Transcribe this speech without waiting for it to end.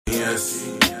genius.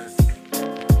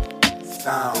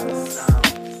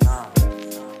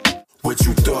 What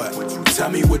you thought? Tell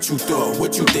me what you thought.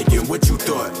 What you thinking? What you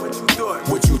thought?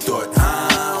 What you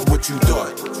thought? What you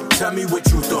thought? Tell me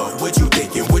what you thought. What you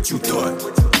thinking? What you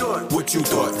thought? What you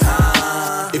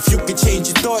thought? If you could change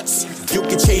your thoughts, you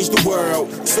could change the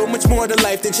world. So much more to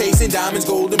life than chasing diamonds,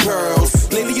 gold, and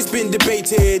pearls. Lately it's been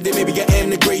debated that maybe I am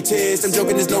the greatest. I'm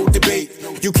joking, there's no debate.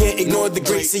 You can't ignore the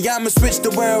great. See, I'ma switch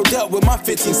the world up with my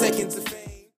 15 seconds of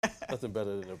fame. Nothing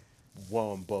better than a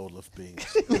warm bowl of beans.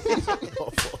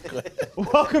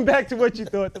 Welcome back to What You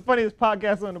Thought, the funniest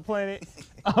podcast on the planet.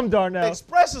 I'm Darnell.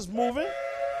 Express is moving.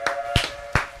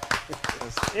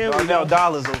 Darnell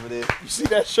Dollars over there. You see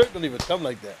that shirt don't even come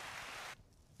like that.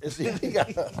 He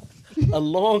got a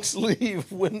long sleeve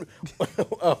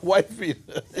white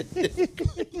beater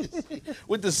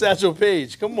with the Satchel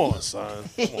Paige. Come on, son.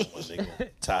 Come on, my nigga.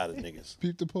 Tired of niggas.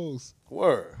 Peep the post.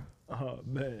 Word. Oh,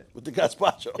 man. With the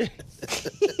gazpacho.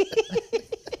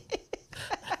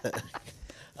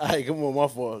 All right, come on, my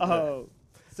fault.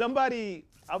 Somebody,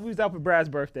 I was out for Brad's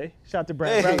birthday. Shout out to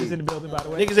Brad. Brad was in the building, by the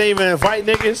way. Niggas ain't even invite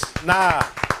niggas? Nah.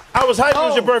 I was hyped it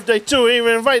was your birthday, too. Ain't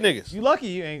even invite niggas. You lucky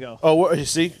you ain't go. Oh, you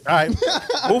see? All right.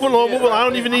 Move along. I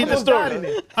don't even need the story.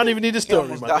 I don't even need the story,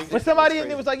 my nigga. But somebody in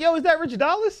there was like, yo, is that Richard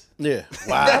Dollars? Yeah.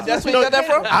 Wow. That's where you got that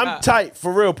from? I'm tight,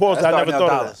 for real. Pause. I never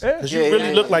thought of that. Because you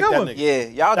really look like that nigga. Yeah,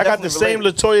 y'all I got the same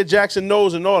LaToya Jackson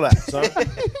nose and all that, son.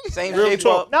 Same Real shape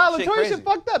talk. up. Nah, LaToya shit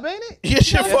fucked up, ain't it? Your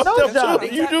shit fucked nose up, job. too.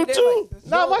 You do, too.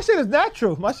 Nah, my shit is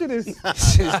natural. My shit is...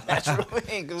 Natural.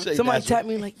 Somebody tapped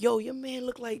me like, yo, your man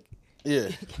look like... Yeah.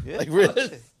 Like Rich.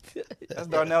 That's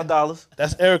Darnell Dollars.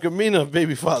 That's Erica Mena,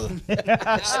 baby father.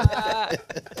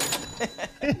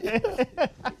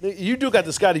 You do got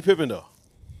the Scottie Pippen, though.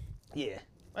 Yeah.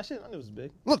 My shit, I knew it was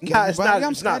big. Look, Nah, it's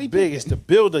not big. It's the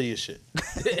build of your shit.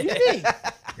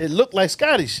 It looked like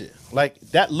Scotty shit. Like,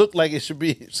 that looked like it should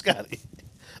be Scotty.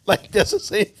 Like, that's the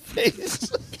same face.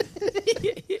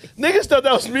 Niggas thought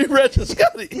that was me, Reg, and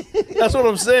Scotty. That's what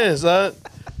I'm saying, son.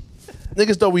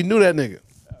 Niggas thought we knew that nigga.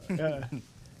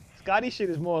 Scotty shit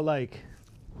is more like...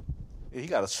 Yeah, he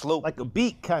got a slope. Like a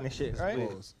beak kind of shit, right?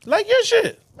 Like your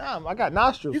shit. Nah, I got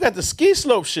nostrils. You got the ski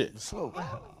slope shit. slope.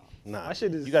 Nah, My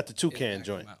shit is- you got the toucan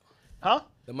joint. Huh?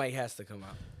 The mic has to come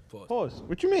out. Pause. Pause.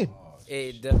 What you mean?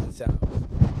 It doesn't sound.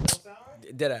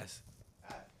 Deadass.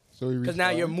 So he Because now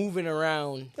restarted. you're moving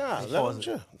around. Nah, let him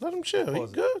chill. Let him chill.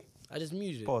 He good. I just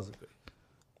muted. Pause it.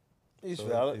 He's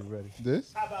valid.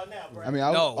 This? How about now, bro? I mean,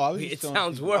 I No, was it just on-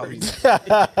 sounds worse.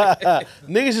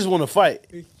 Niggas just want to fight.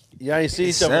 Y'all ain't see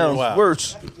each other in a while.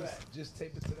 worse. Just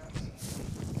tape it to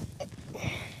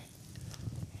that.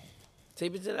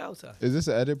 Tape it to the outside. Is this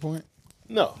an edit point?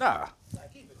 No. Nah.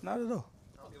 Not at all.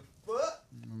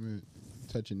 I mean,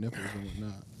 touching nipples and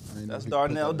whatnot. I ain't know That's if he put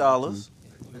Darnell that- Dollars.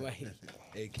 You might,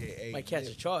 AKA might catch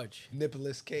a charge.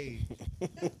 Nicholas Cage.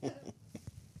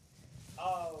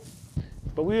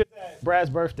 But we were at Brad's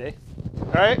birthday. All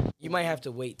right? You might have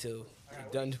to wait till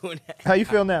you're done doing that. How you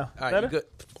feel now? All right, Better? you good.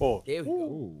 Pause. There we go.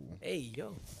 Ooh. Hey,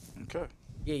 yo. Okay.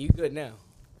 Yeah, you good now.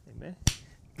 Hey, man.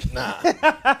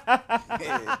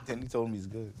 Then he told me he's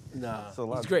good. Nah.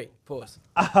 So It's great. Pause.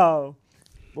 But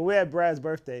we're at Brad's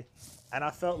birthday, and I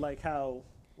felt like how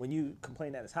when you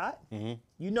complain that it's hot,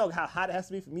 you know how hot it has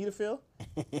to be for me to feel.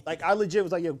 Like I legit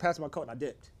was like, "Yo, pass my coat," and I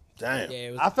dipped. Damn. Yeah,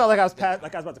 it was, I felt like I was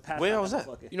about to pass. Where out was that?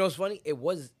 motherfucker. you know what's funny? It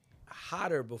was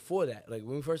hotter before that. Like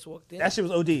when we first walked in. That shit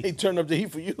was OD. He turned up the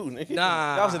heat for you, nigga.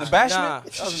 Nah. That was in the bashment? Nah.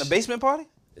 That was in the basement party?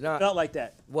 Nah. Felt like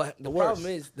that. What the worst.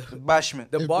 problem is, The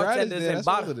bashment. the If Brad is bartenders there, and that's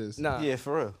all bottle. it is. Nah. Yeah,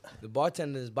 for real. The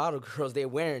bartenders, bottle girls, they're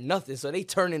wearing nothing, so they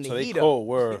turning the So they heat cold,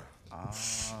 word.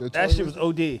 That shit was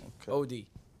OD. up. OD.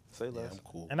 Say less. I'm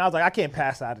cool. And I was like, I can't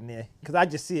pass out in there because I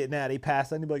just see it now. They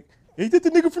pass out and they be like, "Ain't that the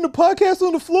nigga from the podcast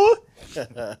on the floor?"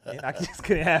 And I just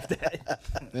couldn't have that.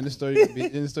 Then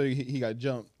the story, he got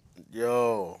jumped.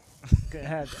 Yo. Couldn't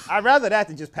have that. I'd rather that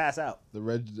than just pass out. The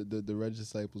Reg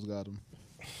disciples got him.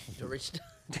 The rich.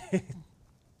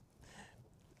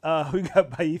 We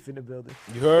got Baif in the building.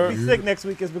 You heard? Be sick next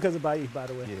week is because of Baif, by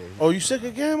the way. Oh, you sick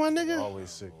again, my nigga? Always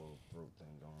sick.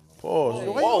 Pause.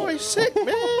 Why you always sick, man?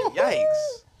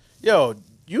 Yikes. Yo,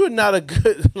 you're not a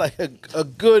good, like a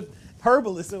good,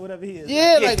 Herbalist or whatever he is.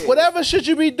 yeah, like whatever shit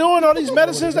you be doing, all these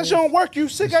medicines that shit don't work, you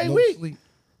sick every week. Sleep.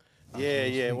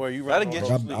 Yeah, where you right. That'll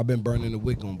get you. I've been burning the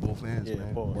wick on both hands, Yeah,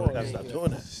 man. pause. Gotta stop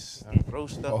doing that. Throw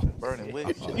stuff and burning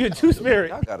wick. You're a two-spirit.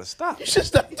 Y'all gotta stop. You should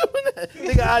stop doing that.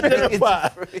 Nigga, identify.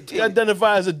 You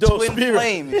identify as a dope Twin spirit.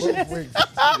 flame.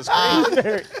 It's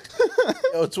crazy.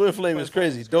 Yo, twin flame is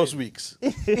crazy. Dos weeks.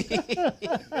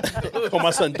 Call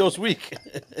my son Dos Week.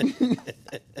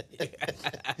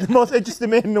 The most interesting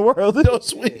man in the world. No You gotta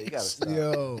sweets. stop.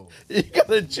 Yo. You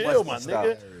gotta chill, my Stop.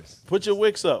 nigga. Put your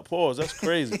wicks up. Pause. That's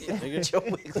crazy, nigga.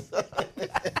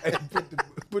 Hey,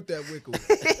 put that wick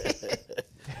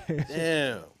away.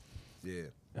 Damn. Yeah.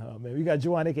 Oh man, we got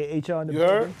Juwan aka HR in the You heard?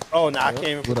 building. Oh, nah, I can't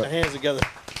even put What the up? hands together.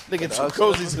 Nigga, too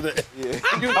cozy today.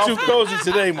 Yeah. You too cozy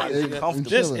today, my nigga. comfortable.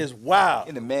 This Chilling. is wild.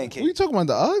 In the man What you cave. talking about,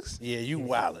 the Uggs? Yeah, you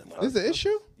wildin', man. Is the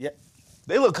issue? Yeah,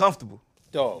 They look comfortable.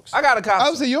 dogs. I got a cop. I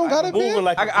would say you don't got a Moving pair?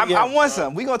 like a I PM, want son.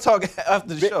 some. We gonna talk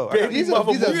after the show. baby These mother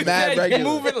are movements. mad said you're regular.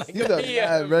 moving like These a are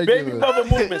PM. mad Baby regular. mother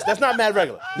movements. That's not mad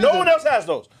regular. No one else has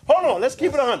those. Hold on, let's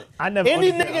keep it 100. I never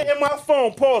Any understood nigga in my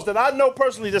phone, pause, that I know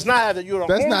personally does not have that. You're the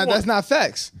That's only not. one. That's not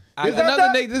facts. There's got another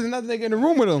that? nigga. There's another nigga in the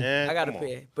room with him. Man, I got a come on.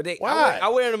 pair, but Why? I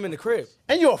wear them in the crib.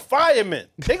 And you're a fireman.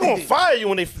 They gonna fire you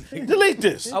when they delete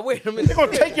this. I wear them in They the gonna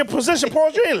crib. take your position,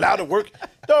 pause. You ain't allowed to work,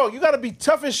 dog. You gotta be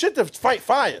tough as shit to fight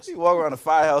fires. You walk around the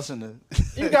firehouse in the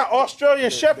You got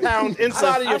Australian Shepherd Hound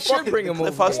inside of I your should fucking. bring 'em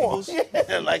over. Cliff Come on. Huxtables.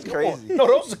 Yeah, like come on. crazy. No,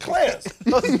 those are Claire's.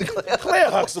 Claire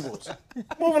Huxtables.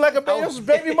 Moving like a baby. Those are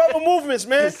baby mother movements,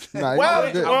 man. Nah, Wow,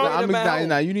 you good. Juwan. I'm them at nah, home.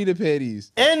 nah, you need a pair of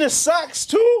these. And the socks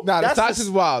too. Nah, the That's socks is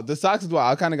wild. The socks is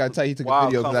wild. I kind of got tight. He took a Wild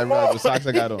video because I comfort. realized the socks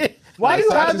I got on. Why do you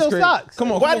Socks have is those crazy. socks?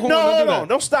 Come on, Why, come on, no, come on, hold don't do on. that.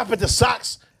 Don't stop at the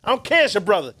socks. I don't care, it's your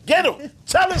brother. Get him.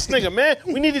 Tell this nigga, man.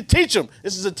 We need to teach him.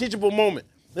 This is a teachable moment.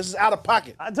 This is out of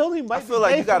pocket. I told him. I feel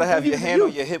like you gotta have your hand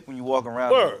on your hip when you walk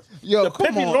around. Word. Yo, The come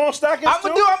Pippi on. Longstockings I'm too?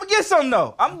 gonna get some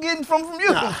though. I'm getting from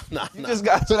you. Nah. You just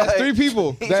got. So that's three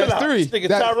people. Chill That's out. three. This nigga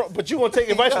That- Tyrone, but you want to take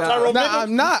advice from Tyrone? Nah, nigga?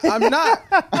 I'm not. I'm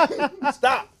not.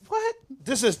 Stop. What?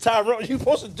 This is Tyrone. You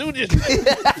supposed to do this.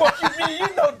 Fuck you mean?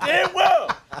 You know damn well.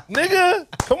 Nigga,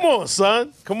 come on,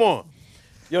 son. Come on.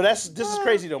 Yo, this is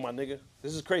crazy though, my nigga.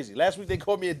 This is crazy. Last week they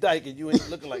called me a dyke and you ain't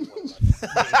looking like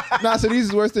one. Nah, so these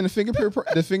is worse than the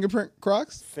fingerprint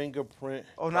Crocs? Fingerprint.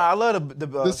 Oh no, I love the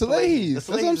Salehis. That's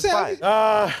what I'm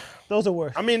saying. Those are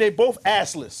worse. I mean, they both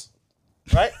assless,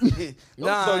 right?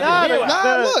 Nah, So nah, you-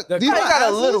 Nah, look. the These I are got a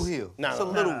assless. little heel. Nah, It's a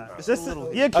nah, little. nah. It's a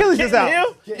little. Your Achilles is out.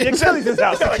 heel? Your Achilles is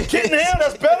out. You got a kitten heel?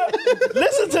 That's better.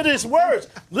 Listen to these words.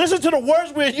 Listen to the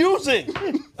words we're using.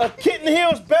 A kitten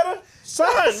heel is better. Son,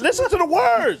 listen to the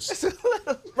words.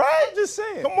 Right? I'm just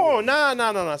saying. Come on,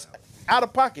 nah. It's out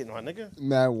of pocket, my nigga.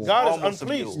 Mad one. God is Almost a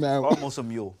unpleased. mule. Man. Almost a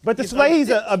mule. But the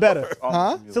Salehis are better.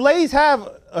 Huh? Salehis have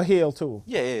a heel too.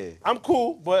 Yeah. I'm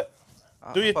cool, but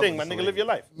do your fuck thing, my with nigga. Slade. Live your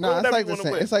life. Nah, Wear it's whatever like you the wanna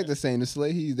same. wear. It's like the same. The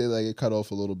Salehis, they like get cut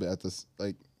off a little bit at this.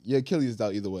 Like your Achilles is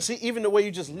out either way. See, even the way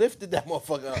you just lifted that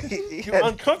motherfucker up, you're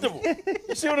uncomfortable.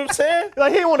 You see what I'm saying?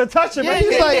 Like he didn't want to touch him. Yeah, man. you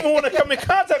He's didn't like, even want to come in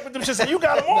contact with them shit, so you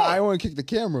got them Nah, I on. want to kick the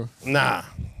camera. Nah.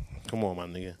 Come on, my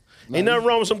nigga. Ain't nothing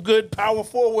wrong with some good power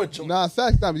forward. Nah,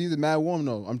 facts. Nah, but these are mad warm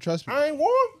though. Trust me. I ain't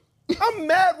warm. I'm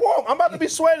mad warm. I'm about to be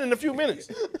sweating in a few minutes.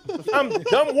 I'm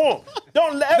dumb warm.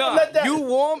 Don't ever nah, let that. you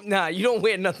warm? Nah, you don't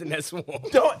wear nothing that's warm.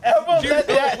 Don't ever let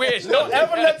that. wear Don't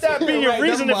ever let that be your Right,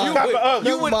 reason if never you mind. got the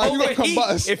Uggs. Never mind, you gonna overheat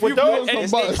combust. if With you those, and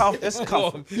it's it's comfort. It's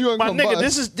comfort. You gonna My nigga,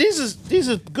 combust. these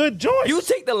are good joints. You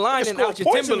take the lining It's called out your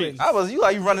poisoning. Timberlands. You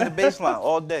running the baseline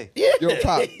all day. yeah. Yo,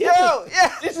 Pop. Yo,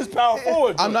 yeah. This is power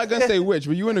forward. I'm not gonna say which,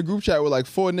 but you in a group chat with like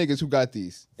 4 niggas who got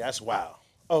these. That's wild.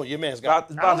 Oh, your man's got.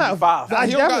 It's about to be five. I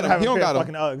He don't got definitely 'em. have He a don't pair got of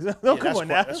 'em. fucking Uggs. Yeah, No, come on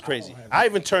now. That's crazy. I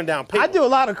even turned down paper. I do a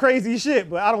lot of crazy shit,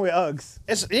 but I don't wear Uggs.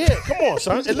 Come on,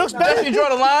 son. It looks That's better. you draw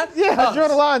the line. Yeah, I draw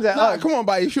the lines at Nah, Uggs. come on,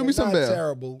 buddy. Show me some Not bell.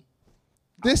 terrible.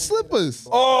 They're slippers.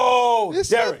 Oh, They're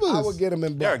Derek. slippers. I would get them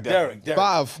in bulk. Derek.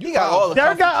 5. He got all the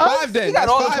Derek got Uggs? 5 then. He got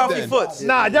That's all the 5 comfy then. foots.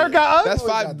 Nah, Derek got Uggs. That's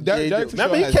 5. Yeah, Derek, you Derek do. for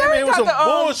Remember, sure he has came it. in with some got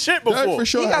the, bullshit Derek before for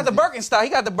sure He got has the it. Birkenstock. He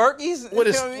got the Birkies.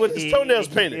 with his toenails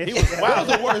painted. He was Those wild.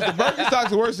 are worse. The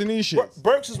Birkenstocks are worse than these shits.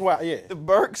 Burks is wild. Yeah. The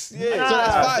Birks. Yeah. So that's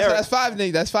 5. So Derek. that's 5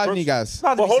 knee. That's 5 knee guys.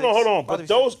 But hold on. About to But be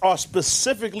those are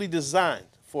specifically designed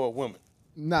for a woman.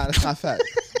 Nah, that's not fact.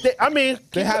 I mean,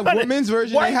 They have keep it women's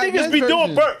version, White they have niggas men's be doing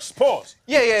version. Burks. Pause.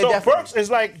 Yeah, So definitely. Burks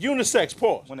is like unisex.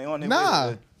 Pause. When they on their Nah.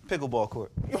 way to the pickleball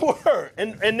court. Word.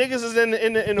 And niggas is in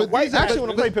the But white. these are- actually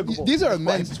wanna play pickleball. These are a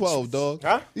men's 12, dog.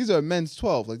 Huh? These are a men's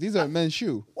 12. Like these are a men's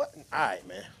shoe. What? All right,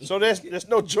 man. So there's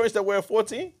no joints that wear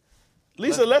 14.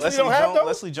 Leslie don't have Jones, those.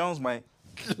 Leslie Jones might.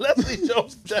 Leslie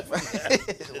Jones definitely.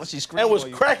 Has. When she screams And was on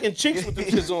you. cracking cheeks with them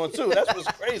shits on too. That's what's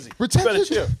crazy. Protect Better your-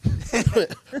 chill.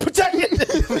 Protect it.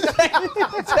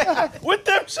 With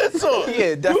them shits on. Yeah,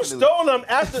 You definitely. stole them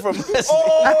after from. To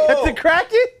Oh, crack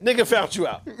it? nigga found you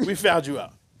out. We found you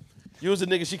out. You was the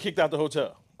nigga she kicked out the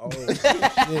hotel. Oh,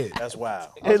 shit. That's wild.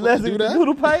 Hey, Leslie do with the that?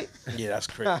 noodle pipe? Yeah, that's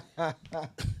crazy.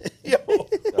 Yo,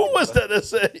 who was that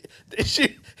said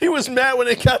he was mad when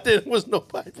they got there? There was no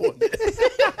pipe on there.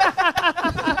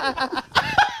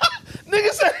 Nigga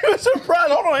said he was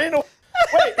surprised. Hold on, ain't no.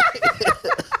 Wait.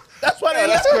 That's why they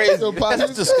left. crazy. Yo, Pop,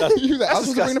 That's disgusting. You like, I was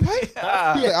supposed to bring the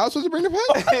pipe? You like, I was supposed to bring the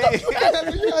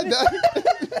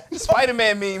pipe?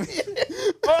 Spider-Man meme.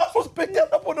 Bro, I was supposed to pick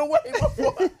that up on the way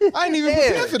before. I ain't even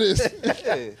prepared for this.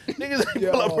 Niggas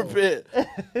ain't pull up prepared.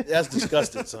 That's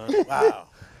disgusting, son. Wow.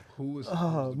 Who was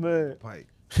Oh man. pipe?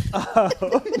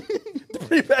 The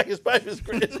prepackaged pipe is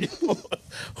crazy.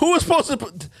 Who was supposed to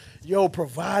put,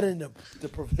 providing the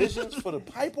provisions for the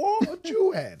pipe wall? But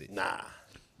you had it. Nah.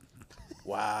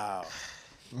 Wow.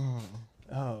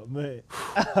 Oh man.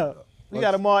 We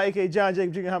got Amal, aka John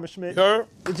Jacob Jingleheimer Schmidt. You heard?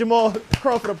 The Jamal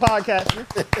Crow for the podcast. Man.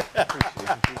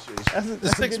 The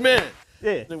 6 minute.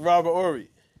 Yeah. The Robert Ory.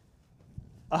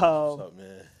 What's up,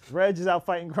 man? Reg is out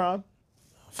fighting crime.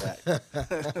 Fact.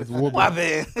 My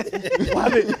bad. Why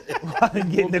been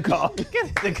get in the car?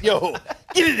 Yo,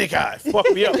 get in the car.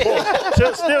 Fuck me up.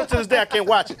 Still to this day, I can't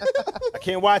watch it. I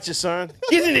can't watch it, son.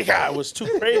 Get in the car. It was too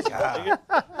crazy.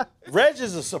 Nigga. Reg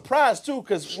is a surprise, too,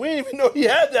 because we didn't even know he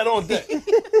had that on deck.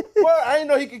 Well, I didn't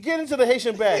know he could get into the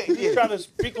Haitian bag. He was trying to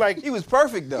speak like... He was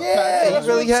perfect though. Yeah, he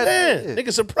really had. saying.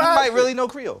 Nigga surprised. He might really know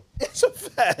Creole. It's a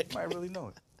fact. Might really know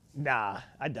it. Nah,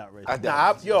 I doubt Reg. I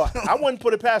doubt. I wouldn't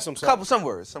put it past him, son. Some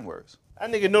words. That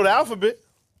nigga know the alphabet.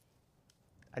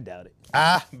 I doubt it.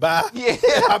 Bye. Yeah.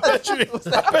 I bet you know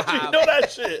that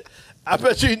shit. I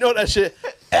bet you know that shit.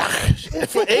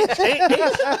 For H.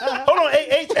 Hold on,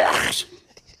 H.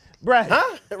 Brad.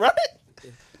 Huh? Right?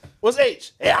 What's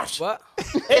H? H. What?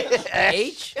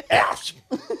 H. H?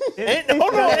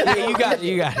 Hold on. Yeah, you got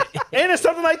it. Ain't it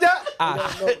something like that?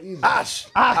 Ash.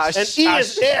 Ash. And E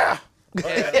is air.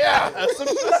 Yeah. That's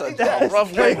a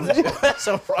rough language. That's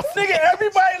a rough. Nigga,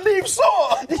 everybody leaves sore.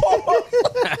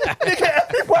 Nigga,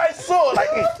 everybody sore. Like,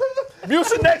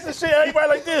 Mucinex and shit, everybody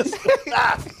like this.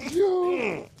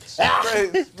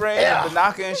 Spraying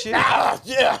Banaka and shit.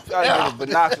 Yeah. Gotta get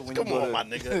a Banaka when you Come go on, to my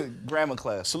nigga. grammar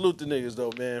class. Salute the niggas,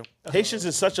 though, man. Haitians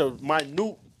is such a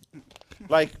minute,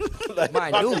 like Minute.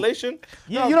 population.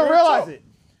 You No, don't real realize talk. it.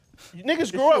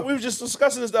 Niggas grew up. We were just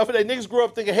discussing this the other day. Niggas grew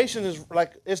up thinking Haitian is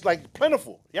like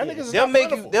plentiful. Y'all niggas is They'll not make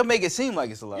plentiful. they'll make it seem like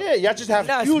it's a lot. Yeah, y'all just have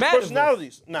Nah, it's huge mad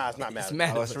personalities. Nah, it's not mad. It's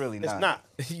mad. Oh, it's really It's not. not.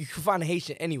 You can find a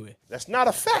Haitian anywhere. That's not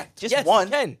a fact. Just Yes, one.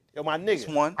 you can. Yo, my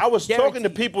nigga. one. I was talking to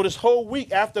Guaranteed. people this whole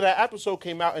week after that episode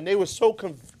came out, and they were so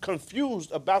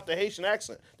confused about the Haitian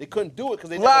accent. They couldn't do it because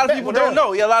they A never lot of met people one don't them.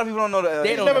 know. Yeah, a lot of people don't know that.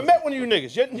 They You don't never know. met one of you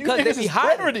niggas. You Because niggas they is be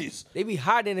hiding. rarities. They be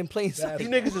hiding in plain sight. You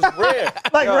niggas is rare.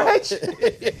 Like Reg.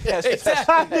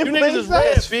 Exactly. You niggas is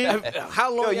rare, B.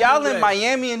 How long? Yo, y'all in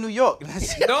Miami and New York.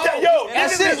 That's it. No, Yo,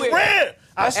 that's niggas is everywhere. rare.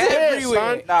 I swear, Everywhere.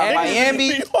 son. Nah, Niggas Miami,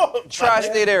 New York.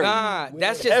 tri-state area. Nah,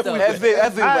 that's just Everywhere.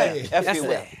 Everywhere. That's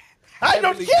Everywhere. I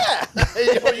don't care.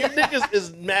 Yo, you niggas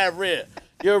is mad rare.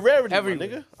 You're a rarity, my Everywhere.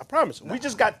 nigga. I promise. We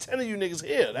just got 10 of you niggas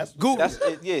here. That's Google. That's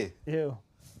it. Yeah. Ew.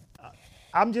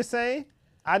 I'm just saying,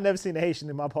 I've never seen a Haitian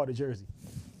in my part of Jersey.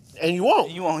 and you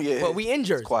won't. You on? Yeah. But we in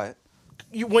Jersey. It's quiet.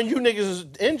 When you niggas is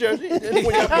in Jersey, and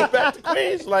when y'all go back to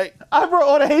Queens, like, I brought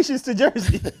all the Haitians to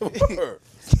Jersey. word.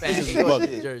 Spanish,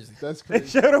 bugging. Jersey. That's They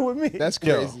crazy. showed up with me. That's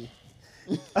Yo. crazy.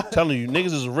 I'm telling you,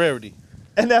 niggas is a rarity.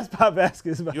 And that's Pop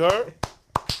Basketball. You heard?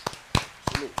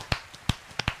 Salute.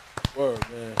 Word,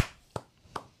 man.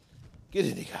 Get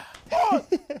in the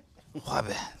guy. My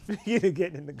bad. You to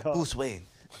get in the car. Bruce Wayne.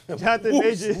 Jonathan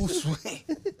Major. Bruce Wayne.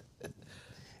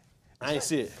 I ain't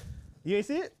see it. You ain't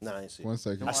see it? Nah, I ain't see it. 1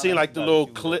 second. I seen like the little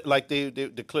clip, like the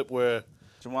clip where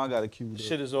Jamal got a cue.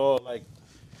 shit is all like.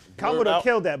 Khan blurred would have out.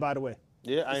 killed that, by the way.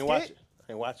 Yeah, I ain't skit? watch it.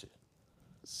 I ain't watch it.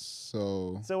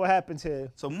 So So what happens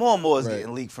here? So more and more is Right.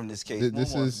 getting leaked from this case.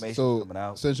 this more is information so coming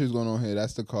out. essentially what's going on here.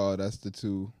 That's the car. That's the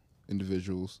two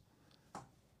individuals.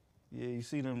 Yeah, you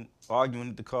see them arguing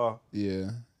at the car. Yeah,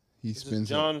 he This is spins.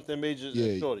 Jonathan Majors Yeah,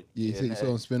 and Shorty. yeah. Yeah, You saw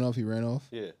him spin off. He ran off.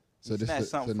 Yeah. So He this snatched is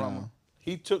something so from now. him.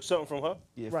 He took something from her.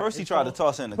 Yeah, Right, first he it's tried to all-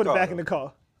 toss her in the Put car. it back in the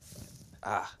car.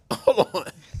 Ah, Hold on.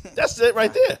 That's it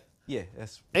right there. yeah,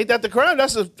 that's. Ain't that the crime?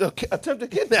 That's a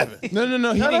attempted kidnapping. No. He didn't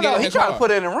No, get in he the tried car. to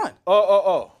put it in and run.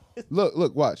 Oh.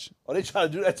 Look, watch. Oh, they tried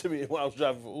to do that to me when I was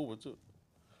driving for Uber too.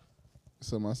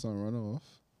 So my son run off.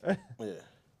 Yeah.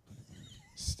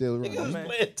 Still Niggas running. was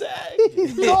playing tag.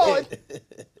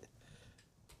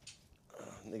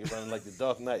 Nigga running like the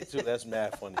Dark Knight too. That's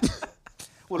mad funny.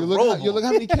 With You a look, robe you look on.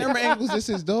 how many camera angles this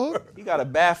is, dog. He got a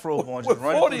bathrobe on, just With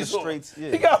running through the 40s on. streets. He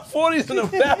Yeah, got 40s in the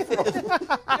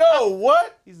bathroom. Yo,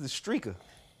 what? he's the streaker.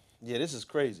 Yeah, this is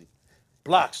crazy.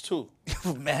 Blocks too.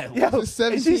 Man, Yo, There's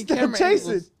 17 and she's still camera chasing.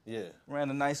 angles. Yeah. ran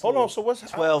a nice. Hold on, little so what's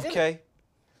 12K?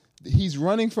 He's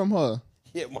running from her.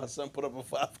 Yeah, my son put up a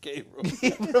 5K, bro.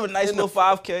 He put up a nice little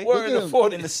 5K. Word in the at him.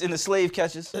 40s. In the slave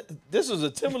catches. This was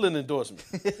a Timberland endorsement.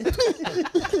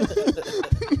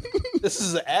 This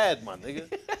is an ad, my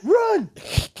nigga. Run!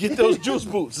 Get those juice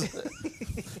boots.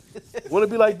 Want to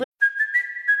be like?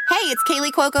 Hey, it's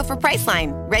Kaylee Cuoco for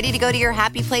Priceline. Ready to go to your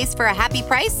happy place for a happy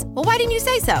price? Well, why didn't you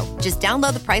say so? Just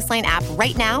download the Priceline app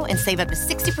right now and save up to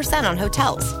 60% on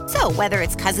hotels. So whether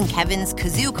it's Cousin Kevin's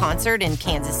Kazoo Concert in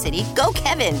Kansas City, go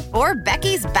Kevin, or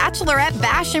Becky's Bachelorette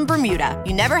Bash in Bermuda,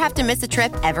 you never have to miss a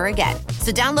trip ever again.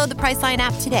 So download the Priceline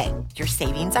app today. Your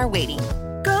savings are waiting.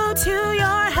 Go to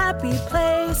your happy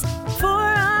place for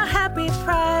a happy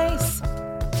price.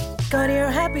 Go to your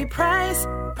happy price,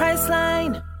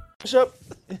 Priceline. Push up.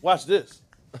 Watch this.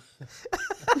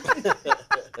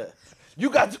 You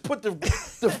got to put the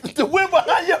whip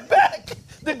behind your back,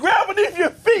 the ground beneath your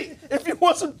feet if you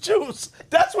want some juice.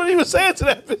 That's what he was saying to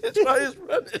that bitch while he was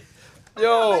running.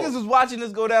 Yo. Niggas was watching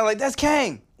this go down like, that's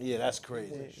Kang. Yeah, that's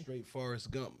crazy. Straight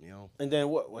Forrest Gump, you know. And then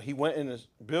what? Well, he went in this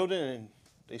building and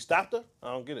they stopped her?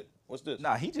 I don't get it. What's this?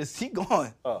 Nah, he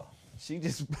going. Oh. She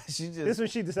just. This when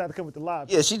she decided to come with the live.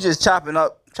 Yeah, she just chopping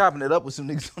it up with some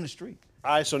niggas on the street.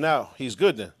 All right, so now he's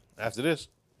good then, after this.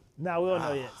 No, we don't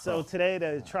know yet. So today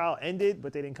the trial ended,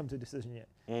 but they didn't come to a decision yet.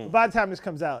 But by the time this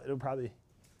comes out, it'll probably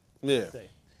Yeah.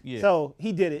 stay. Yeah. So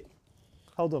he did it.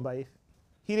 Hold on, Baif.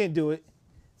 He didn't do it.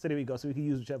 So there we go. So we can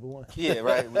use whichever one. Yeah,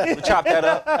 right. We'll chop that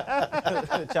up.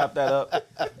 Chop that up.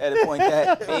 Edit point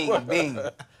that. Bing, bing.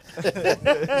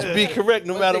 Just be correct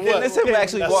no matter what. That's him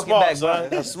actually That's walking smart, back, son. bro.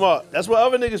 That's smart. That's what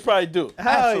other niggas probably do.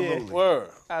 Hell yeah. Word.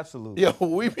 Absolutely. Yo,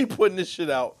 we be putting this shit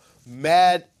out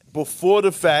mad before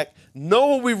the fact.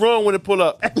 Know when we wrong when it pull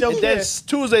up. And Don't then care.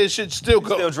 Tuesday shit still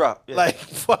go. Still drop. Yeah. Like,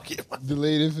 fuck it.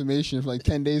 Delayed information from like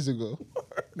 10 days ago.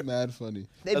 Mad funny.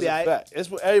 They That's be a all right. fact. It's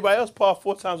what everybody else part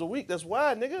 4 times a week. That's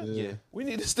why, nigga. Yeah. We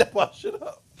need to step our shit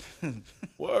up.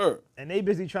 Word. And they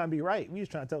busy trying to be right. We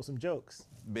just trying to tell some jokes.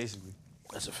 Basically.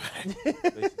 That's a fact.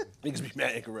 Niggas be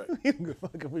mad incorrect. We don't give a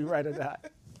fuck if we right or not.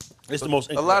 It's the most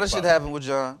A lot of incorrect shit part. happened with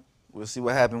John. We'll see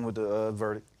what happened with the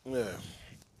verdict. Yeah.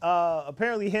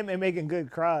 Apparently him and Megan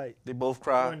Good cried They both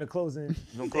during cried. the closing.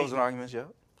 You don't closing arguments, yeah?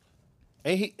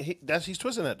 And he's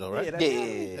twisting that though, right? Yeah, that's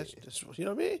Yeah. That's, you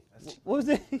know what I mean? What was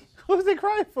they? What was they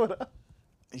crying for? Though?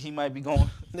 He might be going.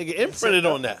 Nigga imprinted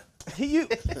on that.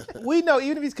 We know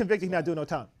even if he's convicted, he's not doing no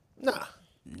time. Nah.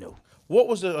 No. What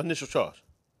was the initial charge?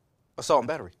 Assault and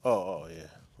battery. Oh yeah.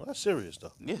 Well, that's serious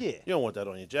though. Yeah. Yeah, You don't want that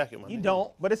on your jacket, man. you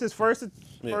don't. But it's his first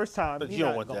Yeah. time. But He you don't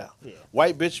not want going. that. Yeah.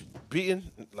 White bitch beating,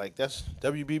 like that's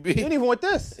WBB. You don't even want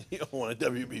this. You don't want a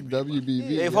WBB.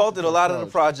 WBB. They've halted a lot of the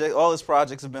project. All his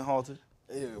projects have been halted.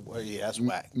 Yeah, well, yeah, that's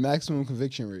whack. Maximum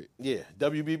conviction rate. Yeah,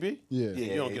 WBB. Yeah. Yeah,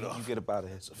 you don't get You off. get up out of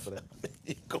here for that.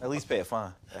 You go- At least pay a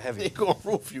fine. A they heavy. gonna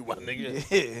roof you, my nigga.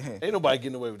 Yeah. Ain't nobody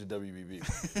getting away with the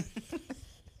WBB.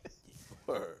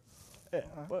 Word. Yeah.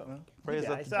 Well, Prayers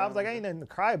yeah, up to so I was John. like, ain't nothing to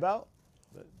cry about.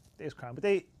 But they was crying. But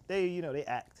they they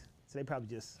act. So they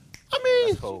probably just. I mean,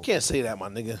 That's you cold. can't say that, my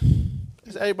nigga.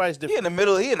 'Cause everybody's He different. in the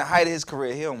middle. He in the height of his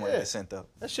career. He don't want to Yeah. get sent up.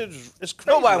 That shit is it's crazy.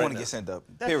 Nobody right want to now. get sent up.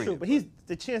 That's period. true. But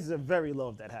the chances are very low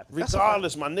of that happening.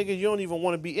 Regardless, my nigga, you don't even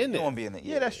want to be in You there. don't be in it.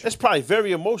 Yeah, that's true. It's probably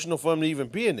very emotional for him to even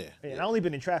be in there. Yeah, and I only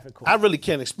been in traffic court. I really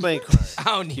can't explain crime. I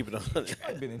don't Keep it on.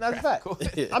 That's a fact.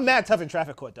 Yeah. I'm mad tough in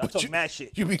traffic court, though. I But talk you- mad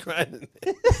shit. You be crying in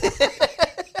there.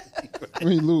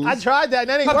 When you lose. I tried that, and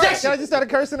that ain't work. Objection! I just started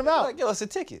cursing them out. Like, yo, it's a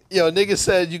ticket. Yo, nigga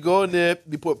said you go in there,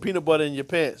 you put peanut butter in your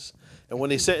pants. And when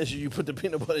they sentence you, you put the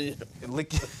peanut butter in your And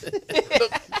lick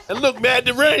and look mad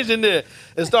deranged in there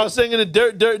and start singing the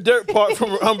dirt, dirt, dirt part from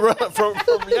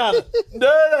Rihanna. Dirt,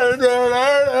 dirt, dirt,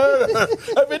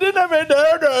 dirt. I mean, didn't have it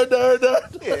dirt, dirt, dirt, dirt.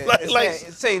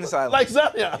 it's saying silent. Like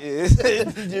Zion. Yeah.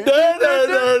 Dirt, dirt,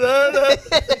 dirt,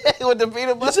 dirt. With the peanut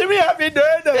You butter. see me happy?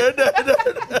 Dirt, dirt, dirt,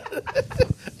 dirt.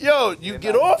 Yo, you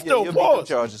get off though, You'll pause.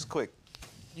 charges quick.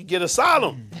 You get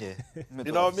asylum. Yeah.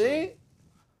 You know what I mean?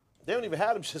 They don't even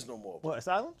have them shits no more. What,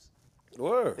 asylums?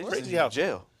 Word. It's Crazy just how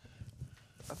jail.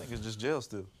 I think it's just jail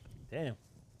still. Damn.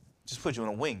 Just put you in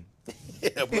a wing. Yeah,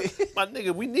 but my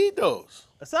nigga, we need those.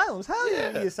 Asylums? Hell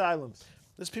yeah, Yeah. need asylums.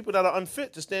 There's people that are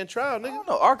unfit to stand trial, I nigga. don't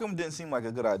know. Arkham didn't seem like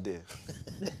a good idea.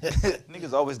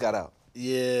 Niggas always got out.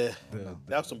 Yeah,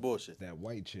 that was some bullshit. That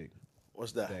white chick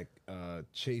What's that? that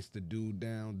chased the dude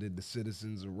down, did the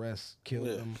citizen's arrest, killed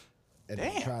Yeah. him, and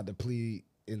then Damn. tried to plead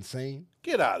insane.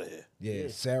 Get out of here. Yeah,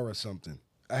 Sarah something.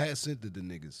 I had sent it to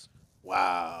niggas.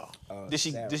 Wow. Did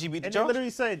she Sarah. beat the And they charge? literally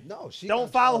said, No, she don't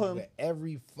got follow charged him. with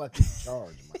every fucking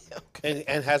charge, man,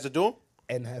 And has to do them?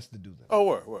 and has to do that. Oh,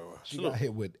 word. She Salute. got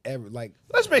hit with every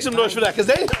Let's make some noise for that, because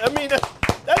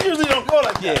that usually don't go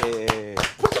like that. Yeah.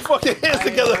 Put the fucking hands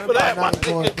together for that, my not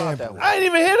going nigga. gambling. I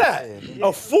didn't even hear that.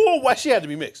 A full white, she had to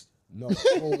be mixed. No,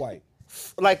 full white.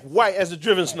 Like white as the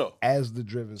driven snow. As the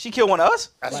driven. She killed one of us?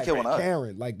 That's She killed one of us.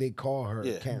 Karen, like they call her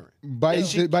Yeah. Karen. But And if,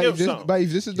 she but, killed if this, something. but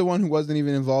if this is the one who wasn't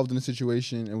even involved in the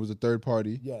situation and was a third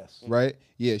party, Yes. right?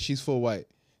 Yeah, she's full white.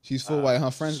 She's full white.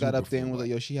 Her friends got super up there and full was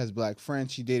like, "Yo, she has black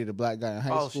friends. She dated a black guy in high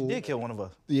Oh, school." she did kill one of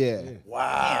us. Yeah. Wow.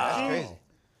 That's crazy.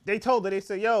 They told her, they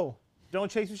said, yo, don't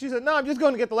chase me. She said, no, I'm just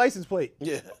going to get the license plate.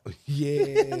 Yeah.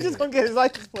 Yeah. I'm just going to get his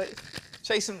license plate.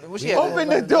 Chasing. What she had? Open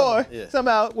the door Yeah.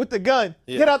 somehow with the gun.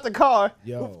 Yeah. Get out the car.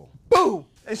 Yo. Boom.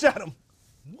 And shot him.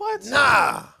 What?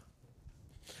 Nah.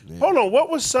 Hold on. What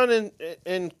was Son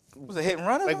in Was it hit and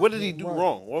run? like? What did he do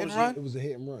wrong? What Hit was and run? he? It was a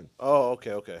hit and run. Oh,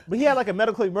 okay. But he had like a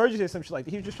medical emergency or some shit like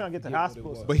that. He was just trying to get to the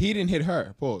hospital. But he didn't hit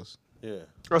her. Pause. Yeah.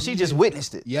 Bro, she just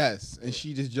witnessed it. Yes, and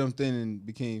she just jumped in and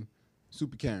became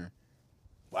super Karen.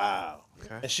 Wow.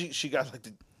 Okay. And she got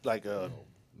like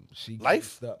She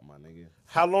Life? gassed up, my nigga.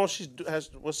 how long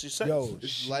what's she saying? Yo,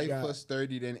 It's she life got- plus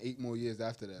 30, then 8 more years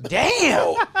after that.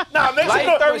 Damn. Nah, niggas Life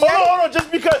hold 38? on,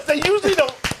 just because they usually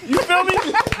don't. You feel me?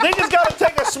 Niggas gotta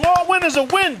take a small win as a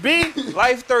win, B.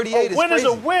 Life 38 A is win crazy.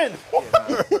 is a win.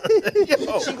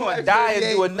 Yo. She gonna die and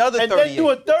do another And 38. then do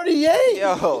a 38.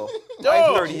 Yo. Yo.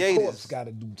 Life 38 Corpse is. got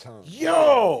to do time.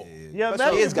 Yo. Yeah, But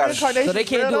imagine she is if got- reincarnation So they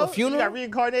can't was do a real, though. funeral? You got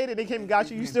reincarnated, they came and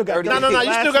got you. You still got 30. No, you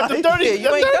last still got the life. 30. Yeah,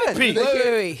 you ain't the 30 done.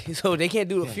 piece. Wait. So they can't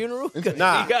do the funeral? 'Cause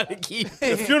Nah. You gotta keep.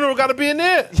 The funeral gotta be in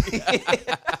there.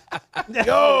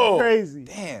 Yo. Crazy.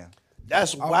 Damn.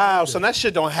 That's wow. So that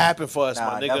shit don't happen for us,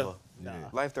 Nah, my nigga. never.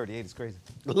 Life 38 is crazy.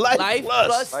 Life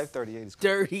plus. Life 38 is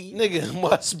crazy. Dirty. Nigga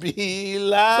must be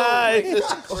life.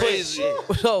 It's crazy.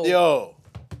 So Yo.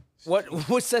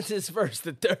 what sentence first?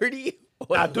 The 30?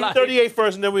 Or Now the do the life? 38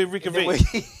 first and then we Then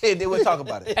reconvene. we'll talk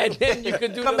about it. And then you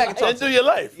can do Come the back and life. And do your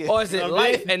life. Or is it You know what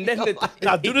I life mean? and then the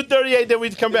Now do the 38, then we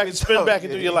come back and spin back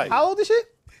and do your life. How old is she?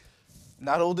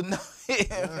 Not old enough.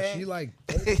 Nah, she like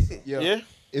Yo, Yeah?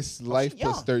 it's life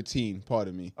plus young. 13,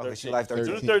 pardon me. Okay, she life Do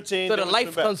 13. the 13. So the then we life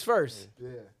spin back. comes first.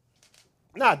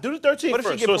 Nah, do the 13 What if she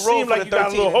first. get So it paroled seems for like the you got a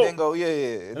 13 little and hope. then go,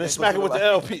 yeah. And then smack it with the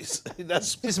L piece.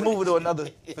 That's Just move it to another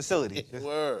facility.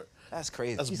 word. That's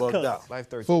crazy. That's bugged cooked. out. Life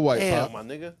 13. Full white, Damn, pop. my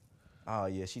nigga. Oh,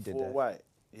 yeah, she did Full that. white.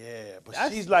 Yeah, but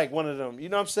That's- she's like one of them. You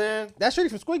know what I'm saying? That's Shorty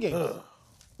from Squid Game.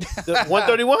 The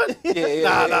 131?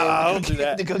 Yeah. Nah, don't do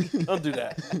that. Don't do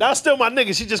that. That's still my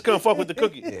nigga. She just couldn't fuck with the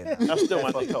cookie. Yeah, That's still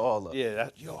my fucked her nigga. all up. Yeah,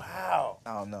 yo, how?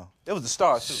 I don't know. It was the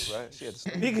star, too, right? She had the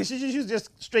star. Because she was just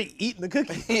straight eating the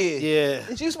cookie. Yeah.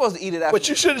 Yeah. She was supposed to eat it after. But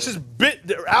you should have just bit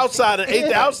the outside and ate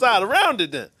the outside around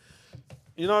it then.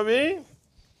 You know what I mean?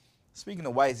 Speaking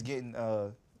of whites getting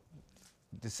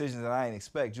decisions that I didn't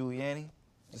expect, Giuliani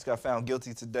just got found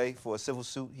guilty today for a civil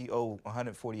suit. He owed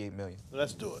 $148 million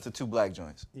Let's do it. to 2 black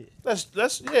joints. Let's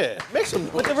make some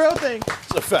But the real thing,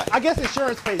 It's a fact. I guess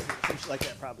insurance pays for some shit like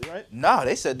that probably, right? No,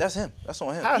 they said that's him. That's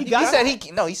on him. How? He, He got said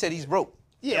he said he's broke.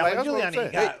 Yeah, Like, like that's what I'm Giuliani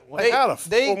saying. got one. They, how the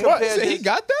they for what? compared Say he his,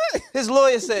 got that? his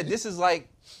lawyer said this is like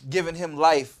giving him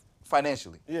life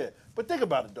financially. Yeah, but think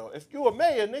about it though. If you a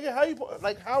mayor, nigga,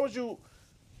 how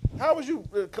was you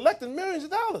collecting millions of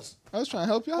dollars? I was trying to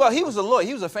help you out. Well, he was a lawyer.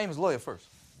 He was a famous lawyer first.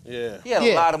 Yeah. He had a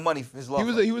Yeah. lot of money for his law. he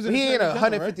was firm. he was He ain't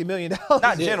attorney general, $150 million.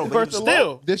 Not general, but he was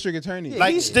Still, district attorney.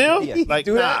 like still, yeah. like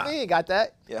Do that? nah. He ain't got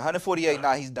that. Yeah, 148.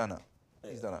 Nah, he's done up.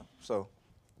 He's done up. So,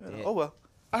 oh well.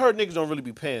 I heard niggas don't really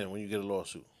be paying when you get a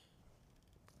lawsuit.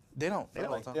 They don't. They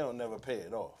don't never pay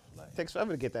it off. Like, Takes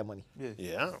forever to get that money.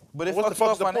 yeah, I don't. But it what's fucks the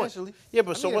fuck's up the point? financially. Yeah,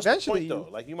 but so mean, what's the eventually point though?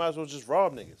 you- Like you might as well just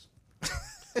rob niggas.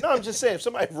 No, I'm just saying, if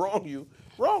somebody wrong you,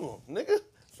 wrong them, nigga.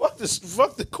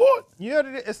 Fuck the court. You know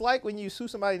what it's like when you sue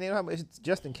somebody and they don't have it's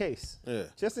just in case. Yeah.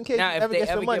 Just in case Now, you if ever they get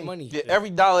ever some get money. money. Yeah, every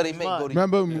dollar they make go to you.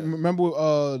 Remember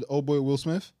the old boy Will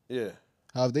Smith? Yeah.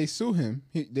 How if they sue him,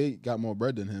 they got more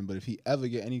bread than him. But if he ever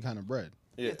get any kind of bread,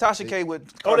 Yeah. Tasha K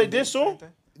with. Oh, they did sue him?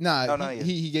 nah, No, not yet.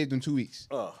 he gave them 2 weeks.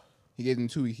 Oh. He gave them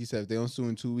 2 weeks. He said if they don't sue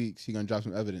in 2 weeks, he gonna drop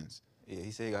some evidence. Yeah,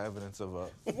 he said he got evidence of.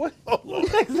 What?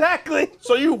 Exactly.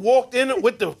 So you walked in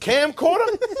with the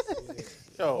camcorder?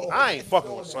 Yo, I ain't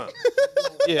fucking with son.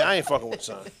 Yeah, I ain't fucking with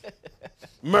son.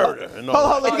 Murder and all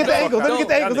Hold on, that. let me get the angle. Let me get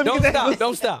the angle. Let me Don't get the angle. stop.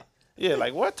 Don't stop. Yeah,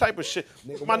 like what type of shit?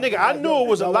 My nigga, I knew it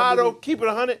was a lotto. Keep it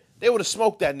 100. They would have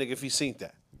smoked that nigga if he seen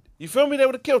that. You feel me? They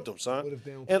would have killed him, son. What if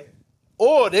they don't And- care?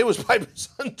 or they was piping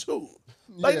son too.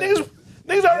 Like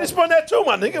niggas already spun that too,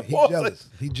 my nigga. He Pause. jealous.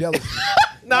 He jealous.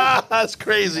 Nah, that's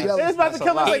crazy. They was about to kill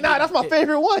him. Like, nah, that's my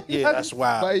favorite one. Yeah, that's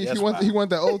wild. But if That's he want wild. he want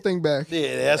that old thing back.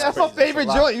 Yeah, that's That's my crazy. favorite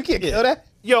joint. You can't kill that.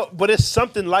 Yo, but it's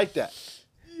something like that.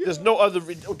 There's no other.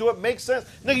 Do it make sense,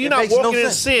 nigga? You're not makes no walking in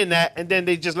and sense. seeing that, and then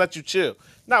they just let you chill.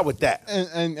 Not with that.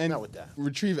 And Not with that.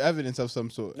 retrieve evidence of some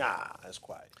sort. Nah, that's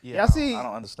quiet. Yeah, Y'all see? I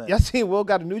don't understand. Y'all seen Will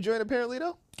got a new joint apparently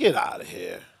though? Get out of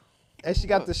here. And she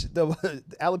got the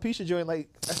alopecia joint, like,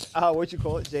 what you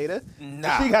call it, Jada?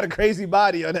 Nah. She got a crazy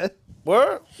body on that.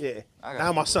 Word? Yeah.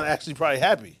 Now my son actually probably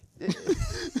happy. I'm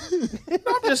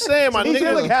just saying, my He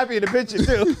should look nigga. happy in the picture,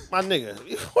 too. My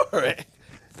nigga. Word.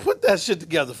 Put that shit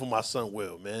together for my son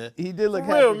Will, man. He did look For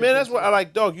happy. real, in the man. That's picture. what I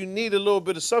like, dog. You need a little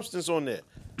bit of substance on there.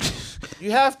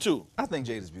 You have to. I think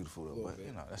Jada's beautiful though, but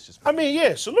you know that's just. I mean,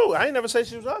 yeah, salute. I ain't never say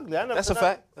she was ugly. That's a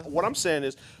fact. What I'm saying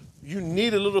is, you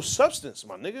need a little substance,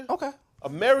 my nigga. Okay.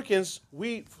 Americans,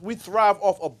 we thrive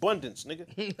off abundance, nigga.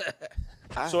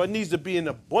 So it needs to be an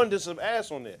abundance of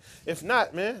ass on there. If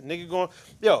not, man, nigga going,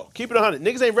 yo, keep it 100.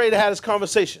 Niggas ain't ready to have this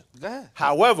conversation. Go ahead.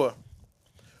 However,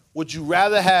 would you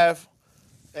rather have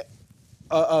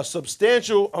a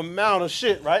substantial amount of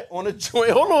shit, right, on a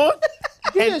joint? Hold on.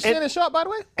 You did Shannon Sharp, by the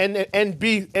way? And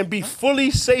be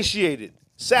fully satiated,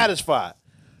 satisfied,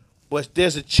 but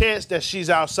there's a chance that she's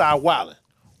outside wilding,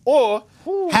 or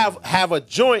have a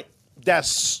joint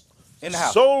that's In the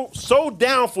house. so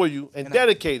down for you and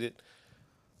dedicated,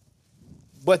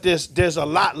 but there's a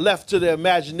lot left to the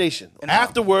imagination. In the house.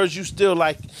 Afterwards, you still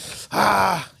like,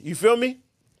 you feel me?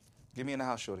 Get me in the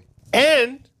house, shorty.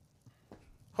 And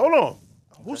hold on,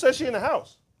 who said she in the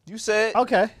house? You said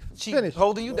Okay. she Finish.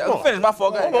 holding you down. Hold on. Finish my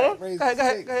fault. Go ahead. Hold Go on. ahead. Go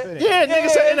ahead. Go ahead. Yeah, nigga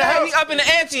said in the house. Me up in the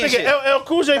ante and Nigga, shit. LL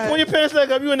Cool J, pull your pants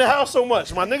leg up. You in the house so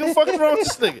much, my nigga. Fucking wrong with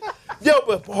this nigga? Yo,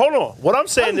 but hold on. What I'm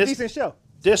saying That was a is, decent show.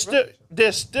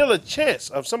 there's still a chance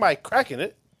of somebody cracking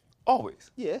it.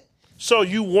 Always. Yeah. So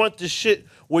you want the shit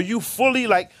where you fully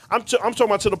like. I'm talking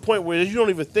about to the point where you don't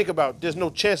even think about. There's no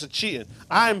chance of cheating.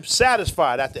 I'm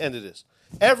satisfied at the end of this.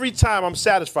 Every time I'm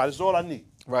satisfied. That's all I need.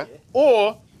 Right.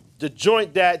 Or the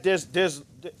joint that there's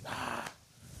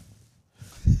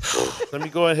let me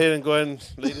go ahead and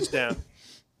lay this down.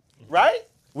 Right?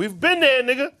 We've been there,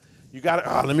 nigga. You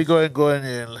gotta let me go ahead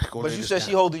and go But lay you this said down.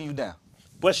 she holding you down.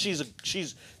 But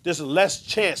there's a less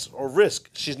chance or risk.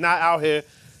 She's not out here.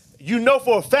 You know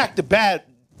for a fact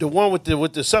the one with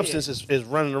the substance is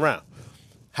running around.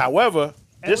 However,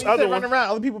 And this when you other say running one, around,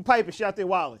 other people piping, she out there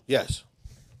wilding. yes.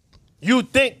 You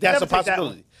think that's Never a take that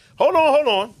possibility. Hold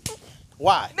on.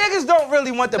 Why? Niggas don't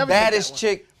really want the Never take that baddest one.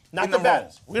 chick Not in the the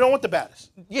baddest. We don't want the baddest.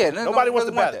 Yeah, Nobody wants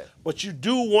the really want baddest. But you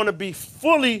do want to be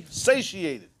fully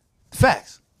satiated. that.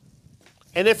 Facts.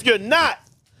 And if you're not,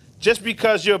 just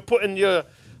because you're putting your,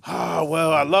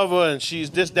 well, I love her and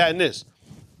she's this, that, and this.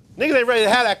 Niggas ain't ready to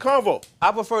have that convo.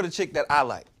 I prefer the chick that I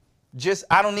like.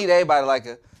 I don't need everybody like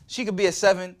her. She could be a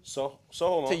 7 So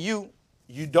hold on. to you.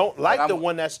 You don't like I'm- the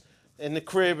one that's in the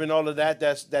crib and all of that.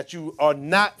 That you are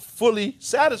not fully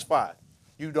satisfied.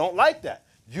 You don't like that.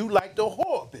 You like the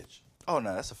whore, bitch. Oh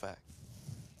no, that's a fact.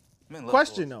 Men love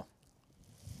Question, whores. though.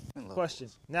 Men love Question.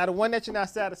 Now, the one that you're not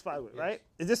satisfied with, right?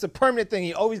 Is this a permanent thing?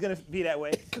 You're always going to be that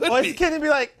way? could Or be. is it be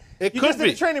like, It you could just did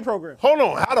be. a training program? Hold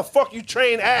on. How the fuck you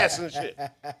train ass and shit?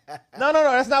 No,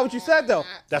 that's not what you said, though.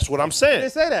 That's what I'm saying. You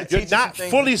didn't say that. You're Teach you not some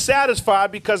things. fully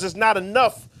satisfied because it's not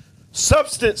enough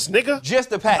substance, nigga.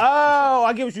 Just a pack. Oh,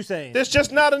 I get what you're saying. There's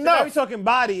just not Now enough. we talking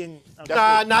body and...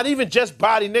 Nah, not even just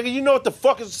body, nigga. You know what the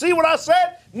fuck is? See what I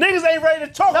said? Niggas ain't ready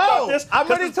to talk about this. I'm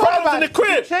 'cause ready to there's talk problems about in the it.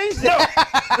 crib. You changed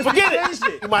it. No, forget changed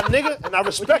it. it. My nigga, and I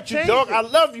respect you, changed dog. it. I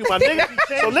love you, my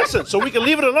nigga. So listen, so we can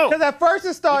leave it alone. Because at first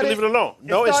it started... leave it alone.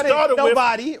 No, it started no with-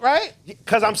 body, right?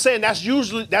 Because I'm saying that's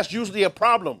usually a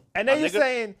problem. And then my you're nigga.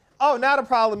 saying, oh, now the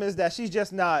problem is that she's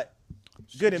just not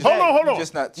good in Hold bed. on.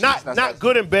 Just not- she's not not satisfied.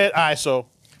 good in bed. All right, so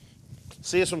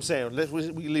see, that's what I'm saying.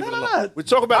 We leave it No, alone. no. We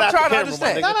talk about I'm after trying to camera,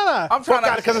 understand. my nigga. No. I'm trying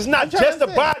to Because it's not I'm trying just to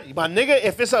the understand. body, my nigga.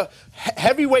 If it's a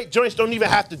heavyweight joints, don't even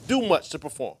have to do much to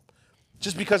perform.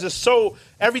 Just because it's so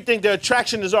everything, the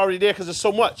attraction is already there because it's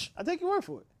so much. I take your word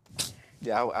for it.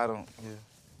 Yeah, I don't. Yeah.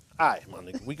 All right, my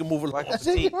nigga, we can move along. Like I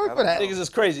take your word for that. Niggas is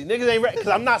crazy. Niggas ain't ready.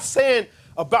 Because I'm not saying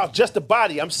about just the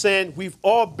body. I'm saying we've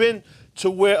all been to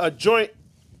where a joint,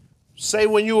 say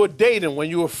when you were dating, when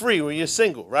you were free, when you're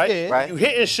single, right? Yeah. Right. You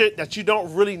hitting shit that you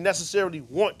don't really necessarily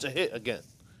want to hit again.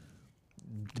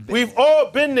 We've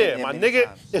all been there, Yeah, my many nigga.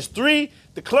 times. It's 3,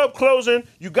 the club closing,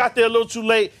 you got there a little too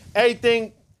late,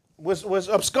 everything was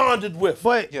absconded with.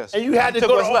 But- Yes. And you had to Took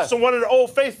go what's to left. one of the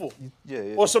old faithful.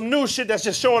 Yeah. Or some new shit that's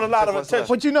just showing a lot of what's attention.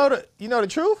 left. But you know the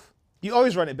truth? You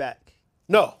always run it back.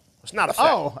 No, it's not a fact.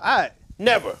 Oh, all right.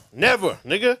 Never,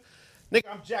 nigga. Nigga,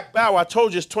 I'm Jack Bauer. I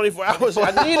told you it's 24 hours.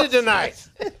 I need it tonight.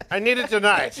 It's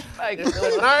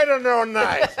tonight or no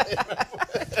night.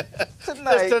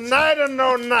 It's tonight or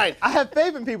no night. I have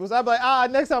faith in people, so I'm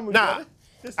like, next time we Nah, do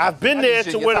it. I've been I there just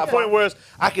to see where your the top point line. where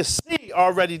I can see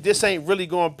already this ain't really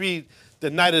gonna be the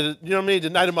night of the, you know what I mean, the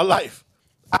night of my life.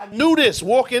 I knew this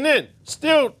walking in,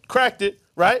 still cracked it,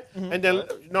 right? And then,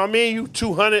 you know what I mean? You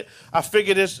 200. I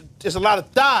figure there's a lot of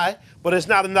thigh, but it's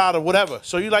not a lot of whatever.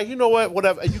 So you like, you know what,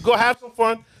 whatever. And you go have some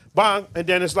fun, bang, and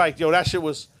then it's like, yo, that shit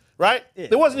was, right? Yeah.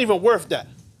 It wasn't even worth that.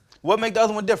 What make the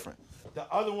other one different? The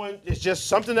other one is just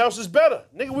something else is better.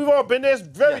 Nigga, we've all been there. It's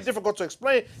very difficult to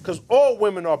explain because all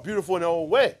women are beautiful in their own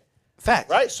way. Facts.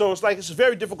 Right? So it's like, it's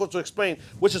very difficult to explain,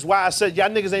 which is why I said, y'all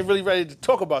niggas ain't really ready to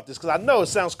talk about this because I know it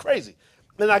sounds crazy.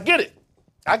 And I get it.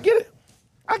 I get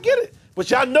it. But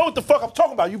y'all know what the fuck I'm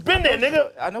talking about. You been there,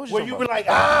 nigga. I know what you're where talking you be about. like,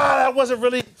 that wasn't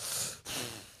really.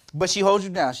 But she holds you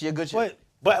down. She a good chick.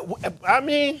 But I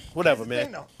mean, whatever,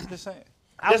 man. I'm just saying.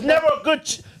 There's never a good.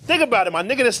 Think about it, my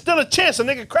nigga. There's still a chance a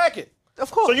nigga crack it. Of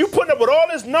course. So you putting up with all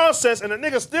this nonsense and a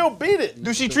nigga still beat it.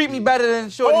 Do she treat me better than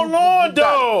Shorty? Hold on,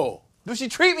 though. Do she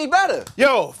treat me better?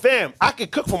 Yo, fam, I can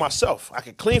cook for myself. I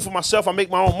can clean for myself. I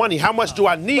make my own money. How much do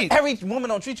I need? Every woman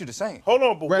don't treat you the same. Hold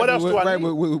on, but what else do I need?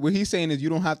 What he's saying is you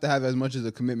don't have to have as much as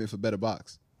a commitment for better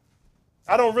box.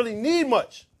 I don't really need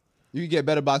much. You can get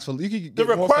better box for you can get The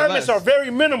more for requirements less. are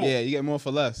very minimal. Yeah, you get more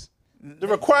for less. The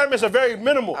requirements are very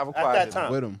minimal I at require that it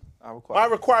time. With them. My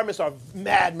requirements are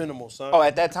mad minimal, son. Oh,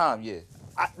 at that time, yeah.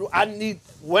 I need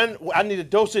a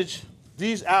dosage,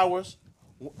 these hours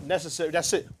necessary.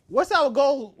 That's it. What's our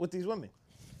goal with these women?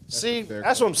 See,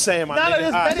 that's what I'm saying, my None of nigga.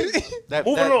 this All right.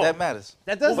 betting. Moving on. That matters.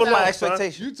 That doesn't Moving matter. on,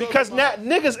 expectation. son. Because now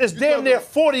niggas is damn near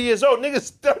 40 years old. Niggas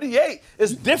 38.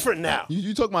 It's different now.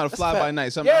 You talking about a fly by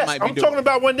night? Something Yes, I might be I'm doing. talking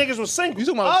about when niggas was single. You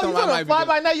talking Oh, about you something I talking might about be fly doing?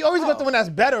 by night? You always want the one that's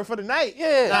better for the night.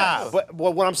 Yeah. Nah, but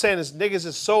what I'm saying is niggas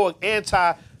is so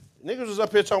anti. Niggas was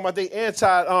up here talking about they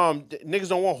anti. Niggas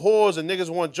don't want whores and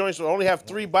niggas want joints. So only have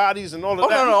 3 bodies and all of Oh,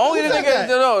 that. no, only the said niggas. that?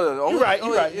 No, You right.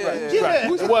 It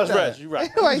was Reg. You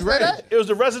right. Who ain't said that? It was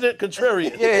the resident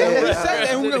contrarian. Yeah. He said that,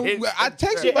 and I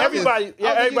text you.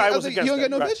 Yeah, everybody was You against don't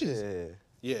get no that, right. bitches.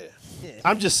 Yeah.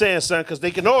 I'm just saying, son, because they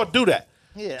can all do that.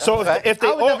 Yeah. So if they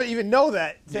I would all, never even know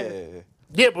that.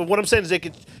 yeah, but what I'm saying is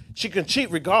she can cheat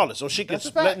regardless, or she can That's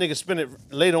a fact. let niggas spin it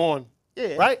later on.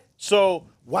 Yeah. Right. So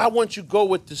why wouldn't you go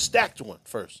with the stacked one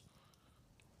first?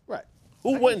 Right. Who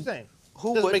I get wouldn't? what you're saying. Who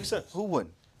Doesn't wouldn't? make sense. Who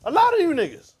wouldn't? A lot of you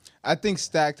niggas. I think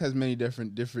stacked has many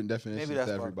different definitions Maybe that's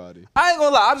to part. everybody. I ain't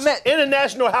gonna lie. I met.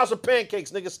 International House of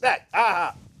Pancakes, nigga, stacked.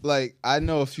 Aha. Like I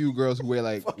know a few girls who wear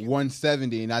like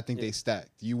 170, and I think they stacked.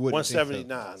 You wouldn't. think 170, so.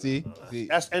 nah. See,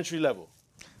 That's entry level.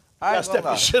 I You ain't gotta step gonna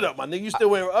your lie. shit up, my nigga. You still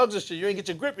wearing Uggs and shit. You ain't get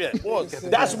your grip yet. Boy,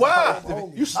 that's why.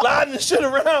 You sliding the shit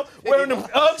around wearing them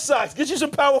Ugg socks. Get you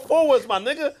some power forwards, my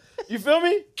nigga. You feel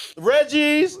me?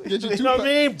 Reggie's. Get you You two know what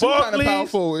I mean? two kind of power Barclays.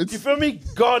 forwards. You feel me?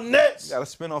 Garnett's. Gotta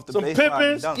spin off the Some baseline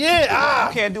Pippins. and dunk. Yeah.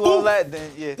 You can't do all that,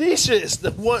 then yeah. These shit is the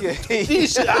one. Yeah.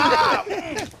 These shit.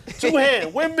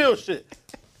 Two-hand windmill shit.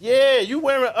 Yeah, you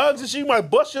wearing Uggs and shit, you might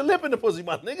bust your lip in the pussy,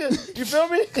 my nigga. You feel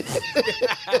me?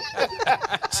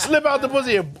 Slip out the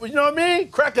pussy, and, you know what I mean?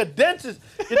 Crack a dentist.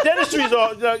 Your dentistry's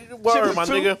all, word, my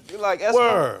nigga. You like Eskimo?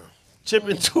 Word.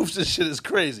 Chipping tooths and shit is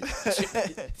crazy.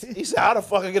 He said, how the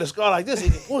fuck I get a scar like this?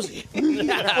 Eating pussy.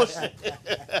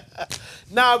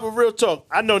 Nah, but real talk.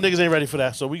 I know niggas ain't ready for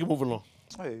that, so we can move along.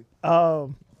 Hey.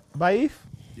 Baif,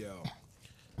 Yo.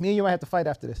 me and you might have to fight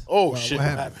after this. Oh, shit. what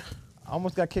What happened? happened? I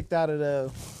almost got kicked out of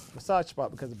the massage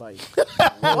spot because of Baif.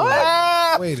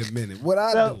 Wait a minute. What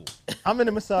I So do? I'm in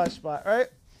the massage spot, right?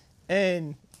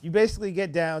 And you basically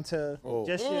get down to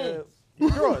just your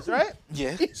drawers, right?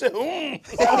 Yeah. He said,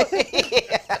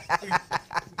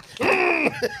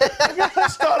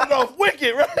 started off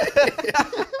wicked, right?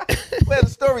 Where's the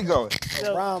story going?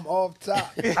 Rhyme off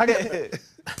top.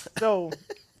 So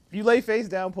you lay face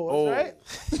down, pause, Oh. right?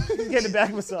 You get the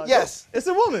back massage. Yes. It's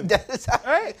a woman. That is how,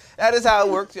 Right? that is how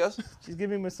it works, yes. She's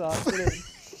giving me a massage. So then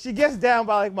she gets down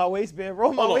by like my waistband,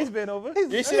 roll my Hold on. waistband over.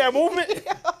 You see that movement?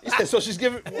 He said, so she's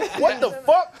giving, what the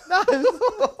fuck?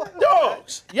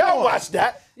 Dogs, y'all watch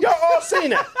that. Y'all all seen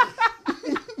that.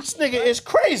 This nigga is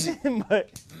crazy. But,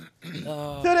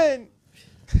 so then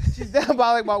she's down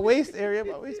by like my waist area,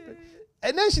 my waistband.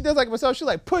 And then she does like massage. She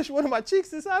like push one of my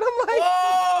cheeks inside. I'm like,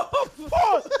 Oh,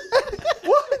 pause.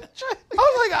 what? I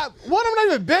was like, one, I'm not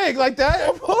even big like that.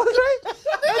 Pause, right?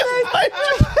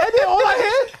 And then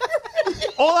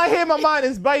all I hear in my mind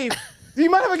is, babe, do you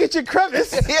mind if I get your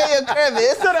crevice? Yeah,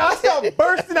 crevice. So then I start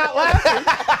bursting out laughing.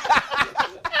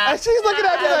 And she's looking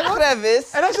at me like, what?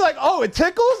 Crevice. And then she's like, oh, it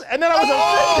tickles? And then I was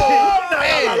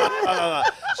No.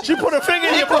 She put her finger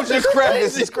in your pussy. This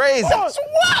crevice is crazy. That's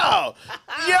wild.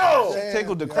 Yo,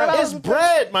 Tickled the I crevice. was it's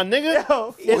bread, my nigga.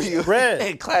 Yo. It's bread.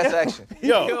 Hey, class action.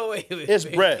 Yo, wait. it's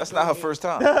bread. That's not her first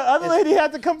time. The other lady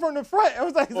had to come from the front. I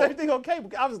was like, is everything okay?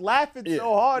 Because I was laughing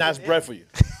so hard. That's bread for you.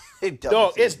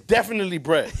 Dog, it's definitely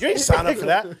bread. You ain't sign up for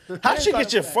that. How she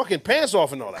get your fucking pants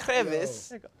off and all that?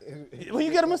 Crevice. When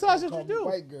you get a massage, what you do?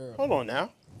 White girl. Hold on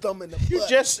now. Thumb in the You butt.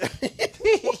 just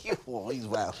Oh, he's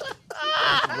wild.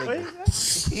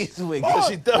 He's wicked. Oh,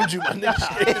 she thumbed you, my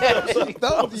nigga. She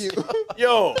thumbed you.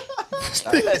 Yo,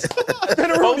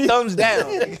 Both thumbs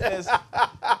down.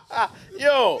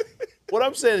 yo. What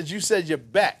I'm saying is, you said your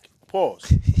back.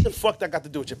 Pause. What the fuck that got to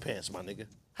do with your pants, my nigga?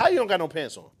 How you don't got no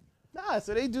pants on? Nah,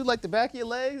 so they do like the back of your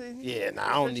legs. Yeah, nah,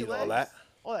 I don't need all that.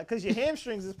 All that, because your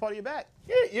hamstrings is part of your back.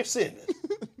 Yeah, you're sitting.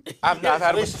 I've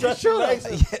had a They stretch your legs.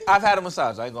 I've had a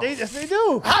massage. I ain't gonna. Yes, they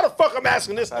do. How the fuck I'm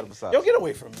asking this? Had a massage. Yo, get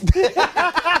away from me.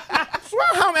 Swear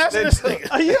how I'm asking this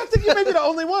nigga. You don't think you may be the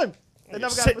only one that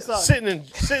never got a massage?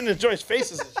 Sitting in joints'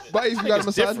 faces and shit. But you got a Nigga's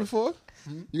massage different. before?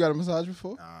 You got a massage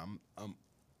before?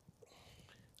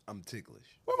 I'm ticklish.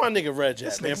 Where my nigga Reg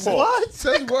at, man? Pause. What?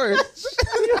 Says words.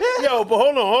 Yo, but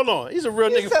hold on. He's a real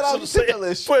nigga said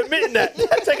I'm for admitting that.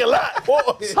 That take a lot.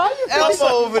 Pause. How you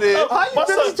Elbow over there. How you My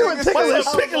 52 and ticklish?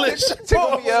 son Tickle-Ish.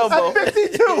 Tickle me elbow. I'm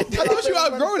 52. I thought you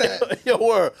outgrow that. Yo,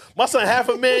 word. My son half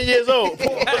a million years old.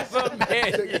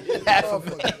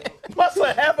 My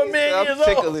son half a million I'm years old.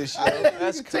 ticklish, yo.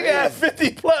 That's Nigga had crazy.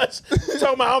 50 plus.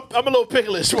 Talking about I'm a little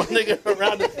picklish, my nigga,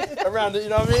 around the, you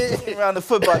know what I mean? Around the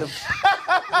foot bottoms.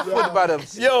 Foot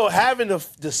bottoms. Yo, having the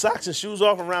socks and shoes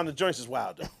off around the joints is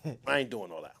wild, though. I ain't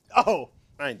doing all that. Oh,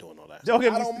 I ain't doing all that. don't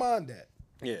get I me. don't mind that.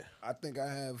 Yeah. I think I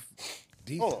have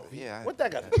decent. Hold on. Yeah. What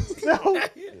that got to do?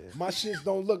 My shits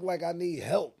don't look like I need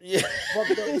help. Yeah.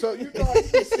 Fucked up. So you know, you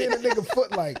be seeing a nigga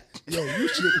foot like, yo, you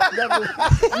should never.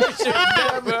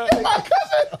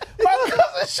 My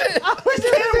cousin shit.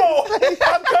 Camo.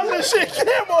 My cousin shit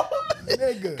camo.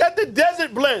 Nigga. Got the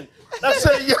desert blend. I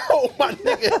said, yo, my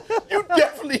nigga, you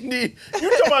definitely need, you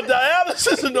talking about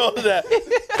dialysis and all of that.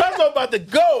 I'm about to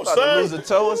go, About son. to lose a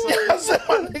toe or something? I said,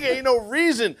 my nigga, ain't no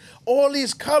reason. All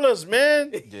these colors,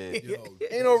 man. Yeah.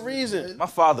 Ain't no reason. My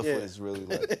father foot is really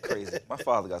like crazy. My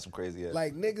father got some crazy ass.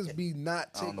 Like niggas be not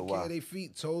I don't know taking care why. of their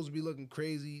feet. Toes be looking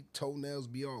crazy. Toenails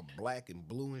be all black and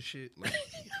blue and shit. Like,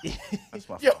 That's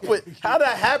my Yo, father. but how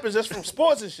that happens, that's from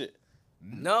sports and shit.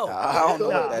 No. I don't know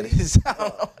what that is. I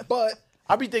don't know. but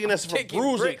I be thinking that's from Kicking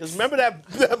bruising. bricks. Because remember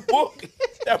that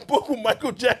book with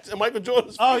Michael Jackson, Michael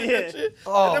Jordan's feet Oh, and yeah. shit?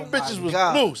 Oh, and them bitches my was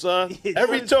God. blue, son.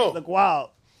 Every toe. Look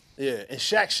wild. Yeah, and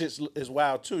Shaq shit is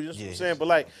wild too. You know what I'm Yeah. saying? But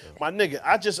like, my nigga,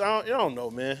 I don't know,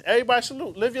 man. Everybody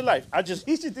salute. Live your life. These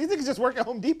niggas just work at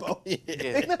Home Depot.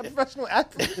 They not professional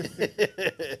athletes.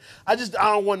 I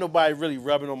don't want nobody really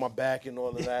rubbing on my back and all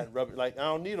of that. I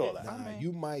don't need all that. nah,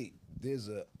 you might. There's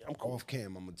a I'm cool. off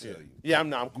cam. I'm gonna tell you. Yeah,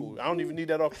 I'm cool. I don't even need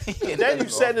that off. Then you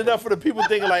setting it up for the people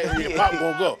thinking like, yeah, Pop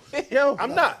gonna go. Yo,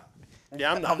 I'm not.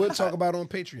 Yeah, I'm not. We'll talk about it on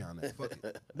Patreon. Then. Fuck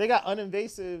it. they got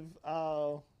uninvasive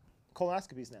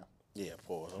colonoscopies now. Yeah,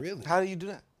 pause. Really? How do you do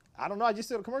that? I don't know. I just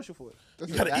did a commercial for it.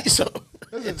 You gotta eat something.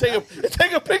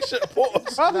 take a picture.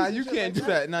 Pause. Nah, you can't do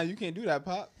that. Nah, you can't do that,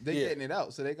 Pop. They Yeah. getting it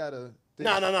out, so they gotta.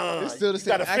 No. It's still the You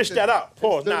same gotta fish access- that out.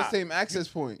 Pause. It's still Nah. the same access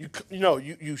point.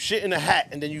 You shit in a hat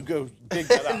and then you go dig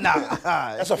that out.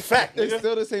 Nah. That's a fact, It's nigga.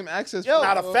 still the same access Yo, point.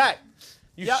 Not a bro. fact.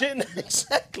 You shitting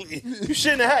exactly. You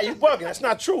shit in the hat. You bugging. That's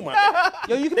not true, man.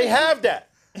 Yo, you can They have that.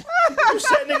 You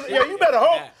said niggas. Yo, you better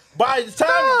hope by the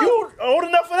time you old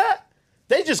enough for that,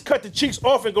 they just cut the cheeks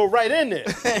off and go right in there.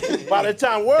 By the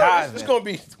time it's gonna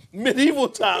be medieval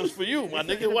times for you, my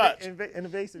nigga. Watch.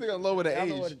 invasive. They gonna lower the I don't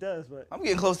know age. what it does, but I'm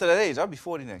getting close to that age. I'll be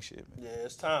 40 next year. Man. Yeah,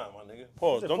 it's time, my nigga.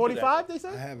 Pause. is it Don't 45? They I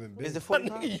say. haven't been. Is it My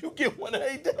 45? nigga, you get one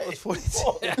every day. it's 42.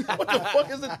 What the fuck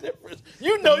is the difference?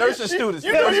 You know nursing your shit. students.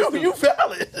 You know Nursing you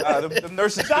valid. The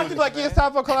nursing Doctor's students, like, yeah, it's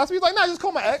time for a colonoscopy. He's like, nah, just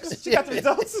call my ex. She got the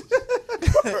results.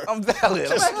 I'm valid.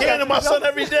 Just scanning my son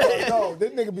every day. No,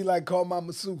 this nigga be like, call my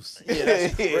masseuse. Yeah,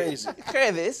 that's crazy.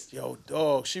 Travis. Yo,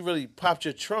 dog, she really popped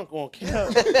your trunk on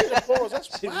camera. Pause.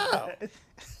 That's wild.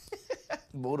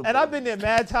 And I've been there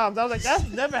mad times. I was like, that's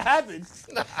never happened.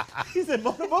 He said,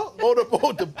 motorboat?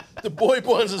 Motorboat, the boy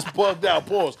buns is bugged out.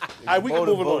 Pause. All right, we can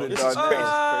move it on. This is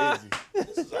crazy.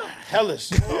 Crazy.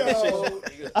 Hellish.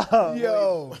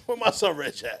 Yo, Where my son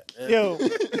Rich at? Man? Yo,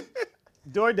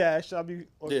 DoorDash,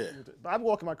 Yeah. I'm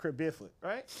walking my crib barefoot,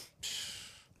 right?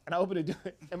 And I opened the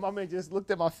door, and my man just looked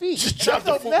at my feet. Just dropped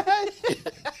I the felt mad.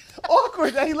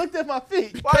 Awkward that he looked at my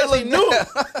feet. Because he knew.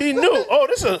 He knew. Oh,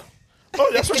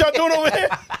 that's what y'all doing over here?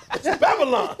 It's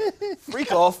Babylon.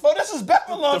 Freak off. Oh, this is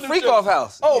Babylon. The New freak Jersey. off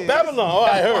house. Oh, Babylon. Oh,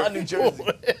 I heard. New Jersey.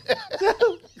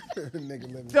 nigga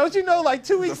living. Don't you know, like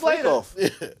 2 The weeks freak later, off.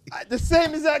 the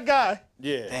same exact guy.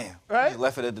 Yeah. Damn. Right? You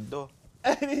left it at the door.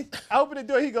 And I open the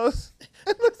door, he goes,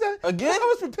 and looks at Again? I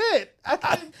was prepared.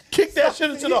 I Kick kick that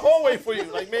shit into the hallway for you.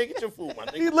 Like, man, get your food, my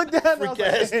nigga. He looked down and I was Freak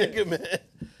ass like, nigga, man.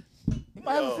 You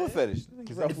might have a foot fetish.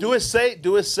 Do it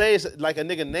say it's like a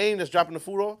nigga name that's dropping the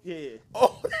food off? yeah.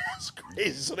 Oh, that's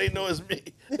crazy. So they know it's me.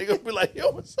 They gonna be like, yo,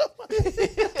 what's up?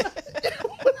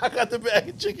 I got the bag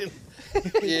of chicken.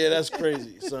 Yeah, that's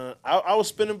crazy, son. I was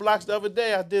spinning blocks the other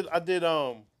day. I did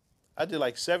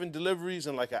like 7 deliveries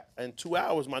in in 2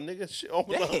 hours, my nigga. Shit,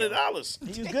 almost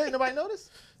 $100. You was good? Nobody noticed?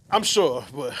 I'm sure,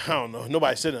 but I don't know.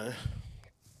 Nobody said nothing.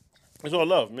 It's all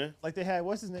love, man. Like they had,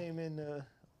 what's his name in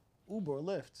Uber or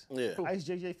Lyft? Yeah. Ice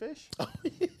JJ Fish?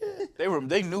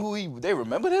 They knew who they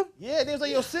remembered him? Yeah, they was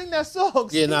like, yo, sing that song.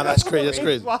 Yeah, nah, that's crazy. That's He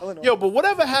crazy. swallowed him. Yo, but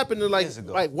whatever happened to Years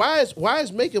ago. why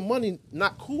is making money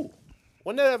not cool?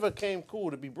 When that ever came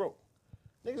cool to be broke?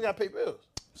 Niggas gotta pay bills.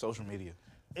 Social media.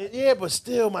 Yeah, but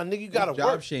still, my nigga, you gotta job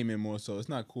work. shaming more so. It's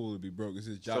not cool to be broke. It's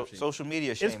just job shaming. Social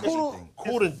media shaming cool. everything.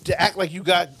 Cool to act like you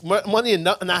got money and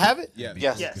not have it. Yeah.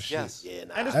 Yes. Yes. Yeah,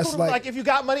 nah. And it's That's cool to be like- like, if you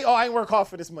got money, I ain't work hard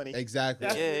for this money. Exactly.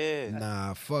 Yeah.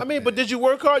 Nah, fuck. I mean, but did you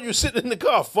work hard? You were sitting in the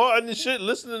car, farting and shit,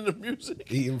 listening to music,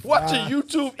 Eating watching fried.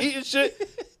 YouTube, eating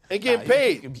shit, and getting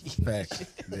paid. Facts.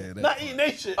 Yeah, that, Not eating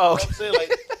that shit. Oh. You know what I'm saying?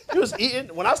 Like, you was eating.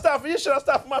 When I stop for your shit, I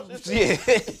stop for my shit. too. Yeah.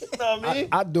 You know what I mean?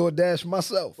 I DoorDash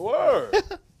myself. Word.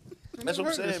 That's what I'm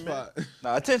Heard this saying, man. spot.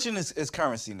 Now, attention is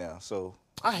currency now, so.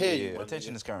 I hear Yeah, you, my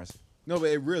attention nigga. is currency. No, but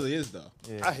it really is though.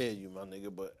 I hear you, my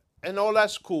nigga. And all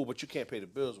that's cool, but you can't pay the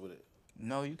bills with it.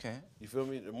 No, you can't. You feel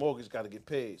me? The mortgage got to get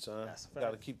paid, son. That's a fact.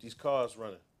 Got to keep these cars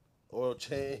running. Oil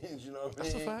change, you know what I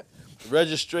mean? That's a fact.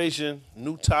 Registration,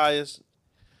 new tires.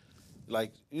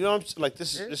 Like, you know what I'm saying? Like,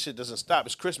 this shit doesn't stop.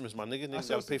 It's Christmas, my nigga. Niggas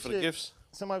saw got to pay some for the shit. gifts.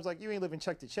 Somebody was like, you ain't living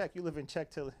check to check. You live in check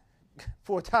till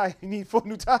 4 tires. You need 4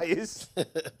 new tires.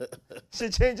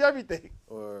 Should change everything.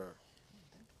 Or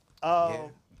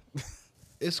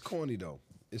It's corny though.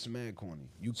 It's mad corny.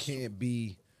 You can't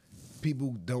be.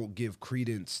 People don't give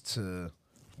credence to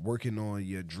working on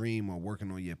your dream or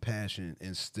working on your passion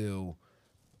and still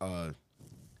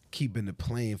keeping the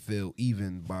playing field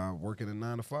even by working a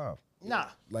 9 to 5. Nah.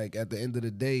 Like at the end of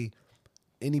the day,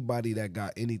 anybody that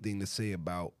got anything to say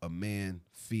about a man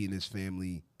feeding his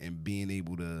family and being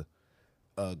able to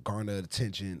garner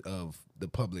attention of the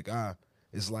public eye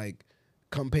is like,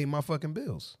 come pay my fucking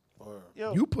bills.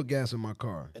 Yo, You put gas in my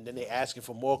car. and then they asking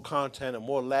for more content and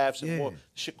more laughs and Yeah. more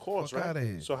shit costs, Fuck right? outta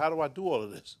here. So how do I do all of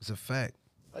this? It's a fact.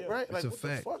 Like, right? It's Like, a what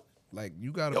fact. the fuck? Like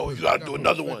you gotta. Yo, put- you gotta gotta do put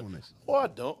another respect one. on this. Oh, I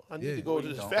don't. I need Yeah. to go to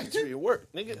you this don't. factory and work,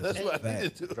 nigga. That's what I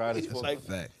need to do. Drive this It's forklift. like, Fact.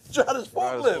 drive this Drive this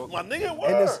forklift, my nigga.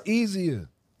 And it's Word. easier.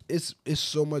 It's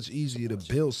so much easier to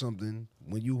build something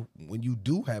when you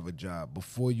do have a job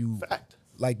before you Fact.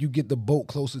 like you get the boat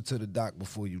closer to the dock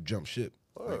before you jump ship.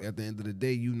 Like at the end of the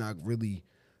day, you're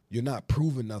not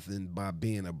proving nothing by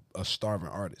being a starving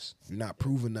artist. You're not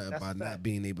proving nothing That's by a fact. not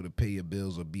being able to pay your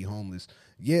bills or be homeless.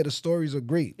 Yeah, the stories are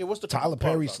great. Yeah, what's the Tyler cool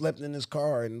part Perry about slept in his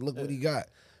car and look what he got.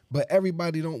 But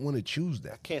everybody don't want to choose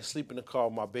that. Can't sleep in the car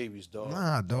with my babies, dog.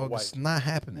 Nah, My dog, wife. it's not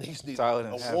happening. Niggas need Tyler a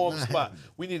didn't have- warm not spot. happening.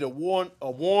 We need a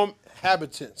warm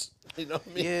habitants. You know what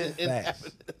I mean? Yeah.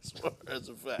 Inhabitants. Word, that's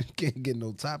a fact. Can't get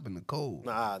no top in the cold.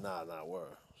 Nah,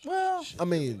 word. Well, I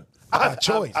mean, by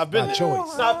choice. I've been by there.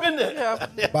 choice. Nah, I've been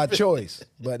there. By choice.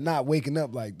 But not waking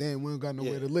up like, damn, we don't got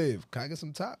nowhere to live. Can I get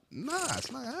some top? Nah,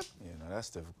 it's not happening. yeah, no, that's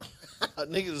difficult.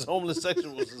 Niggas is homeless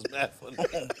sexuals is mad funny.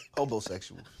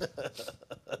 Hobosexual.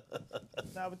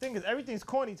 Nah, but the thing is, everything's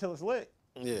corny till it's lit.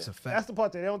 Yeah. It's a fact. That's the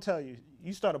part that they don't tell you.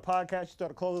 You start a podcast, you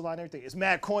start a clothing line, everything. It's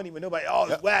mad corny, but nobody,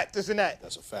 it's whack, this and that.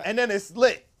 That's a fact. And then it's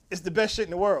lit. It's the best shit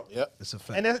in the world. Yep. It's a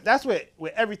fact. And that's with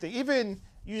everything. Even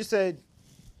you just said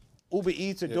Uber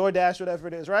Eats or DoorDash, whatever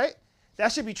it is, right?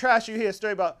 That should be trash. You hear a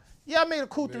story about, I made a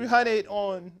cool 300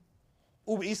 on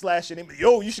Uber Eats last year. And they be,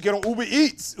 yo, you should get on Uber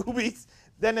Eats. Uber Eats.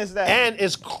 Then there's that. And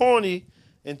it's corny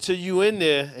until you in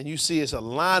there and you see it's a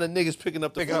line of niggas picking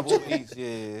up the Picking up food. Uber Eats, yeah.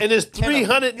 And there's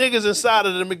 300 niggas inside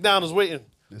of the McDonald's waiting.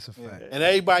 It's a fact. And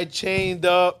everybody chained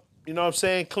up, you know what I'm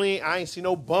saying, clean. I ain't see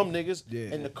no bum niggas.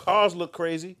 Yeah. And the cars look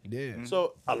crazy. Yeah.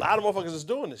 So a lot of motherfuckers is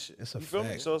doing this shit. It's a you feel me?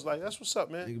 fact. So it's like, that's what's up,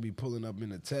 man. They could be pulling up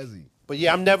in a Tezzy. But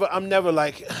yeah, I'm never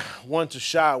like one to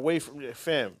shy away from it.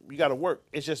 Fam, you gotta work.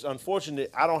 It's just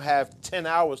unfortunate I don't have 10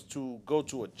 hours to go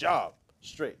to a job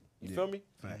straight. You feel me?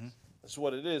 Facts. That's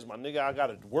what it is, my nigga. I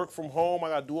gotta work from home. I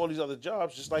gotta do all these other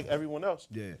jobs just like everyone else.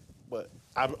 Yeah. But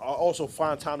I also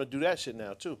find time to do that shit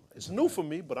now too. It's new for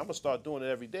me, but I'm gonna start doing it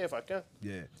every day if I can.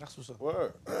 Yeah. That's what's up.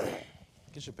 Word.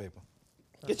 Get your paper.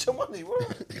 Get your money,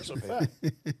 word. That's a fact.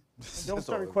 Don't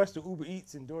start requesting Uber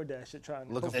Eats and DoorDash shit trying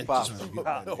to Looking hope- for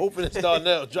pops. Hoping it's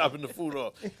Darnell dropping the food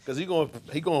off. Because he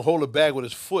gonna hold a bag with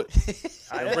his foot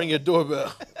and ring your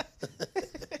doorbell.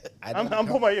 I'm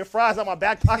putting your fries on my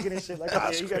back pocket and shit. Like, okay,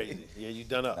 That's you crazy. Yeah, you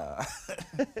done up.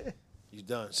 You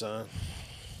done, son.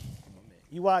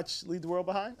 You watch Leave the World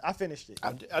Behind? I finished it.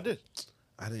 I did.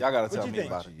 Y'all gotta What'd tell you me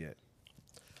think? about it. Yet.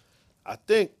 I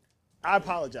think. I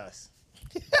apologize.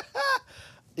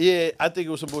 Yeah, I think it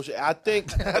was some bullshit. I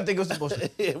think. I think it was some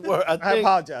bullshit. I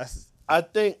apologize. I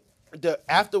think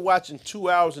after watching 2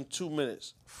 hours and 2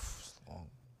 minutes,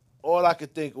 all I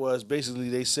could think was basically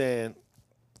they saying,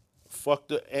 fuck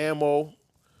the ammo,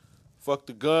 fuck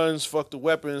the guns, fuck the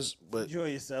weapons, but Enjoy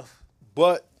yourself.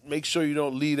 make sure you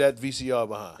don't leave that VCR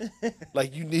behind.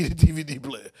 Like you need a DVD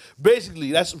player.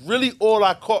 Basically, that's really all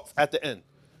I caught at the end.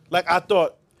 Like I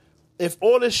thought, if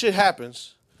all this shit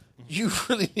happens, you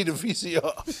really need a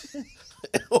VCR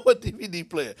or a DVD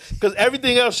player. Because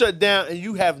everything else shut down and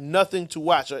you have nothing to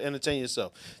watch or entertain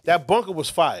yourself. That bunker was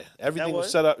fire. Everything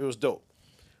was set up. It was dope.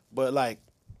 But like,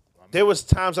 there was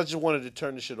times I just wanted to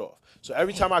turn the shit off. So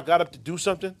every time I got up to do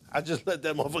something, I just let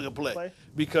that motherfucker play.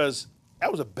 Because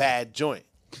that was a bad joint.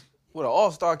 What an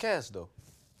all-star cast, though.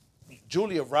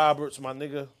 Julia Roberts, my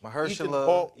nigga.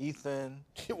 Mahershala, Ethan.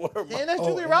 And that's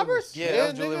Julia Roberts? Yeah,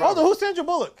 that's Julia Hold on, Roberts. who's Sandra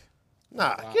Bullock?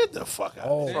 Nah, get the fuck out.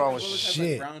 Oh, What's wrong with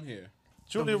shit. Brown hair.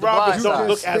 Julia the Roberts blind don't side.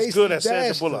 look as Stacey good as Sandra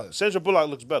Dash Bullock. does. Sandra Bullock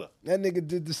looks better. That nigga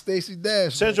did the Stacey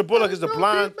Dash. Sandra Bullock is the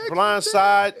blind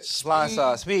side.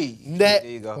 Blindside Speed. Net.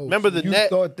 There you go. Remember the you net?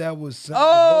 thought that was Sandra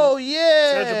Oh, Bullock?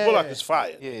 yeah. Sandra Bullock is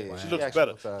fire. Yeah, She she looks actually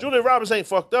better. looks fire. Julia Roberts ain't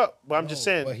fucked up, but I'm just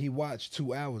saying. But he watched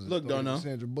 2 hours. and Look, thought don't it was know.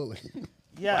 Sandra Bullock.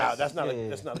 Yes. Wow, that's not Yeah.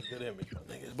 that's not a good image,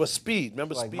 my nigga. But Speed,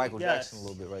 remember Like Speed? Michael Yes. Jackson a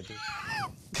little bit right there.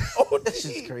 OD. That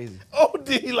shit's crazy.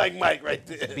 OD like Mike right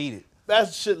there. Beat it.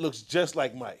 That shit looks just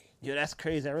like Mike. Yo, that's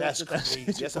crazy. I really That's took that crazy.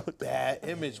 shit. That's a bad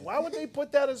image. Why would they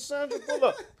put that as Sandra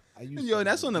Bullock? Yo,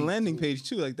 that's on the landing page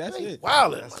too. Like that's it.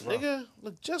 Wildin', my nigga.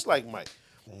 Look just like Mike.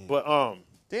 But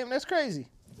Damn, that's crazy.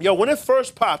 yo, when it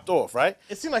first popped off, right?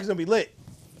 It seemed like it's gonna be lit.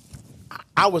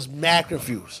 I was mad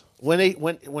confused.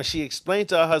 When she explained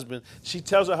to her husband, she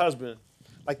tells her husband,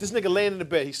 like this nigga laying in the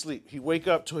bed, he sleep. He wake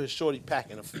up to his shorty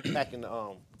packing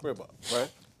the crib up. Right?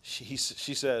 She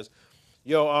says,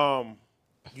 yo,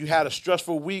 you had a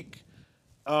stressful week.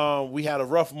 We had a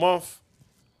rough month.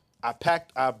 I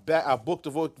booked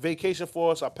a vacation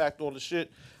for us. I packed all the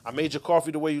shit. I made your coffee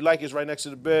the way you like it. It's right next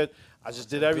to the bed. I just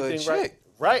did everything Good right. chick.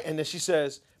 Right? And then she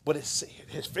says, but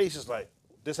his face is like,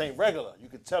 this ain't regular. You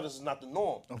can tell this is not the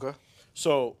norm. Okay.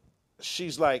 So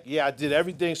she's like, yeah, I did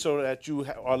everything so that you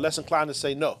are less inclined to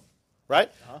say no.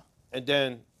 Right? And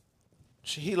then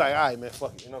he like, all right, man,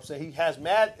 fuck it. You know what I'm saying? He has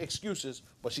mad excuses,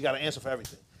 but she got an answer for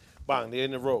everything. Bang, they're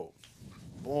in the road.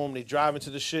 Boom, they drive into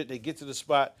the shit. They get to the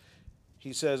spot.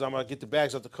 He says, I'm going to get the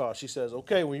bags out the car. She says,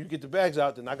 okay, when you get the bags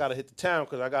out, then I got to hit the town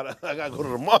because I gotta go to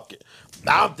the market.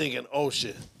 Now I'm thinking, oh,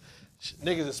 shit.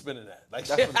 Niggas are spending that. Like,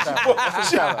 That's what it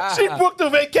sounds like. she booked a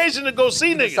vacation to go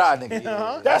see niggas. Side nigga.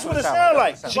 Yeah. That's what it sounds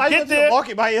like. She Why you get went to the there.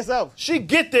 market by yourself? She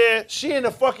get there. She in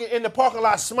the parking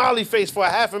lot, smiley face for a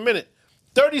half a minute.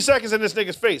 30 seconds in this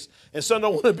nigga's face, and son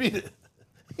don't want to be there.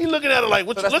 He looking at her like,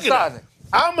 what So you that's looking the at? side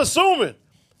I'm assuming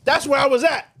that's where I was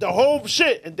at. The whole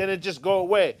shit, and then it just go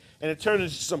away, and it turned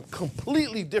into some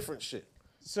completely different shit.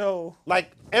 So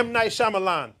Like M. Night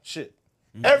Shyamalan shit.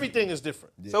 Everything is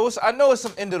different. So I know it's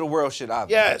some end of the world shit,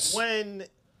 obviously. Yes. when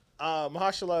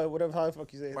Mahershala, whatever how the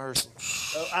fuck you say, Mahershala.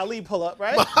 Ali pull up,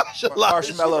 right?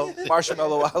 Marshmallow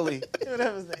Ali.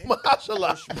 Whatever his name.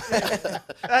 Mahershala.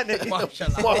 That nigga.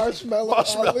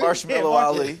 Marshmallow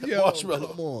Ali. Marshmallow.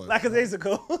 Come on.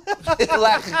 Lackadaisical.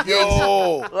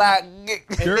 Yo. Remember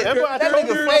I That told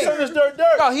nigga you my fake. son is dirt.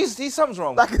 No, he's something's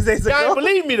wrong. With him. Y'all ain't Lackadaisical.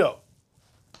 believe me though.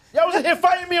 Y'all was in here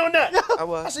fighting me on that. I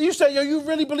was. I said, you say, yo, you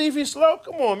really believe he's slow?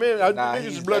 Come on, man. Nah, Niggas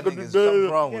he's is black that on the nigga's something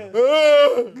bed. wrong with him.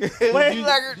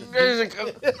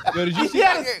 Yo, did you see?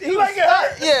 He like it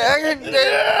hurt.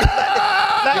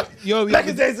 Yo,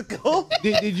 Lackadaisical.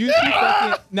 did you see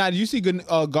fucking? Nah, did you see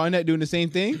Garnett doing the same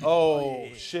thing? Oh,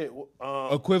 shit.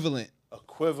 Equivalent.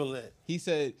 Equivalent. He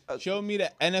said, "Show me the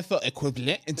NFL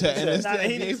equivalent into Nah,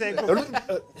 he didn't say equivalent.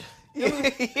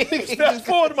 Fast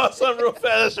forward to my son real fast.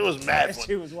 That shit was mad That funny.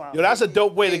 shit was wild. Yo, that's a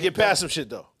dope way to get past some shit,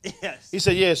 though. Yes. He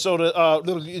said, yeah, so the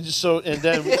little, and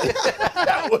then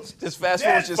that was Just fast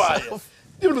forward yourself.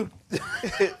 Fire.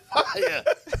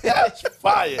 That's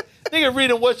fire. Nigga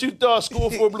reading what you thought school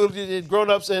for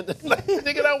grown-ups and like,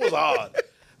 nigga, that was hard.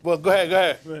 Well, go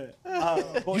ahead.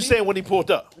 You saying when he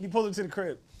pulled up? When he pulled him to the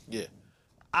crib, Yeah.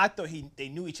 I thought they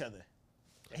knew each other.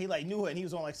 He like knew her, and he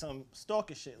was on like some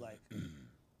stalker shit, like,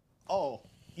 oh,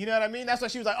 you know what I mean? That's why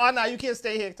she was like, oh, no, you can't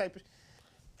stay here, type of.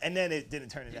 And then it didn't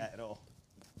turn into that at all.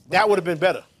 That would have been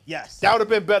better. Yes. That would have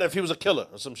been better if he was a killer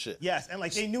or some shit. Yes, and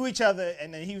like they knew each other,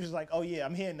 and then he was like, "Oh yeah,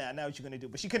 I'm here now. Now what you gonna do?"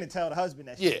 But she couldn't tell the husband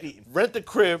that she was Yeah. beating. Rent the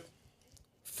crib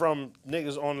from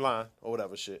niggas online or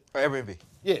whatever shit. Airbnb.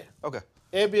 Yeah. Okay.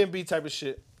 Airbnb type of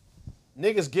shit.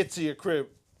 Niggas get to your crib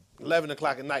 11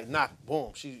 o'clock at night, knock,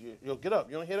 boom. Yo, get up.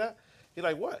 You don't hear that? He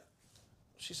like, what?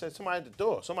 She said, somebody at the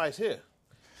door. Somebody's here.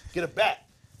 Get a bat.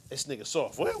 This nigga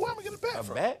soft. Where am I gonna get a bat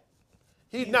from? Bat?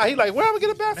 He like, where am I gonna get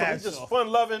a bat from? Mad He's just soft.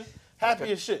 fun-loving,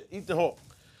 happy as shit. Ethan Hawke.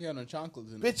 He had no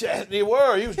chocolates in it. Bitch ass nigga,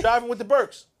 word. He was driving with the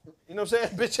Burks. You know what I'm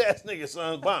saying? Bitch ass nigga,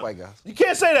 son. Bomb. White guys. You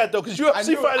can't say that though, because UFC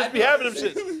knew- fighters I be knew- having them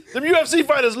shit. Them UFC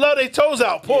fighters love their toes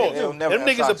out. Pause. they don't never them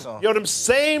have niggas, socks on. yo, them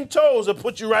same toes will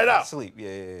put you right out. Sleep.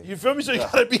 Yeah. You feel me? So you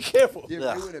gotta be careful. Yeah, Yeah.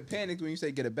 but you would have panicked when you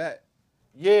say get a bat.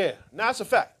 Nah, it's a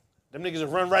fact. Them niggas will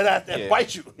run right out there and Yeah.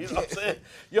 bite you. You know what I'm saying?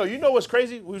 Yo, you know what's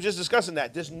crazy? We were just discussing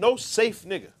that. There's no safe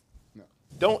nigga. No.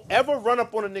 Don't ever run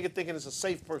up on a nigga thinking it's a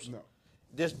safe person. No.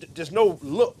 There's no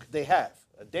look they have.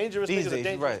 A dangerous These nigga's a days,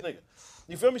 dangerous right. nigga.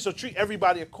 You feel me? So treat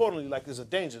everybody accordingly like there's a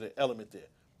danger element there.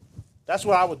 That's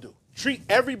what I would do. Treat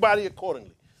everybody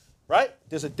accordingly, right?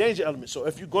 There's a danger element. So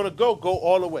if you're gonna go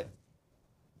all the way.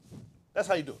 That's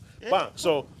how you do it. Bang.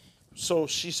 So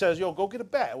she says, yo, go get a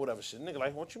bat or whatever shit. Nigga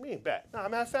like, what you mean bat? Nah,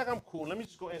 matter of fact, I'm cool. Let me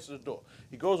just go answer the door.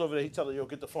 He goes over there. He tell her, yo,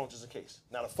 get the phone just in case.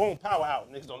 Now the phone power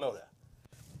out. Niggas don't know that.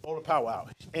 All the power out.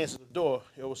 He answers the door.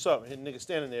 Yo, what's up? And the nigga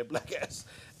standing there, black ass,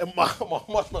 and my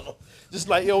marshmallow, just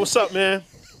like, yo, what's up, man?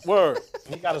 Word.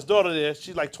 He got his daughter there.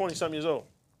 She's like 20-something years old.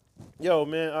 Yo,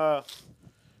 man,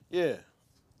 yeah.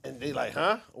 And they like,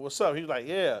 huh? What's up? He was like,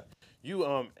 yeah. You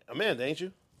Amanda, ain't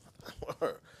you?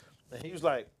 Word. And he was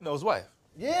like, No, his wife.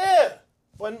 yeah.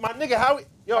 But my nigga,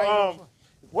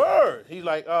 word. He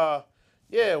like,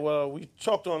 yeah, well, we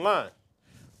talked online.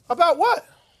 About what?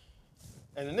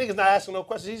 And the nigga's not asking no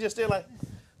questions. He's just there like,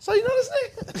 so you know this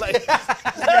nigga? Like,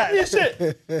 happy as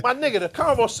shit. My nigga,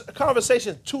 the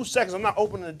conversation, 2 seconds, I'm not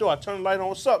opening the door. I turn the light on.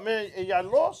 What's up, man? Hey, y'all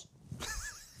lost?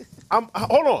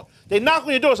 Hold on. They knock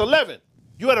on your door. It's 11.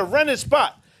 You at a rented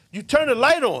spot. You turn the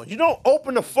light on. You don't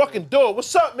open the fucking door.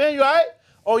 What's up, man? You all right?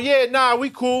 Oh, yeah, nah, we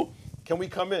cool. Can we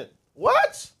come in?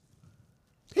 What?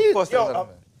 Of course they let him in.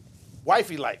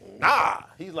 Wifey like, nah.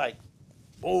 He's like,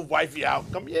 move wifey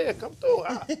out. Come through.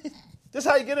 This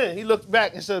how you get in. He looked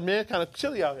back and said, man, kind of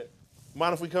chilly out here.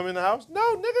 Mind if we come in the house?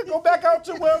 No, nigga, go back out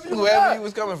to wherever you Wherever at. you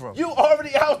was coming from. You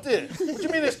already out there. What you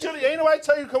mean it's chilly? Ain't nobody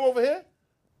tell you to come over here?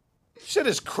 Shit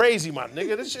is crazy, my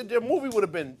nigga. This shit, the movie would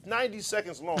have been 90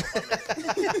 seconds long.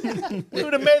 We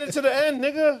would have made it to the end,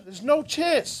 nigga. There's no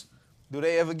chance. Do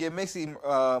they ever get Mixie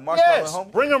Marshmallow Yes, home?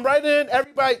 bring him right in.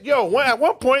 Everybody, yo, at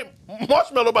one point,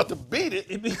 Marshmallow about to beat it.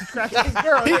 He be cracking his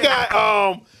girl. He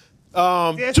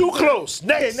got too close.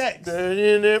 Next. Yeah, next.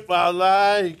 In it, I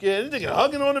like it. This nigga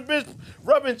hugging on the bitch,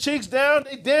 rubbing cheeks down,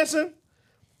 they dancing.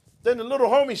 Then the little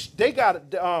homies, they got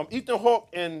Ethan Hawke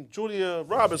and Julia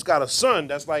Roberts got a son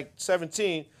that's like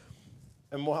 17.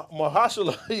 And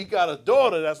Mahershala, he got a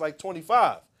daughter that's like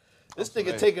 25. This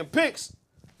nigga taking pics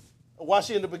while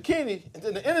she in the bikini, and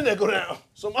then the internet go down.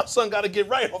 So my son got to get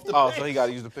right off the Oh, pics. so he got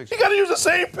to use the picture. He got to use the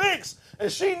same pics.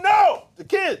 And she know, the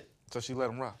kid. So she let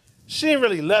him rock. She didn't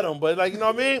really let him, but like, you know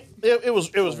what I mean? It was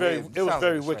very Sounds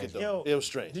very like wicked strange. though. Yo, It was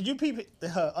strange. Did you peep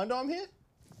her underarm here?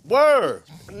 Word.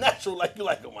 Natural like you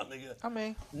like it, my nigga. I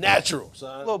mean, Natural,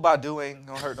 son. little Badu ain't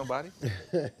gonna hurt nobody.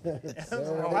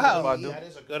 Wow. Badu. That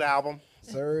is a good album.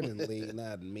 Certainly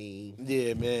not me.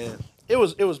 Yeah, man. It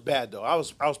was bad though. I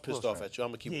was pissed off at you. I'm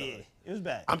gonna keep it Yeah, on. it was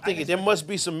bad. I'm thinking there must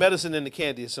be some medicine in the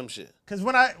candy or some shit. Because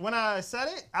when I said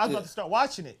it, I was about to start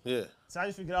watching it. Yeah. So I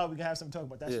just figured out we can have something to talk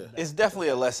about that. Yeah. shit. It's definitely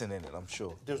a lesson in it, I'm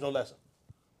sure. There's no lesson.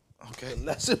 Okay. The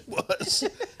lesson was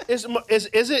is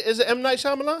it M. Night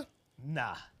Shyamalan?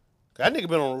 Nah. That nigga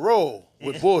been on the road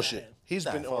with bullshit. He's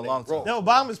been for a on long that road. The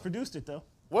Obamas produced it though.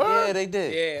 Word? Yeah, they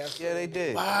did. Yeah. Yeah, they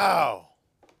did. Wow.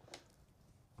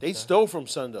 They stole from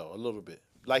Sun though a little bit.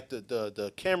 Like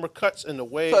the camera cuts and the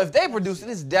way. So if they produced it,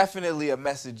 it's definitely a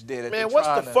message there. That Man, they're what's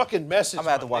the trying to- fucking message? I'm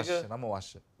gonna have to my watch nigga? it. I'm gonna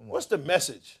watch it. What's the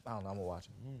message? I don't know. I'm gonna watch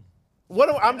it. What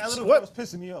am I'm That little girl was what?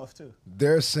 pissing me off too.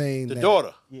 They're saying The that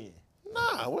daughter. Yeah.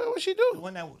 Nah, what she The do?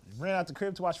 one that ran out the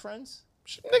crib to watch Friends.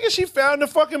 Nigga, she found the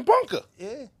fucking bunker.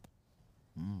 Yeah.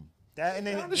 That and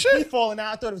then Found the the shit. teeth falling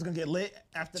out. I thought it was gonna get lit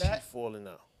after She that. falling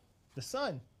out. The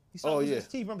sun. He saw losing his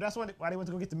teeth. Remember that's why they went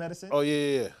to go get the medicine. Oh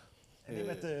yeah. And they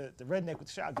met the redneck with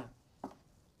the shotgun.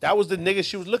 That was the nigga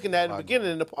she was looking at in the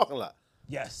beginning in the parking lot.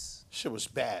 Yes. Shit was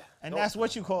bad. And that's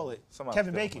what you call it. Somebody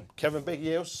Kevin feel Bacon. Kevin Bacon,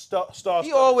 yeah, it was star.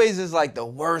 He always is like the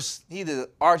worst. He the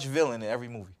arch villain in every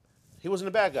movie. He wasn't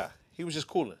a bad guy. He was just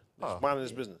cooling, Oh. minding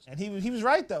his business. And he was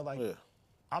right though. Like Yeah.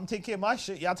 I'm taking care of my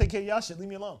shit. Y'all take care of y'all shit. Leave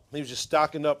me alone. He was just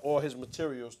stocking up all his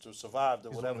materials to survive the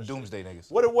whatever. One of them doomsday niggas.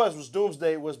 What it was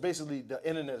doomsday was basically the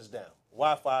internet is down.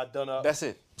 Wi-Fi done up. That's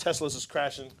it. Teslas is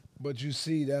crashing. But you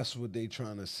see, that's what they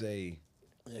trying to say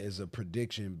is a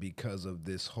prediction because of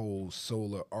this whole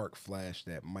solar arc flash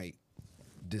that might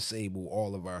disable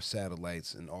all of our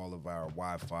satellites and all of our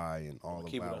Wi-Fi and all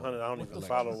Keep it of 100. I our. don't even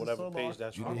follow whatever page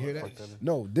that's You from. didn't hear that?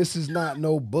 No, this is not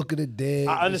no Book of the Dead.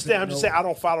 I understand. I'm This just ain't saying I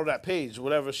don't follow that page.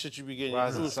 Whatever shit you be getting.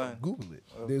 Rise of the news from. sun. Google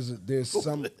it. There's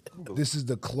some. This is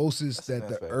the closest that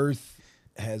the fact. Earth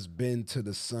has been to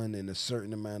the sun in a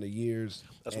certain amount of years.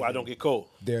 That's why I don't get cold.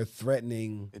 They're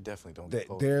threatening. It definitely don't that get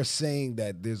cold. they're saying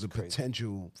that there's a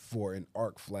potential for an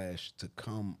arc flash to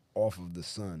come off of the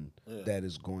sun that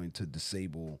is going to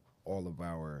disable all of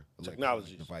our electronic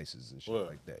Technologies. devices and shit Word.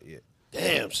 like that. Yeah,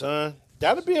 Damn, son.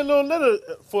 That'll be a little little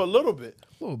for a little bit.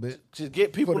 a little bit. To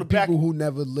get people For to the back. people who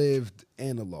never lived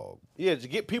analog. Yeah, to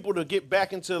get people to get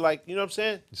back into like, you know what I'm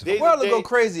saying? The world would go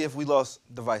crazy if we lost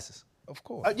devices. Of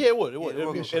course. Yeah, it would. It would.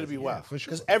 Yeah, It'll be wild. for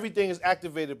sure. Because everything is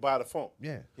activated by the phone.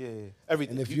 Yeah, Yeah.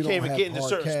 Everything. And if you you can't don't even have get into hard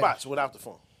certain cash- spots without the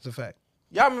phone. it's a fact.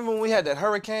 Y'all remember when we had that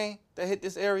hurricane that hit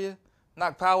this area,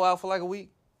 knocked power out for like a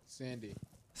week?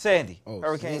 Sandy. Oh,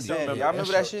 Hurricane Sandy. Sandy. Y'all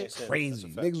remember that shit? Crazy.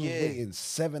 Niggas was waiting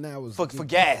 7 hours For to get-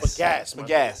 gas. For gas, For my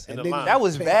gas. nigga. In And the line. that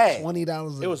was paying bad.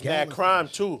 $20 a It was gallon. bad crime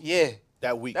too. Yeah.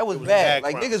 That week. That was It bad.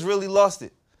 Like crime. niggas really lost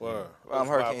it. Word. Hurricane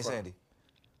Wild crime. Sandy.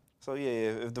 So yeah,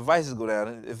 if devices go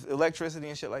down, if electricity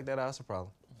and shit like that, that's a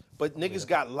problem. But niggas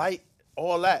got light,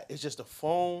 all that. It's just a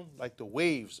phone, like the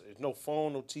waves. There's no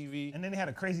phone, no TV. And then they had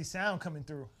a crazy sound coming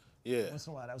through. Yeah. Once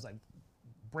in a while, that was like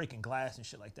breaking glass and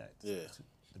shit like that. Yeah.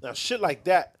 Now shit like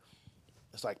that,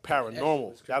 it's like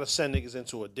paranormal. Gotta send niggas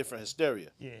into a different hysteria.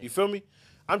 Yeah. You feel me?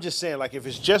 I'm just saying, like if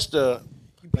it's just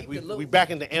like we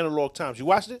back in the analog times. You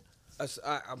watched it?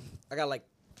 I got like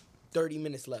 30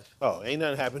 minutes left. Oh, ain't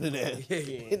nothing happening there. Yeah,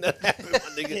 yeah. Ain't nothing happening, my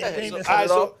nigga. ain't So, nothing all right, at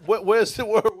so where's the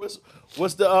word?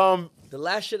 What's the The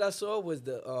last shit I saw was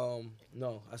the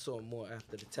no, I saw more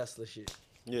after the Tesla shit.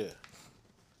 Yeah.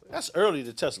 That's early,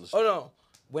 the Tesla shit. Oh no,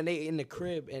 when they in the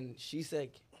crib and she said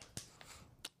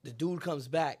the dude comes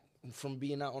back from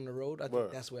being out on the road. I think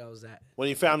Word. that's where I was at. When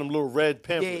you found them little red Yeah,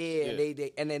 pamphlets.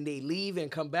 they and then they leave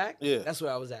and come back. Yeah. That's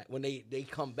where I was at when they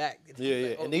come back. Yeah, yeah.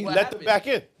 Like, oh, And he what let them happened? back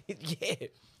in. Yeah.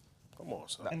 Come on,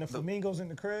 son. And the flamingos in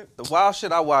the crib. The wild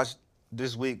shit I watched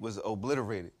this week was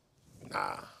Obliterated.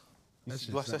 Nah. That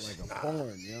shit Watch sound that like a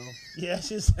porn, yo. Yeah, that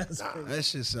shit sounds crazy. That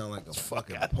shit sound like a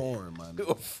fucking porn, man. You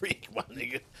a freak, my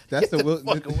nigga. That's Get the Will.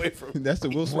 fuck away from That's the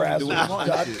Will Smith. doing his mom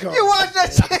shit. You watched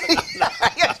that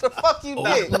shit? Yes, the fuck you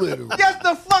did. Obliterated. Yes,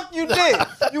 the fuck you did.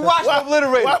 You watched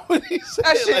Obliterated. Why would he say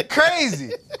That it shit like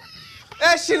crazy.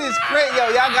 That shit is crazy. Yo,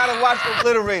 y'all gotta watch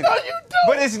Obliterated. No, you don't.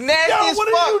 But it's nasty Yo, as what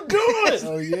fuck. are you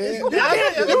doing? Oh yeah. You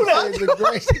can't do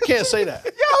that. You can't say that.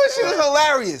 Yo, this shit is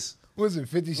hilarious. Was it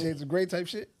 50 Shades of Grey type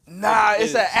shit? Nah,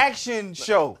 it's is. an action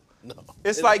show. No.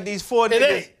 It's like these four It niggas.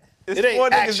 ain't. It's It ain't four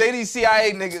niggas. action. They these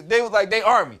CIA niggas. They was like they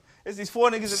army. It's these four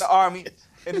niggas in the army,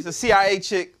 and it's a CIA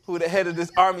chick who the head of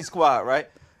this army squad, right?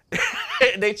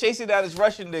 They chasing down this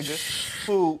Russian nigga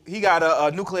who he got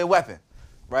a nuclear weapon,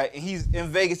 right? And he's in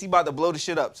Vegas. He about to blow the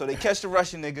shit up. So they catch the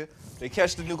Russian nigga. They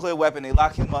catch the nuclear weapon. They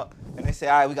lock him up, and they say,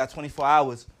 all right, we got 24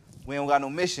 hours. We don't got no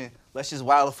mission. Let's just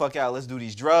wild the fuck out. Let's do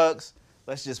these drugs.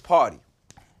 Let's just party,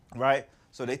 right?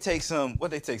 So they take some. What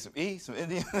they take? Some E, some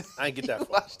Indian. I ain't get that far.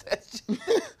 Watch that shit.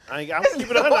 I'm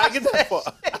keeping it 100. I ain't get that far.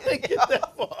 I ain't get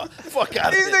that far. Fuck out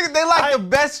of These here. niggas, they like the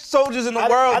best soldiers in the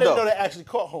world, I didn't know though. they actually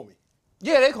caught homie.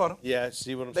 Yeah, they caught him. Yeah,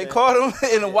 see what I'm They saying? caught him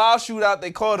in a wild shootout.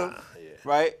 They caught him, yeah.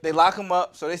 right? They lock him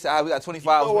up. So they said, all right, we got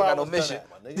 24 hours. know We where got I no was mission. done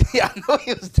at, my nigga. Yeah, I know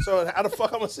he was done. So how the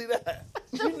fuck I'm gonna see that?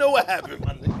 You know what happened,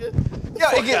 my nigga. Yo,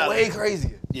 Fuck it gets outta way here.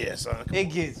 crazier. Yeah, son. Come It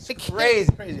on. gets It can't crazy.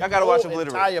 be crazy. Y'all gotta watch Whole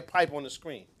Obliterated. entire pipe on the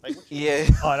screen. Like, what you Yeah.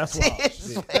 Oh, that's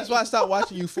wild. That's why I stopped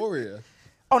watching Euphoria.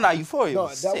 Oh, no, Euphoria No,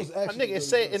 was that sick. was My actually. nigga,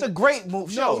 say It's a great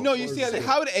move show. No, you see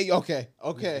how did okay.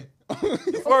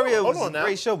 Euphoria was Hold on a now.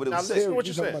 great show, but it Now was listen. sick. what you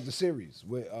you talking saying? about the series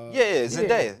with Yeah,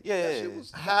 Zendaya. Yeah.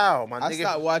 How, my nigga? I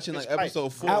stopped watching like It's pipe.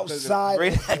 episode 4. 'cause outside.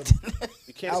 Great acting.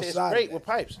 You can't say it's outside great of with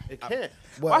pipes. It can't.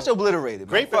 Well, Watch Obliterated.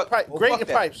 Great man. with pipe. Fuck Great with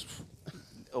that. pipes.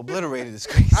 Obliterated is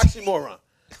crazy. Oxymoron.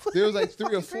 there was like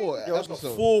 3 or 4 Yo, it's a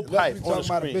episodes. full Let's pipe be on talking the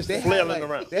about a screen, bitch that flailing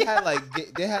around. They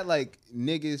had like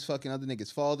niggas fucking other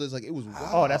niggas' fathers. Like it was wild.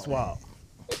 Oh, that's wild.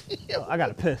 Oh, I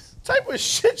gotta piss. Type of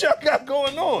shit y'all got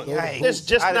going on. Yikes. There's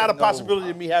just I not a didn't know. possibility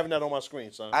of me having that on my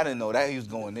screen, son. I didn't know that he was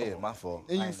going there. My fault.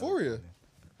 in I didn't know. Euphoria.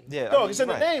 Yeah. Dog, it's in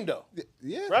the right. name though,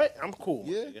 Yeah. right? I'm cool.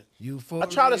 Yeah. nigga. Euphoria. I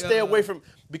try to stay away from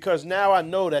because now I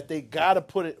know that they gotta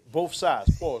put it both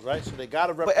sides. Pause, right? So they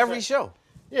gotta represent. But every show.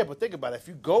 Yeah, but think about it. If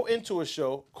you go into a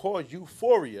show called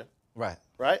Euphoria, Right.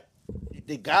 right?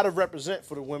 They gotta represent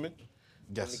for the women.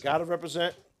 Yes. They gotta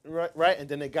represent, right? And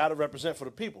then they gotta represent for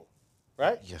the people,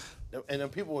 right? Yeah. And then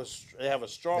people, they have a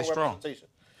strong They're strong. representation.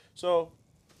 So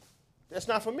that's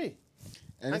not for me.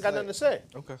 And I ain't it's got like- nothing to say.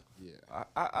 Okay. Yeah.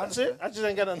 I That's it. I just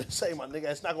ain't got nothing to say, my nigga.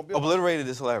 It's not gonna be. Obliterated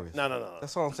is hilarious. No.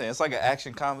 That's all I'm saying. It's like an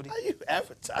action comedy. How you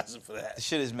advertising for that? The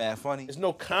shit is mad funny. There's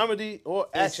no comedy or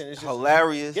action. It's just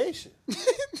hilarious. gay shit.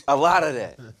 A lot of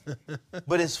that.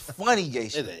 But it's funny gay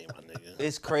It shit. ain't, my nigga.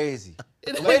 It's crazy.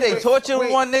 The way they torture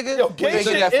one nigga. Yo, we gay ain't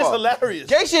get shit that is far. hilarious.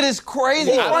 Gay shit is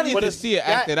crazy Yeah, funny. need but to it's see it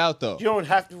acted out, though. You don't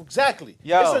have to exactly.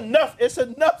 Yo. It's enough. It's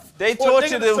enough. They for a torture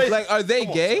nigga to them. say- Like, are they Come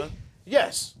on, gay? son.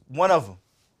 Yes. One of them.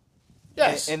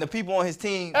 Yes. And the people on his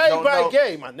team don't Everybody know.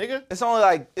 gay, my nigga. It's only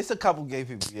like, it's a couple gay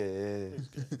people. Yeah.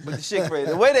 But the shit crazy.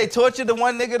 The way they torture the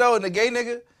one nigga, though, and the gay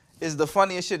nigga, is the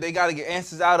funniest shit. They got to get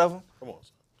answers out of him. Come on,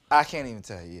 son. I can't even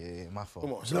tell you. Yeah, my fault.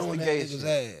 Come on, That's son. the Blowing that gayest nigga's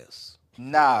shit. ass.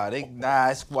 Nah,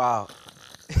 it's wild.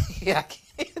 Yeah, I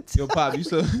can't tell. Yo, Pop, you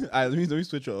still? All right, let me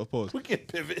switch up. Pause. We can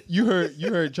pivot. You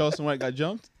heard Charleston White got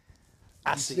jumped?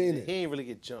 I seen seen it. it. He ain't really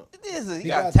get jumped. He He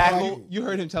got got tackled. tackled. You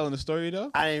heard him telling the story though?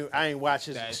 I ain't watched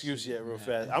his excuse yet real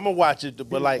fast. I'm gonna watch it, He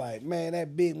but was like, like, man,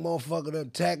 that big motherfucker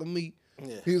done tackled me.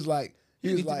 Yeah. He was like,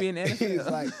 need to be in the he was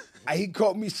NFL. like, he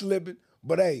caught me slipping,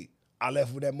 but hey, I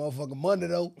left with that motherfucking money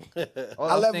though. All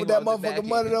I was left thinking with that about was the motherfucking back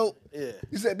money end. though. Yeah.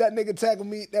 He said that nigga tackled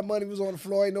me. That money was on the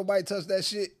floor. Ain't nobody touched that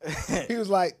shit. He was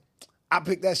like, I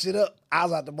picked that shit up. I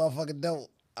was out the motherfucking door.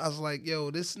 I was like,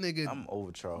 yo, this nigga I'm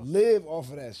over Charles. live off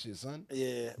of that shit, son.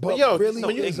 yeah. But yo, really, so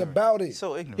it's ignorant. about it.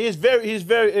 So ignorant. He's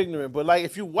very ignorant. But like,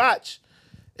 if you watch,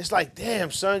 it's like, damn,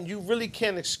 son, you really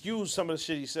can't excuse some of the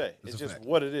shit he say. It's just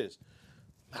what it is.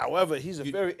 However, he's a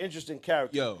very interesting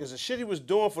character. Yo. Because the shit he was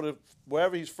doing for the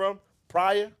wherever he's from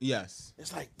prior, Yes.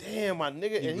 it's like, damn, my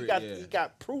nigga, and he yeah.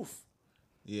 got proof.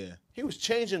 Yeah. He was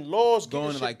changing laws, getting Going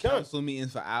to shit like done. council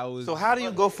meetings for hours. So how do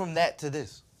you go from that to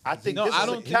this? I think No, this I is a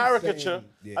don't think caricature. saying-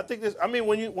 yeah. I think this. I mean,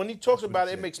 when he talks about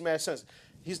it, it makes mad sense.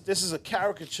 This is a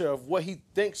caricature of what he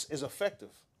thinks is effective,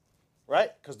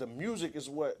 right? Because the music is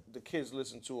what the kids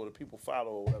listen to or the people follow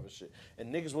or whatever shit.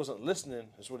 And niggas wasn't listening.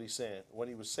 Is what he's saying when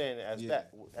he was saying it as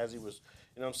that, as he was.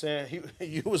 You know what I'm saying?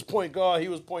 You was point guard, he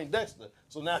was point Dexter.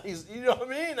 So now he's, you know what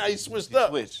I mean? Now he's switched up.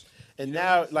 switched. And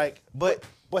now like, But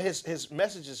but his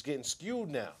message is getting skewed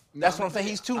now. that's what I'm saying.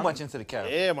 He's too much into the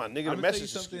character. Yeah, my nigga, the I'm gonna tell you message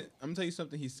is something. skewed. I'm gonna tell you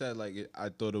something he said. Like I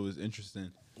thought it was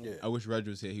interesting. Yeah. I wish Reg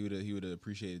was here. He would have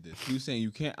appreciated this. He was saying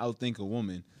you can't outthink a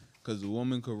woman because a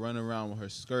woman could run around with her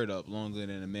skirt up longer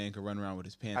than a man could run around with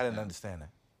his pants. I didn't down. understand that.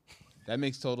 That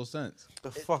makes total sense.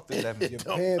 The fuck does that mean? Your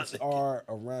pants are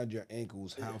around your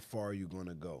ankles. How far are you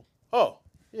gonna go? Oh,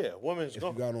 yeah, woman's If you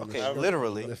going. got on Okay, a skirt,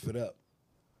 literally. lift it up.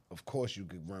 Of course, you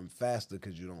could run faster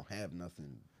because you don't have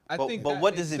nothing. I But- think but that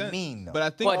what makes does it sense. mean, though? But I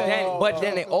think But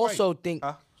then they also think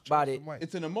about it.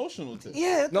 it's an emotional tip.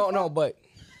 Yeah. No, but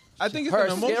I think it's her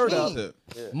an scared emotional of.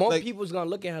 tip. most Like- people's gonna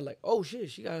look at her like, oh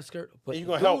shit, she got a skirt. But And you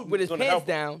gonna dude help with his gonna pants help him.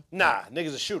 down. Nah,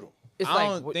 niggas will shoot him. It's I like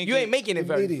don't what- think you it- ain't making it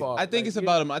very Immediate. far. I think Like, it's you-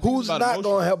 about him. I think Who's it's about not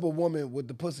emotional. gonna help a woman with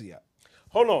the pussy out?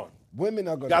 Hold on. Women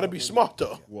are gonna. Gotta help be women. smart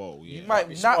though. Whoa, yeah. You might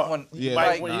Be not smart. want. Yeah,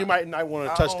 Might- like, you might not want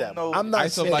to I touch don't that. know. I'm not ISO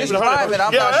saying. like- It's private.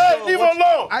 I'm yeah, not hey, sure. leave what him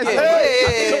alone. I- Hey, yeah,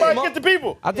 yeah, somebody yeah. get the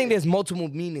people. I think there's multiple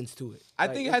meanings to it. I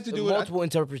think it had to it's do with- multiple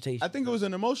interpretations. I think it was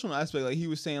an emotional aspect. Like he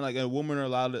was saying, like a woman are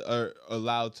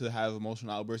allowed to have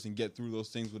emotional outbursts and get through those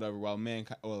things, whatever. While a man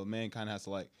kind of has to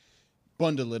like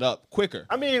bundle it up quicker.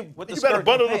 I mean, What the you skirt better and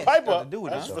bundle the the pants pipe got up. to do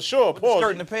with That's it, for though? sure. What the Pause.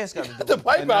 skirt and the pants got to do Get the with it?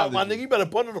 pipe out, my Analogy. nigga. You better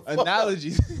bundle the fuck up.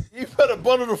 Analogies. You better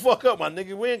bundle the fuck up, my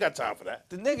nigga. We ain't got time for that.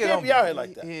 The nigga You can't don't be out here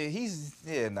like that.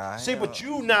 Yeah, nah. See, hell but no.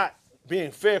 you not being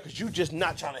fair because you just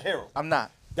not trying to hear him. I'm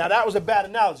not. Now that was a bad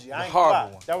analogy. I ain't horrible gonna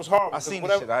lie. one. That was horrible. I 'cause seen the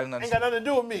whatever- shit. I didn't Ain't got nothing to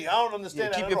do with me. I don't understand Yeah,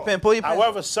 that keep at your all. pen- pull your pen.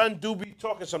 However, son do be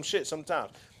talking some shit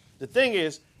sometimes. The thing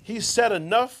is, he said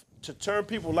enough to turn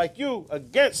people like you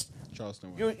against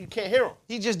Charleston. you. You can't hear him,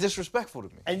 He just disrespectful to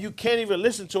me. and you can't even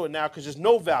listen to it now because there's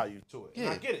no value to it. And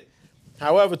I Yeah. get it.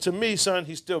 However, to me, son,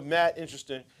 he's still mad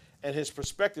interesting, and his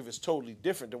perspective is totally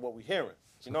different than what we're hearing.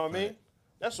 You know what I mean?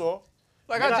 That's all.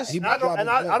 Like, And I just- He I don't, and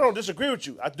probably I don't disagree with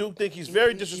you. I do think he's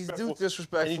very He's disrespectful.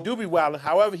 disrespectful. And he do be wilding.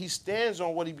 However, he stands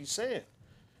on what he be saying.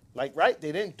 Like, right?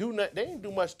 They didn't do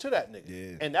much to that nigga.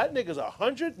 Yeah. And that nigga's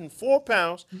 104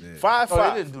 pounds, Oh,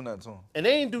 5'5". they didn't do nothing to him. And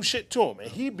they ain't do shit to him. And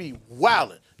he be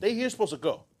wilding. He's supposed to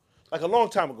go. Like a long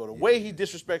time ago. The way he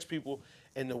disrespects people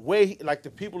and the way, like the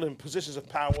people in positions of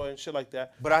power and shit like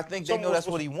that. But I think they know Someone that's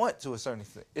supposed what he wants to a certain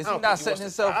extent. Is I he don't not think he setting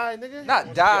wants to himself, die, nigga. He not wants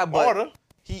to die, be a but martyr.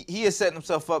 he is setting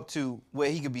himself up to where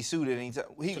he could be suited anytime.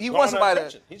 He garner wants somebody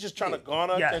attention. He's just trying to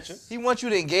garner Yes. attention. he wants you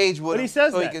to engage with But him he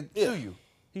says so that. he can Yeah. sue you.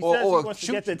 He Or- says or he wants to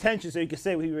shoot get the attention so he can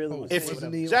say what he really was If saying. it's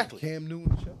whatever. Exactly. Cam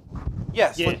Newton show.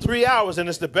 Yes. Yeah. For 3 hours, and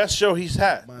it's the best show he's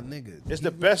had. My nigga. It's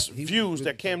the best views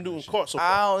that Cam Newton caught so I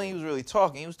far. don't think he was really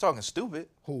talking. He was talking stupid.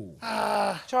 Who?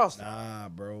 Charleston. Nah,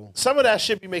 bro. Some of that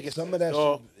shit be making Some of that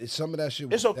dog. shit. Some of that shit.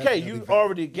 It's was okay. definitely You valid.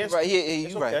 already against Right, it. yeah,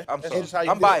 It's you're right. okay. I'm That's sorry. just how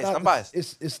you I'm do biased. it. I'm biased.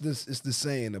 It's the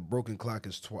saying. A broken clock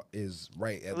is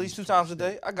right At least 2 times a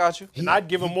day. I got you. And I'd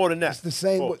give him more than that. It's the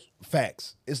same Pause. with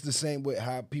facts. It's the same with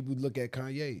how people look at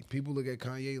Kanye. People look at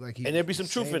Kanye like he And there be some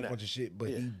truth saying in a that. bunch of shit, but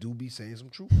Yeah. he do be saying some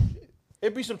truth. Shit.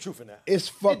 It'd be some truth in that. It's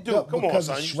fucked do. up Come on, because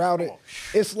son. it's You- shrouded. come on.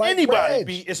 It's like Anybody Reg.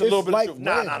 be- it's a little bit of like truth.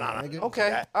 Nah, Reg, nah, nah, my nah. nigga.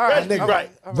 Okay. All right. Reg be Nigga,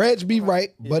 right. Reg be right,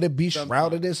 but it be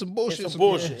shrouded in some bullshit. some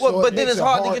bullshit. Well, but then makes it's it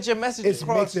hard to get your message It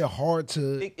across. makes it hard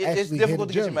to. It's actually difficult hit to a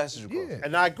get your journey. message across. Yeah.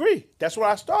 And I agree. That's where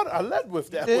I started. I led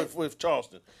with that Yeah. with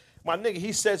Charleston. My nigga,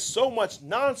 he said so much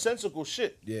nonsensical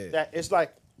shit Yeah. that it's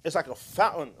like a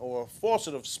fountain or a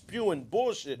faucet of spewing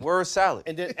bullshit. Word salad.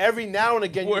 And then every now and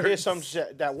again you hear some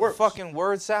shit that works. Fucking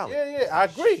word salad. Yeah,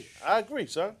 I agree,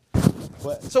 son.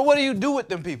 But So what do you do with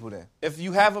them people then? If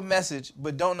you have a message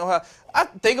but don't know how, I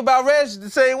think about Reg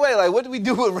the same way. Like, what do we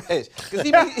do with Reg? Because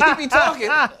he be talking,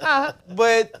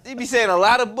 but he be saying a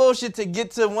lot of bullshit to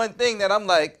get to one thing that I'm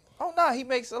like, oh nah, he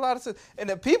makes a lot of sense. And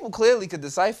the people clearly could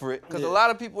decipher it because a lot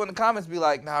of people in the comments be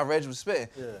like, nah, Reg was spitting.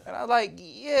 Yeah. And I'm like,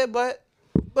 yeah, but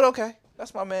okay,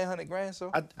 that's my man, $100,000.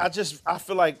 So I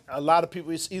feel like a lot of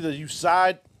people, it's either you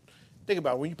side. Think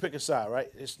about it, when you pick a side,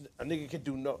 right? It's a nigga can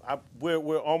do no.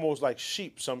 We're almost like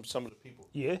sheep. Some of the people.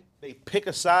 Yeah. They pick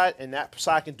a side, and that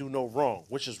side can do no wrong,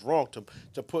 which is wrong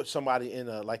to put somebody in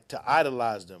a like to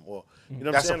idolize them or you know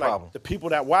what That's I'm a saying. problem. Like the people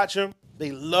that watch them,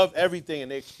 they love everything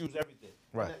and they excuse everything.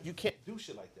 Right. You can't do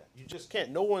shit like that. You just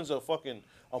can't. No one's a fucking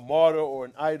a martyr or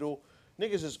an idol.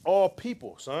 Niggas is all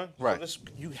people, son. Right. So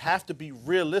you have to be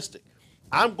realistic.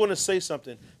 I'm gonna say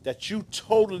something that you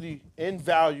totally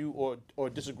invalue or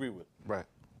disagree with. right.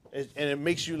 And it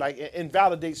makes you like it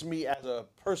invalidates me as a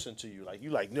person to you. Like you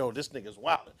like, no, this nigga's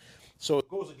wild. So it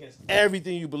goes against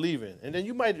everything you believe in. And then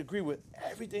you might agree with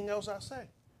everything else I say.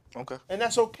 Okay. And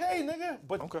that's okay, nigga.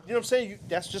 But Okay. you know what I'm saying?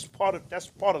 That's just part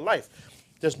of life.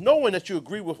 There's no one that you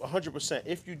agree with 100%.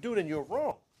 If you do, then you're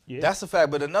wrong. Yeah. That's a fact.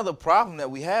 But another problem that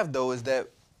we have though is that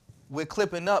we're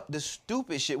clipping up the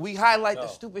stupid shit. We highlight the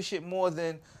stupid shit more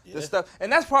than the stuff.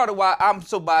 And that's part of why I'm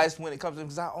so biased when it comes to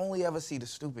because I only ever see the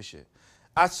stupid shit.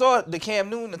 I saw the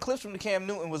clips from the Cam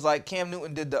Newton was like Cam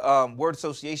Newton did the word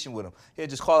association with him. He'd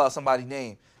just call out somebody's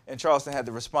name, and Charleston had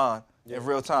to respond in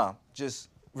real time. Just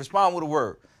respond with a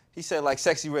word. He said like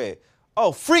sexy red.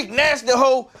 Oh, freak, nasty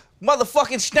hoe,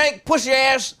 motherfucking stank, push your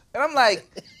ass. And I'm like,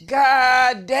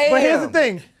 God damn. But here's the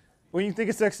thing. When you think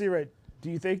of sexy red, do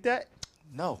you think that?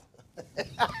 No. The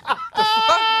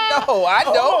fuck? No, I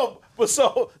don't. Oh, but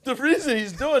so the reason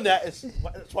he's doing that is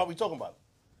that's why we talking about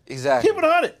it. Exactly. Keep it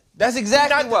 100. That's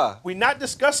exactly why. We're not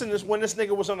discussing this when this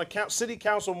nigga was on the city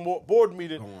council board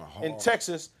meeting in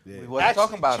Texas. We wasn't Actually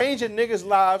talking about it. changing niggas'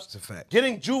 lives, It's a fact.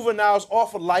 getting juveniles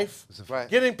off of life, Right.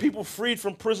 getting people freed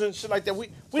from prison, shit like that. We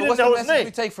So didn't what's know the his message name.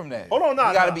 we take from that? Hold on, nah,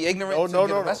 You gotta nah. be ignorant no, to no,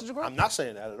 get no, a message no. across? I'm not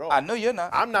saying that at all. I know you're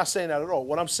not. I'm not saying that at all.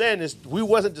 What I'm saying is we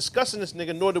wasn't discussing this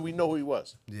nigga, nor did we know who he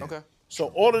was. Okay. So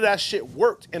all of that shit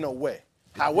worked in a way.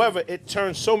 However, it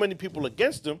turned so many people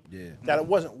against him that it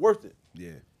wasn't worth it.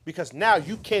 Yeah. Because now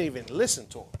you can't even listen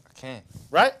to him. I can't.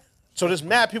 Right? So there's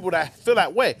mad people that feel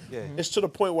that way. Yeah. It's to the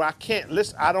point where I can't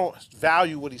listen. I don't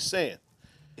value what he's saying.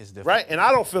 It's different. Right? And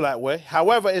I don't feel that way.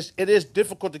 However, it is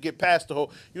difficult to get past the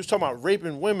whole. You was talking about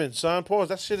raping women, son. Pause.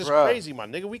 That shit is Bruh. crazy, my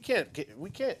nigga. We can't.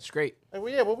 It's great. Like,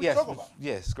 well, yeah, what we Yes. talking about?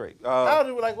 Yes, great. How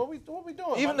do we like what we doing?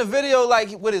 Even my the nigga? video,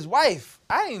 like with his wife,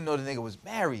 I didn't even know the nigga was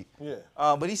married. Yeah.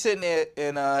 But he's sitting there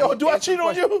and. Yo, he do I answered cheat the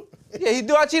on question. you? Yeah,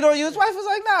 do I cheat on you? His wife was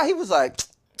like, nah. He was like,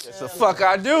 that's the fuck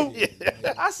I do.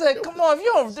 I said, come on, if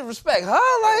you don't respect her,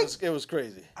 like, It was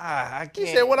crazy. I He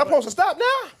can't. said, "What I'm supposed to stop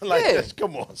now?" Like, Yeah.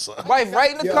 come on, son. Wife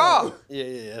right in the Yo. car.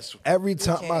 Yeah, that's Every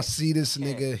time I can't- see this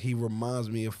nigga, he reminds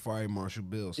me of Fire Marshal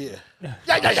Bill. yeah.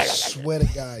 I swear to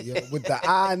God, yo, with the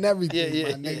eye and everything, Yeah,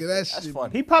 my nigga. yeah. That shit.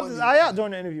 funny. He popped his eye out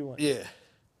during the interview once. Yeah.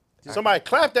 Somebody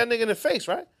clapped that nigga in the face,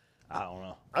 right? I don't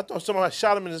know. I thought somebody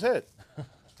shot him in his head.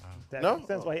 That No? makes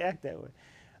sense why he act that way.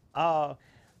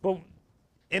 But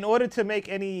in order to make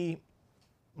any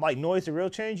like noise or real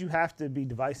change, you have to be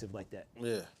divisive like that.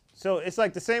 Yeah. So it's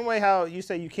like the same way how you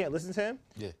say you can't listen to him.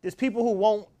 Yeah. There's people who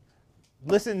won't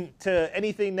listen to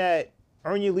anything that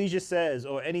Earn Your Leisure says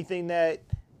or anything that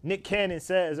Nick Cannon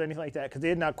says or anything like that because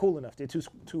they're not cool enough. They're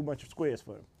too much squares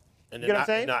for them. And You they're get what I'm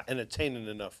saying? not entertaining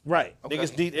enough. Right.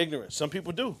 Niggas need ignorance. Some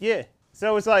people do. Yeah.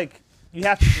 So it's like You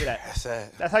have to do that. That's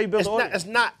sad. That's how you build It's the not, audience.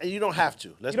 it's not. You don't have to.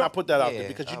 Let's don't- not put that out Yeah, there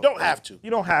because you I- don't have to. You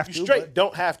don't have You to, straight but-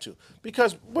 don't have to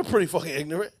because we're pretty fucking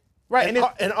ignorant. Right, And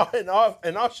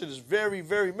and our shit is very,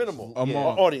 very minimal. Among-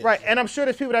 Our audience. Right, and I'm sure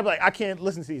there's people that be like, I can't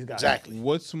listen to these guys. Exactly.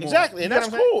 What's more? Exactly, and You know that's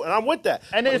what I'm saying? cool, and I'm with that.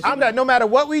 And then there's But people that no matter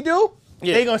what we do,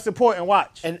 Yeah. they gonna support and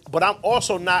watch. But I'm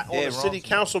also not on Yeah, a wrong city to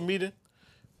council meeting.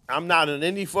 I'm not in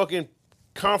any fucking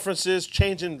conferences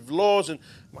changing laws, and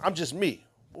I'm just me.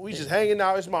 We just hanging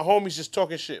out. It's my homies just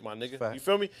talking shit, my nigga. Fact. You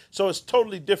feel me? So it's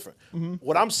totally different. Mm-hmm.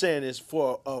 What I'm saying is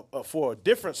for a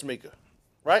difference maker,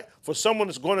 right? For someone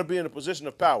that's going to be in a position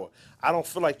of power, I don't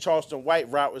feel like Charleston White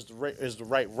route is the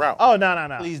right route. Oh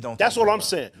no. Please don't. That's think what I'm that.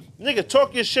 saying. Nigga,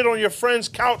 talk your shit on your friend's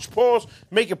couch, pause,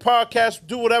 make your podcast,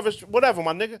 do whatever,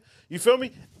 my nigga. You feel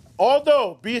me?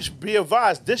 Although, be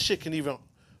advised, this shit can even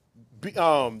be,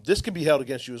 this can be held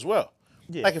against you as well.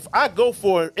 Yeah. Like if I go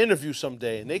for an interview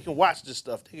someday and they can watch this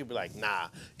stuff, they can be like, nah,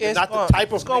 you're It's not gonna, the type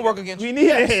of It's gonna nigga- work against We you. need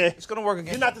it. It's gonna work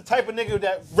against You're not the type of nigga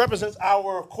that represents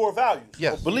our core values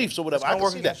Yes. or beliefs or whatever. It's gonna I can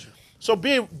work see that. against you. So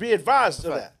be advised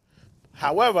of Right. that.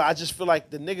 However, I just feel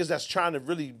like the niggas that's trying to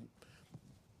really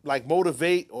like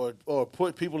motivate or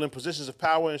put people in positions of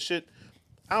power and shit,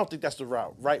 I don't think that's the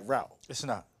right route. It's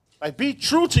not. Like be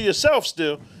true to yourself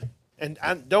still, and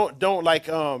don't like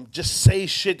just say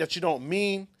shit that you don't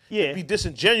mean. Yeah. Be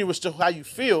disingenuous to how you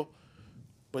feel,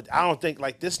 but I don't think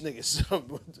like this nigga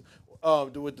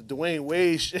with the Dwayne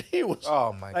Wade shit. He was.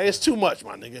 Oh, my Like it's too much,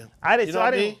 my nigga. I didn't. You so know I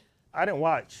what I didn't. mean? I didn't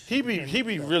watch. He be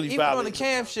really Even violent. on the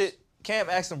Cam shit, Cam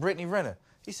asked him Brittany Renner.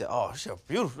 He said, "Oh, she's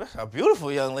that's a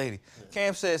beautiful young lady."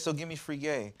 Cam said, "So give me free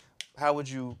game. How would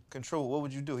you control? What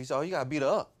would you do?" He said, "Oh, you gotta beat her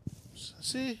up."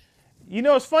 See, You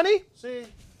know what's funny?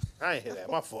 I ain't hear that.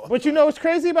 My fault. But you know what's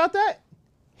crazy about that?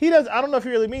 He does. I don't know if he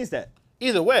really means that.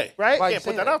 Either way, Right? Why You you can't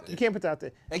put say that that? out there. You can't put that out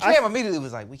there. And I- Cam immediately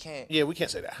was like, "We can't." Yeah, we can't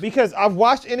say that. Because I've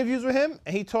watched interviews with him,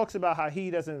 and he talks about how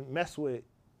he doesn't mess with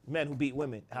men who beat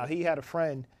women. How he had a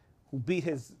friend who beat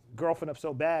his girlfriend up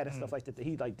so bad and stuff like that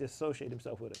he like dissociated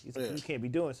himself with her. He's like, Yeah. you can't be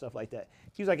doing stuff like that.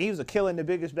 He was like, he was a killing the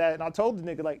biggest bad. And I told the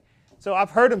nigga like, so I've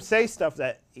heard him say stuff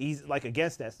that he's like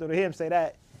against that. So to hear him say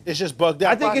that, It's just bugged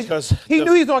out I think because he the,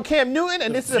 knew he was on Cam Newton,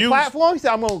 and the this is a views- platform. He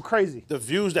said, I'm going crazy the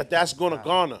views that's gonna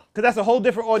garner. because that's a whole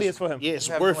different audience for him. Yeah, it's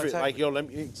You have worth no it. Like, integrity. yo, let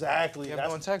me exactly. You have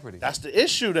no integrity. That's the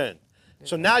issue then.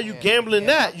 So now you gambling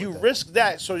that, you risk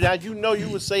that, so now you know you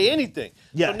would say anything.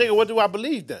 Yeah. So nigga, what do I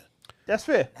believe then? That's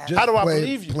fair. Just How do I play-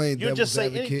 believe you? playing You just devil's say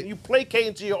advocate. anything. You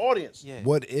placating to your audience. Yeah.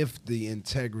 What if the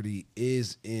integrity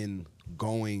is in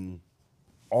going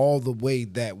all the way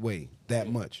that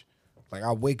much? Like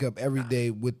I wake up every day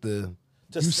with the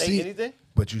To you say see, anything?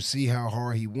 but you see how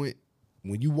hard he went.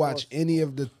 When you watch any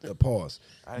of the pause,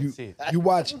 I didn't see it. you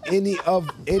watch any of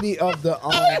the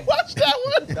Watch that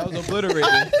one. That was obliterated.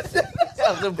 it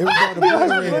was on the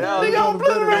obliterated. Nigga,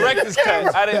 obliterated. Director's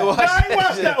cut. I didn't watch No, I ain't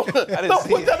watch that. that one. I didn't Don't see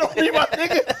put it. that on me, my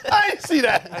nigga. I didn't see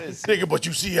that. Nigga, but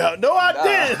you see how? No, I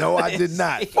didn't. No, I did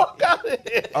not. Fuck out of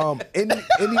here.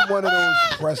 Any one of those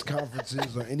press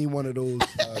conferences or any one of those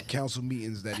council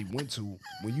meetings that he went to,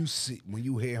 when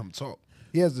you hear him talk,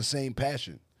 he has the same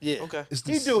passion. Yeah. Okay. It's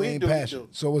the He do, same he do, passion. he do.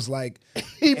 So it's like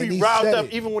He and be riled said up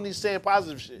it. even when he's saying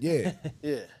positive shit. Yeah,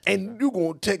 Yeah. and you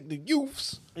gonna take the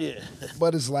youths, Yeah.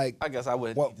 but it's like I guess I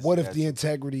would. What if the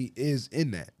integrity is in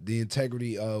that? The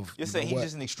integrity of You're saying you know he's what?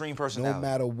 just an extreme No personality.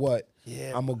 matter what,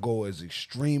 Yeah. I'm gonna go as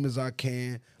extreme as I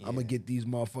can. I'm gonna get these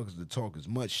motherfuckers to talk as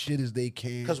much shit as they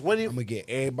can. 'Cause when he- I'm gonna get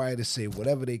everybody to say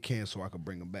whatever they can so I can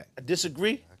bring them back. I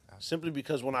disagree simply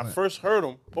because when I first heard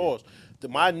him,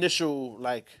 my initial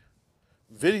like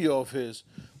video of his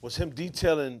was him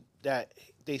detailing that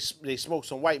they smoked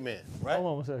some white man, right? Hold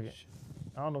on one second.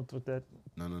 I don't know what that.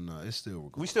 No, it's still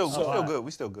recording. We still good.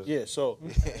 We still good. Yeah, so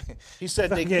he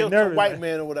said they getting killed nervous, some white man.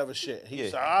 man or whatever shit. He Yeah.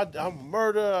 said, I'm a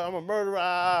murderer. I'm a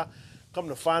murderer. Come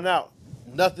to find out,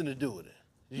 nothing to do with it.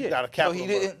 You Yeah. got a So capital he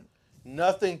murder. didn't.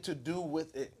 Nothing to do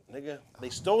with it, nigga. They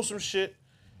stole some shit.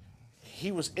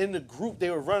 He was in the group they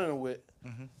were running with,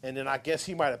 and then I guess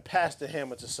he might have passed the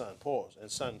hammer to Son. Pause.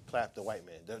 And Son clapped the white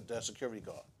man, the security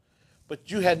guard. But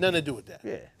you had nothing to do with that.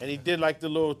 Yeah. And he did like the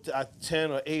little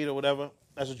 10 or 8 or whatever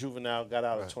as a juvenile, got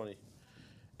out at 20.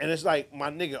 And it's like, my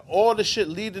nigga, all the shit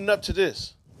leading up to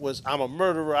this was I'm a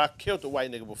murderer. I killed a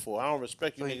white nigga before. I don't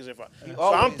respect you niggas.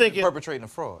 So I'm thinking, perpetrating a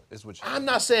fraud is what you. I'm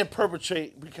not saying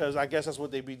perpetrate because I guess that's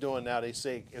what they be doing now. They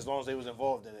say as long as they was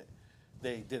involved in it,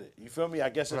 they did it. You feel me? I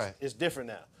guess Right. it's different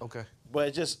now. Okay. But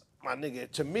it just, my nigga,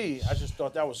 to me, I just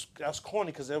thought that's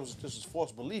corny because this was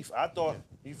false belief. I thought,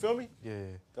 you feel me? Yeah.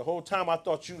 The whole time I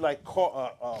thought you like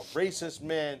caught a racist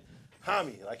man,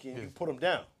 homie, like you put him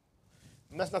down.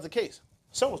 And that's not the case.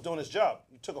 Son was doing his job.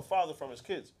 You took a father from his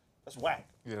kids. That's whack.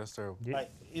 Yeah, that's terrible. Like,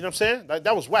 you know what I'm saying? Like,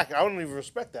 that was whack. I don't even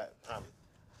respect that.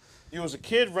 He was a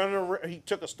kid running around. He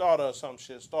took a starter or some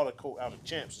shit, starter coat out of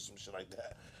Champs or some shit like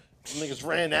that. Some niggas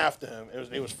ran after him.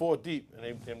 It was 4 deep,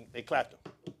 and they clapped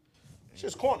him.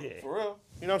 Shit's corny, for real.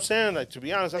 You know what I'm saying? Like, to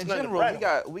be honest, that's In nothing general, to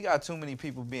brag on. we got too many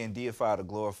people being deified or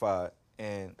glorified,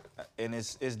 and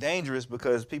it's dangerous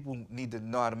because people need to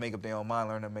know how to make up their own mind,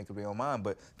 learn how to make up their own mind.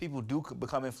 But people do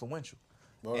become influential,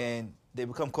 and they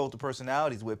become cult of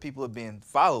personalities where people are being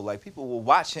followed. Like, people will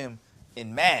watch him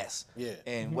in mass,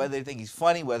 and whether they think he's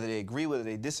funny, whether they agree, whether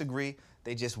they disagree,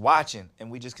 they just watching,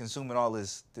 and we just consuming all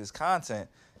this content.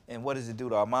 And what does it do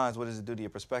to our minds? What does it do to your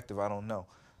perspective? I don't know.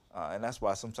 And that's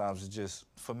why sometimes it's just,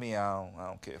 for me, I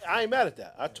don't care. I ain't mad at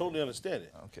that. I totally understand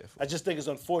it. I don't care. I just think it's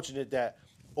unfortunate that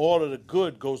all of the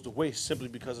good goes to waste simply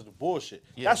because of the bullshit.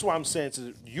 Yeah. That's why I'm saying to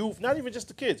the youth, not even just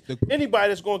the kids, anybody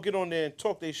that's going to get on there and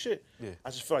talk their shit, I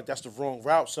just feel like that's the wrong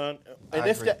route, son. And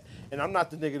and I'm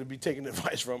not the nigga to be taking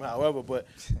advice from, however, but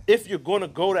if you're going to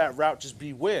go that route, just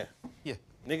beware. Yeah.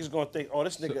 Niggas going to think, oh,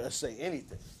 this nigga will say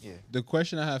anything. Yeah. The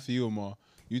question I have for you, Amar,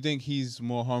 you think he's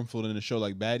more harmful than a show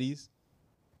like Baddies?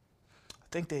 I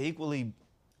think they're equally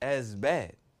as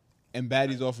bad. And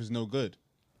Baddies offers no good.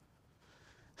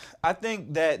 I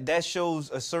think that shows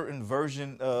a certain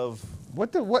version of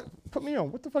what put me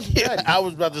on. What the fuck is that? Baddies? I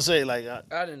was about to say, like,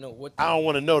 I didn't know what. I don't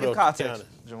want to know though. Context,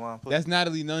 Jawan, that's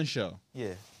Natalie Nunn's show.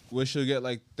 Yeah. Where she'll get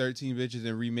like 13 bitches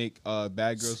and remake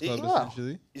Bad Girls Club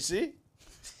essentially. You see?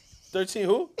 13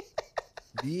 who?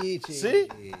 Bitches. See?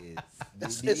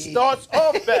 It starts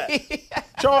off bad.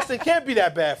 Charleston can't be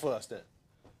that bad for us then.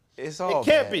 It's all It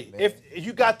can't bad, be. man. If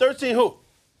you got 13 who?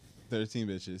 13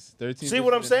 bitches. 13 See bitches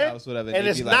what I'm in the saying? house, whatever. And They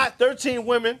it's be not like, 13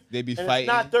 women. They be and fighting.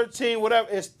 It's not 13 whatever.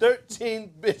 It's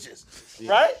 13 bitches.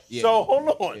 Right? Yeah. So hold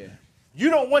on. Yeah. You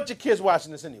don't want your kids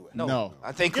watching this anyway. No.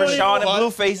 I think You don't Krishan even- and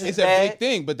Blueface is It's bad. a big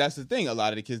thing, but that's the thing. A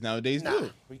lot of the kids nowadays do.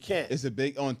 We can't. It's a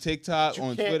big on TikTok, You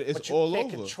on can't- Twitter. but It's you all can't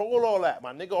over. control all that,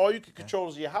 my nigga. All you can control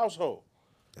is your household.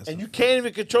 And you can't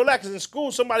even control that because in school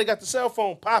somebody got the cell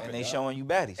phone popping. And they showing you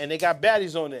baddies. And they got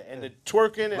baddies on it. And the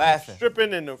twerking and the Laughing.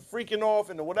 stripping and the freaking off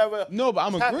and the whatever. No, but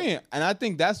I'm It's agreeing. happening. And I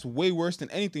think that's way worse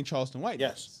than anything Charleston White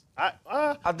does. Yes.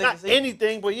 I think Not it's equal.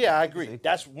 anything, but yeah, I agree.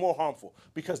 That's more harmful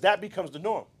because that becomes the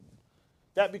norm.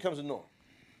 That becomes the norm.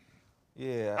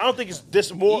 Yeah. I don't think it's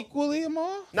this more. Equally,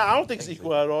 Amar? No, I don't think it's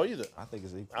equal at all either. I think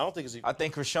it's equal. I don't think it's equal. I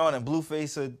think Krishan and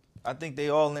Blueface I think they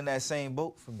all in that same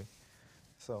boat for me.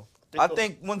 So I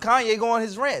think when Kanye go on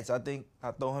his rants, I think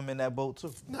I throw him in that boat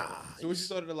too. Nah. So what you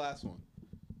thought of the last one?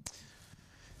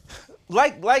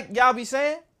 Like y'all be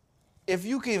saying, if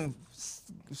you can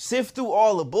sift through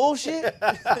all the bullshit,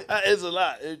 It's a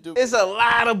lot. it's a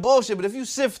lot of bullshit. But if you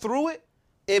sift through it,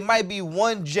 it might be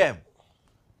one gem.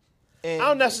 I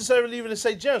don't necessarily even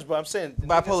say gems, but I'm saying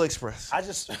Bipolar Express. I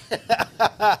just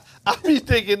I be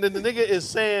thinking that the nigga is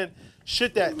saying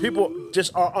shit that people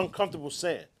just are uncomfortable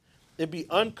saying. It'd be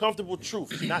uncomfortable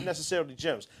truth, not necessarily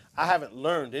gems. I haven't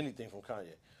learned anything from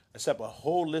Kanye except a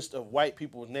whole list of white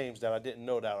people's names that I didn't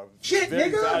know that are Shit,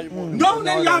 very nigga. valuable. No,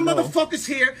 none of y'all motherfuckers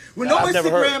here with no I've never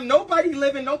heard. Instagram, nobody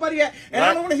living, nobody at, and I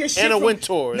Right? don't want to hear shit Anna from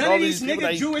Wintour and none all of these these people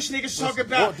nigga that Jewish niggas was talking Walt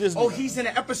about, Disney. oh, he's in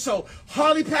an episode.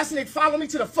 Harley Pasnick followed me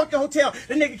to the fucking hotel.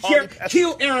 The nigga Harley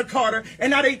killed Aaron Carter,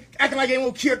 and now they acting like they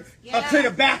won't clear the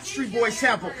Backstreet Boys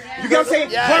sample. You get what I'm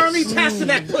saying? Yes. Harley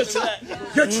Pasternak, push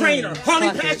your trainer.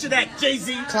 Harley Pasternak,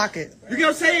 Jay-Z. Clock it. You get what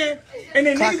I'm saying? And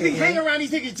then Clock niggas be it, hanging around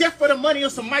these niggas just for the money or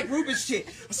some Mike Rubin shit.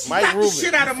 Mike Slap Rubin. the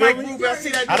shit out of You feel Mike me? Rubin. I see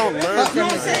that. I don't nigga. learn You know from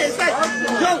what I'm saying? It's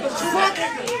like,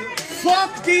 yo,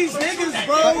 fuck these niggas,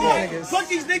 bro. Fuck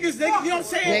these niggas, nigga. You know what I'm Jay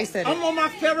saying? said I'm it. on my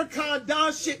Farrakhan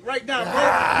Don shit right now, bro.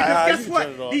 Ah, Because you guess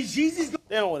turn it what? off. These Yeezys.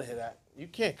 They don't want to hear that. You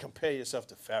can't compare yourself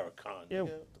to Farrakhan. Yeah. Nigga. What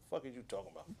the fuck are you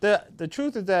talking about? The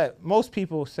truth is that most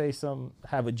people say some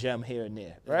have a gem here and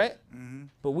there, right?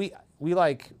 But we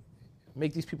like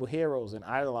make these people heroes and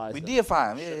idolize We them.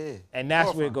 deify him. Yeah. And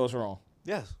that's where it goes wrong.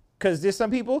 Yes. Because there's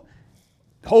some people,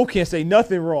 Hov can't say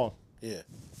nothing wrong. Yeah.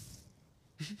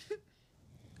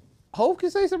 Hov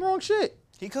can say some wrong shit.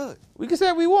 He could. We can say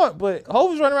what we want, but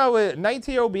Hov was running around with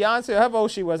 19-year-old Beyonce, or however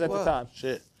old she was at the Well, time.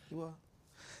 Shit.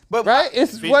 But Right?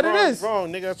 It's If he's what wrong, it he's is.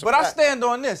 wrong, nigga. That's a But I fact. stand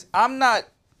on this. I'm not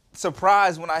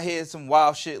surprised when I hear some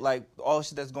wild shit like all the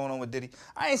shit that's going on with Diddy.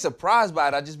 I ain't surprised by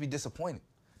it. I just be disappointed.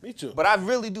 Me too. But I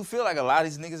really do feel like a lot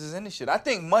of these niggas is in this shit. I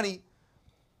think money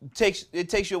takes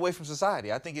you away from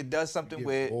society. I think it does something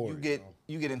where you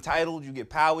get entitled, you get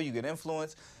power, you get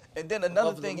influence. And then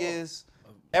another thing is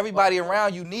everybody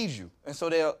around you needs you. And so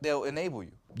they'll enable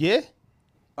you. Yeah?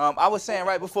 I was saying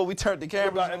right before we turned the What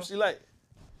camera about on, MC Light?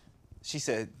 she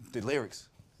said the lyrics.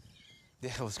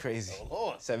 That was crazy.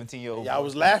 Hold on. 17-year-old. Y'all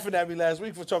was laughing at me last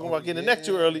week for talking about getting the neck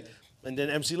too early. And then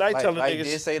MC Light telling Light niggas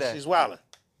did say that. she's wildin'.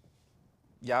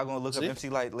 Y'all gonna look See? up MC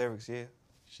Light lyrics, yeah.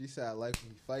 She said I like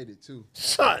when you fight it too.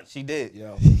 Son, She did.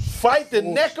 Yo, fight the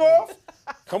neck off?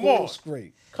 Come full on.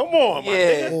 scrape. Come on, my Yeah.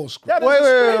 nigga. Full scrape. That Wait,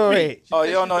 doesn't scrape me. wait. Oh,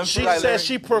 you don't know MC She Light says lyrics?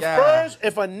 she prefers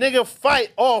if a nigga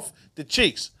fight off the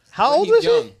cheeks. How When old he's was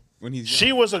young. she? When he's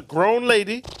She was a grown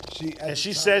lady, She, and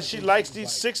she said she likes these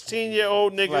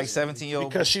 16-year-old niggas Like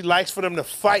 17-year-old. because she likes for them to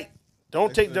fight.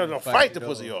 Don't take them to fight the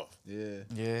pussy off. Yeah.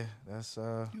 Yeah, that's You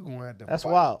gonna have to That's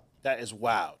fight. wild. That is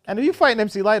wild. And if you fighting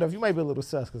MC Light off, you might be a little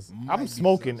sus because Might I'm be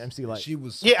smoking sus. MC Light. She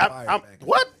was Yeah, fired I'm back in-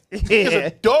 what? He's a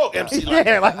dog MC Light.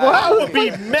 Yeah, like what? I would be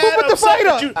mad put the upset fight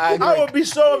that up? you. I agree. I would be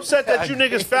so upset that you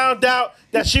niggas found out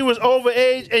that she was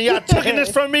overage and y'all taking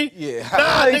this from me. Yeah.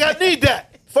 Nah, nigga, I need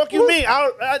that. Fuck you, mean?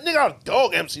 Nigga, I'll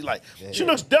dog MC Light. She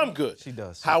looks dumb good. She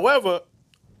does. However,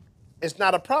 it's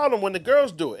not a problem when the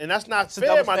girls do it, and that's not a fair,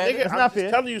 double my standard. nigga. It's I'm not just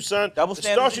fair. telling you, son. Double It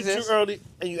starts you standards too exist. early,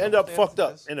 and you end up Double fucked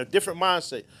up standards in a different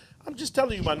mindset. I'm just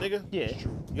telling you, my nigga. Yeah.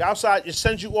 You outside, it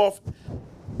sends you off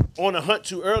on a hunt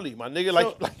too early, my nigga.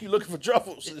 Like you looking for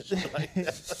truffles and shit like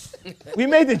that. We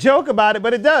made the joke about it,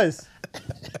 but it does.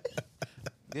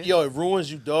 Yo, it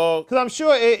ruins you, dog. Because I'm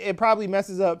sure it probably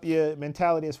messes up your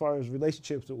mentality as far as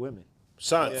relationships with women.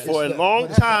 Son, It's for a the- long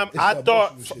it's the- time, it's I the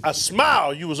thought emotional shit. a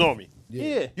smile, you was on me.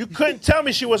 Yeah. You couldn't tell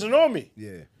me she wasn't on me.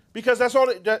 Yeah. Because that's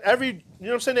all, every, you know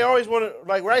what I'm saying? They always want to,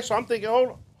 like, right? So I'm thinking, hold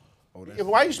on. Oh, that's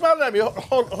Why you smiling at me?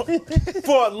 Hold on.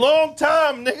 For a long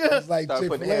time, nigga. it's like Start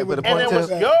putting the Chick-fil-A hand with with the a And it was,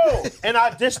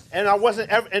 ponytail. and I wasn't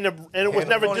ever, and it was And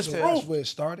never the ponytail. That's disproved. where it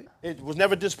started. It was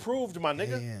never disproved, my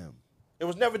nigga. Damn. It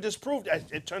was never disproved.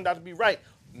 It turned out to be right.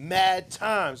 Mad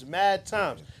times.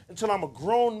 Until I'm a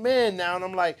grown man now, and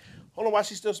I'm like, hold on, why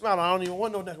she still smiling? I don't even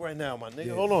want no neck right now, my nigga.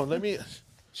 Yeah. Hold on, let me.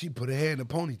 She put her hair in a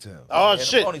ponytail. Oh, in a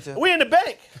shit. ponytail. We in the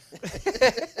bank.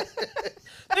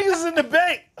 Niggas is in the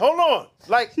bank. Hold on.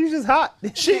 Like, She's just hot.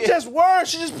 she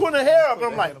just putting her hair up. And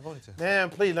I'm her like, hair in a ponytail. man,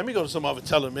 please, let me go to some other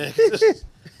teller, man.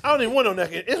 I don't even want no neck.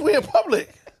 We in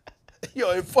public.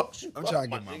 Yo, it fucks you I'm up, trying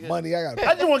to get my my nigga. money. I got.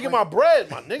 I just want to get my bread,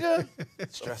 my nigga.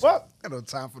 Fuck. I got no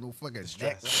time for no fucking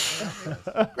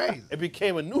neck. Crazy. It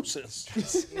became a nuisance.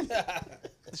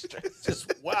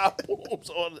 Just wild booms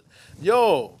on it. Yo,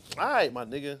 all right, my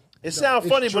nigga. It sounds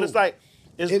it's funny, true. but it's like,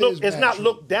 It it's is not true.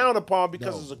 looked down upon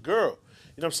because No. it's a girl.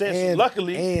 You know what I'm saying? So And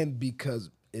luckily, and because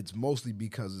it's mostly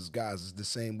because it's guys. It's the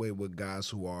same way with guys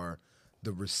who are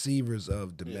the receivers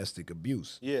of domestic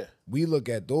abuse. yeah. We look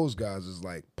at those guys as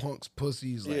like punks,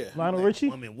 pussies, like Yeah. Lionel Richie?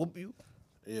 women whoop you.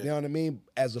 Yeah. You know what I mean?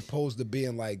 As opposed to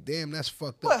being like, damn, that's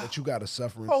fucked up that you got to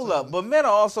suffer. in Hold up, silence. but men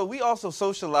are also, we also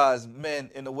socialize men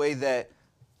in a way that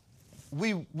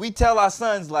we tell our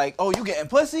sons like, oh, you getting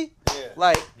pussy? Yeah.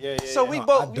 Like, Yeah, yeah, so yeah. we No, I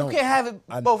both, you don't. can't have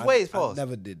it both ways, I pause.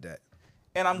 never did that.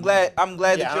 And I'm glad Yeah,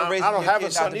 that you're raising I don't your have kid a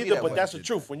not son to be either, that but way. that's the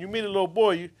truth. When you meet a little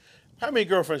boy, how many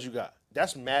girlfriends you got?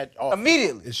 That's mad awful.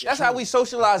 Immediately. It's That's true. how we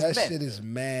socialize That men. shit is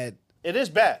mad. It is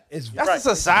bad. It's That's right. a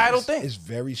societal thing. It's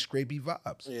very scrapey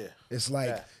vibes. Yeah. It's like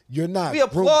Yeah. you're not. We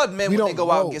applaud men we when they don't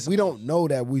go out and know- get some We don't know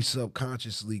that we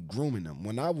subconsciously grooming them.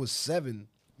 When I was 7,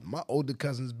 my older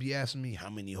cousins be asking me how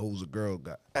many hoes a girl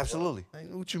got. Absolutely. Like,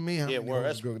 what you mean? How Yeah, many word, hoes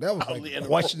that's a girl got? That was probably like the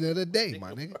question of the day,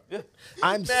 my nigga.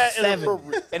 I'm Mad 7.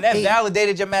 inappropriate. And that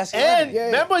validated your masculinity. And Yeah.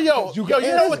 remember, yo, You you can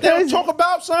know what they don't crazy. talk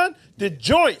about, son? The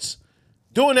joints.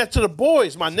 Doing that to the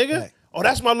boys, my nigga. Right. Oh,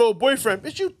 that's my little boyfriend.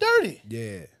 Bitch, you 30.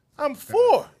 Yeah. I'm 4.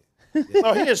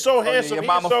 Oh, he is so yeah, handsome. your He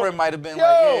mama is so, friend might have been yo,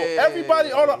 like, yeah,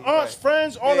 everybody, all the aunts' right.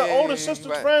 friends, all the Yeah, older sisters'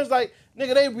 right. friends, like,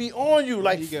 nigga, they be on you,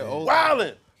 like, you get older.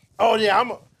 wildin'. Oh, yeah,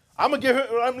 I'm gonna give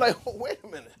her, I'm like, oh, wait a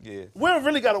minute. Yeah. We don't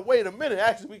really gotta wait a minute.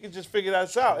 Actually, we can just figure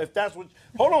that out. If that's what,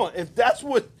 hold on. If that's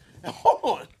what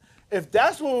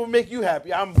will make you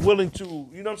happy, I'm willing to,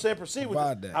 you know what I'm saying, proceed with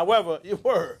Provide it. that. However, you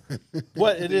were,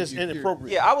 but it is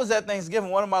inappropriate. Yeah, I was at Thanksgiving.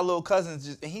 One of my little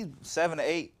cousins, and he's 7 or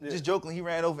 8, just jokingly, he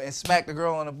ran over and smacked the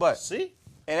girl on the butt. See?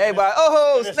 And everybody,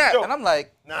 oh, That's a snap. joke. And I'm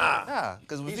like, Nah.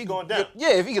 because if He's he going down.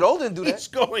 if he get older and do that, It's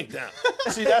going down.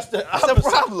 See, that's the that's opposite. a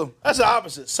problem. That's the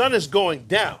opposite. Sun is going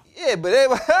down. Yeah, but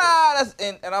everybody, that's,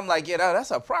 and I'm like, yeah,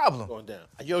 that's a problem. Going down.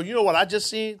 Yo, you know what I just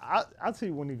seen? I'll tell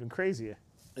you one even crazier.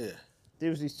 Yeah. There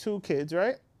was these 2 kids,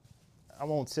 right? I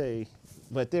won't say,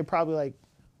 but they're probably like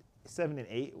 7 and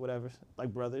 8, whatever,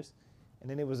 like brothers. And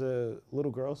then there was a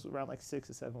little girl around like 6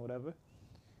 or 7, whatever.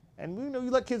 And you know,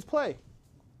 you let kids play.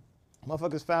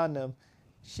 Motherfuckers found them.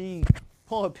 She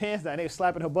pulled her pants down. They were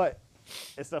slapping her butt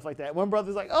and stuff like that. One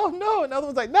brother's like, "Oh no!" Another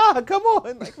one's like, "Nah, come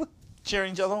on!" Like,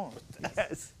 Cheering each other on.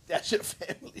 yes. That's your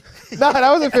family. Nah,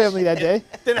 that was a family that day.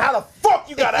 Then how the fuck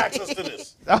you got access to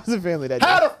this? That was a family that day.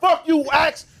 How the fuck you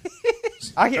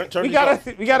I can't. Turn We this gotta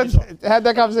off. we gotta have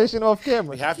that conversation off We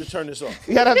camera. have to turn this off.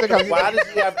 We gotta have that conversation. Why does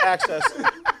he have access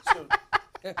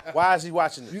to? Why is he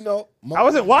watching this? You know, I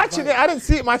wasn't watching it. I didn't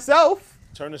see it myself.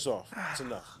 Turn this off. It's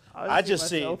enough. I just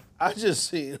see I just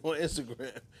seen on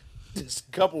Instagram this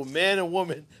couple, man and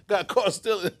woman, got caught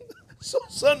stealing. So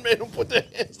son made them put their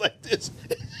hands like this.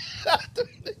 Shot the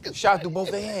niggas. Shot through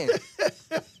both their hands.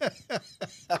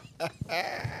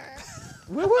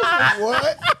 Where was it?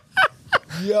 what?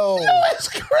 Yo. It's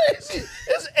crazy.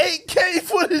 It's 8K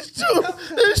footage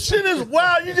too. This shit is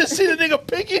wild. You just see the nigga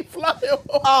pinky fly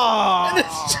off.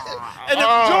 And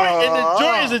the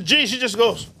joint is a G. She just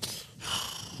goes.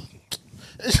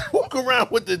 Walk around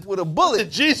with a bullet. The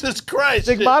Jesus Christ.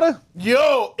 Stigmata?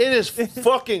 Yo, it is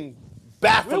fucking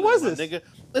baffling. Where was my this? Nigga.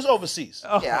 It's overseas.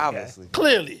 Yeah, obviously.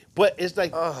 Clearly. But it's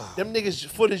like them niggas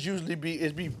footage usually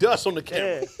be dust on the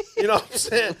camera. Yeah. You know what I'm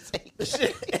saying?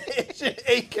 shit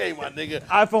 8K, my nigga.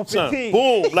 iPhone 15. Son,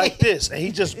 boom, like this. And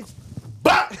he just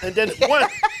bop, and then one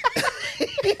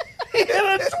he hit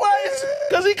her twice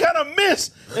because he kind of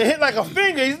missed and hit like a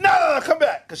finger. He's no, come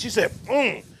back. Because she said,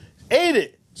 ate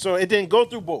it. So it didn't go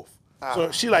through both.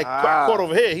 So she like caught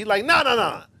over here. He like,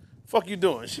 nah. Fuck you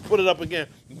doing? She put it up again.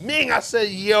 Ming, I said,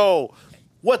 yo,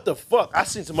 what the fuck? I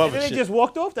seen some other And shit. they just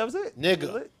walked off. That was it.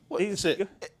 Nigga. He's That's it.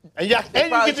 And you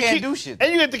probably get to can't keep do shit.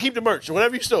 And you get to keep the merch,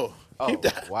 whatever you stole. Keep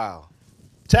that. Wow.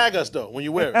 Tag us though when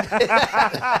you wear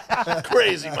it.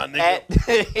 Crazy, my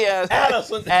nigga. Add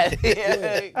us on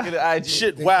Get an IG.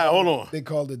 Shit, wow, hold on. They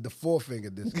called it the forefinger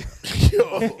discount.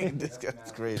 Yo, This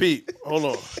guy's crazy. Pete, hold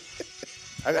on.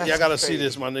 Y'all gotta see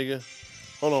this, my nigga.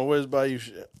 Hold on, where's Bayif?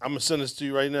 I'm gonna send this to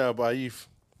you right now, Bayif.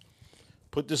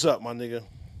 Put this up, my nigga.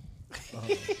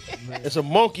 It's a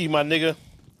monkey, my nigga.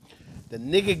 The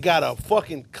nigga got a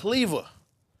fucking cleaver,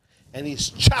 and he's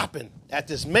chopping at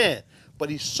this man, but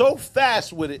he's so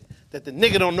fast with it that the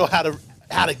nigga don't know how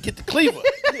to get the cleaver.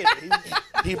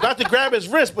 He about to grab his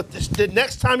wrist, but the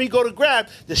next time he go to grab,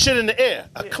 the shit in the air,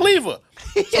 a cleaver.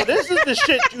 So this is the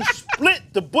shit you split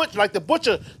the butcher, like the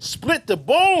butcher split the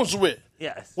bones with.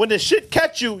 Yes. When the shit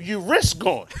catch you, your wrist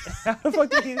gone. How the fuck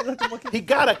did he let the monkey? He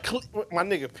got my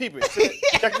nigga, peep it.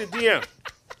 Check the DM.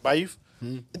 Bayif.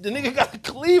 The nigga got a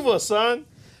cleaver, son.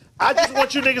 I just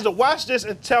want you niggas to watch this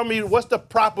and tell me what's the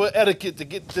proper etiquette to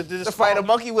get to this. To fight a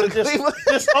monkey with a cleaver?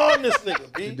 Disarm this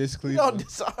nigga, B. This You don't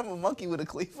disarm a monkey with a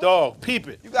cleaver. Dog, peep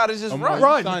it. You gotta just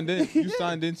run. You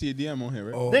signed into your DM on here,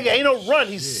 right? Nigga, ain't no run.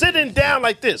 He's sitting down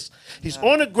like this. He's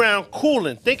on the ground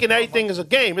cooling, thinking everything is a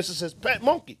game. This is his pet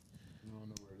monkey.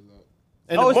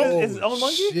 And Oh, the it's his own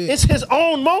monkey? It's his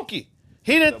own monkey.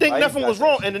 He didn't think bite nothing got was that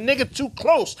wrong, and the nigga too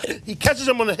close. He catches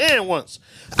him on the hand once.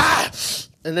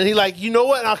 And then he like, you know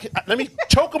what? Let me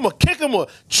choke him or kick him or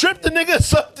trip the nigga or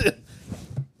something.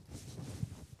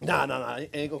 Nah. It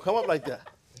ain't gonna come up like that.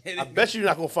 I bet you're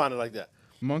not gonna find it like that.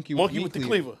 Monkey with the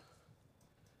cleaver.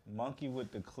 Monkey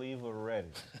with the cleaver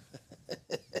Reddit.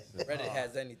 Reddit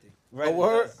has anything.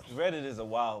 Reddit is a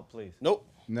wild place. Nope.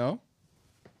 No?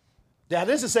 That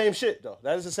is the same shit though.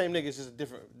 That is the same nigga. It's just a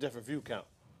different view count.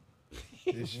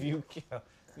 View count.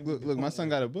 Look, my son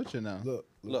got a butcher now. Look.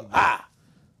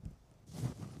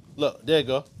 Look, there you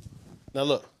go. Now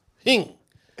look. Hing,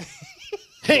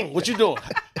 what you doing?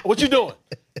 What you doing?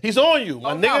 He's on you,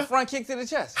 my nigga. Front kick to the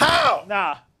chest. How?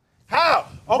 Nah. How?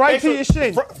 Okay, Right to your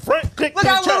shin. Front kick Look to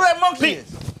how the little chest. that monkey Pete,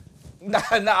 is. Nah,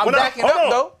 I'm backing up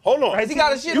though. Hold on. Right He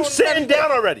got his shit You on the sitting back.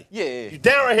 down already. Yeah. You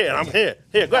down right here. I'm here.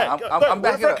 Here, go ahead. I'm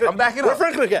backing up. I'm backing Where up.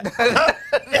 front click at? Huh?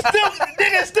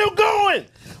 It's still going.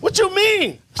 What you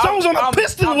mean? Someone's on a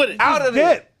piston with it. Out of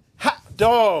there.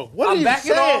 Dog, what are I'm you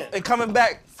backing saying? off and coming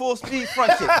back full speed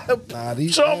front kick. Nah,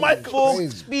 these Shawn animals Michaels. Full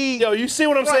crazy. speed. Yo, you see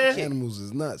what I'm saying? Animals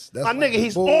is nuts. That's My like nigga, a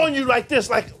he's bull. on you like this,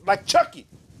 like Chucky.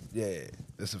 Yeah.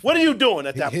 That's a What are you doing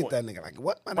at He that hit point? that nigga like,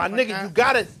 what? My nigga, you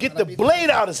gotta get the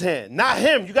blade out his hand, not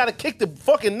him. You gotta kick the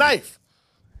fucking knife.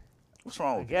 What's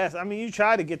wrong with you? Yes, I mean you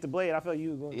tried to get the blade. I felt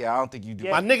you were going. Yeah, I don't think you do.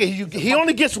 Yeah. My nigga, he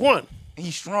only gets one.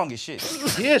 He's strong as shit.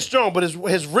 He is strong, but his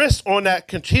wrist on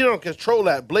that, he don't control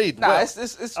that blade. Nah, well. it's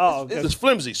It's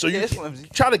flimsy. So you it's flimsy.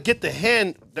 try to get the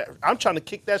hand. I'm trying to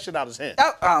kick that shit out his hand.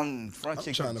 Front I'm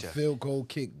kick. trying to field goal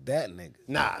kick that nigga.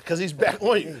 Nah, because he's back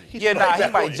on you. He's Yeah, right nah, he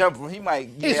back might on you. jump. He might.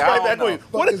 He's Yeah, I right don't back know. on you.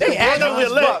 What if they run up your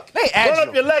leg? They Run agile.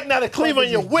 up your leg, now the cleaver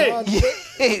in your wig.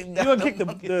 You gonna kick the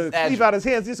cleave out his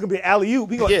hands? This is gonna be alley oop.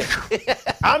 He gonna Yeah.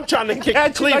 I'm trying to kick the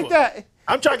catch you cleaver. like that.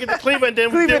 I'm trying to get the cleaver and then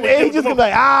Cleave in we the age just gonna be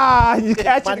like you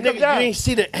catch My it and come nigga, down. you ain't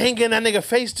see the anger in that nigga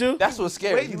face too? That's what's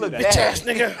scary. He look that. Bitch ass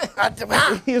bad.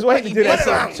 nigga. He was waiting to do that.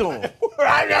 Something to him.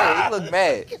 Right Yeah, now. he look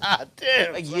mad. God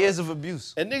damn. Like years of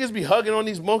abuse. And niggas be hugging on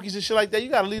these monkeys and shit like that. You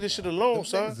gotta leave this shit alone,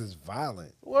 son. Niggas is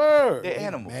violent. Word. They're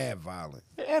animals. Mad violent.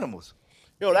 They're animals.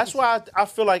 Yo, that's why I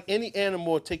feel like any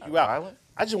animal will take you out. Violent?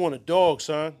 I just want a dog,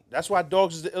 son. That's why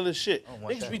dogs is the illest shit.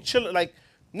 Niggas be chilling. Like,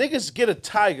 niggas get a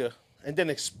tiger and then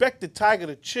expect the tiger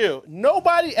to chill.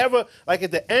 Nobody ever, like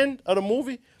at the end of the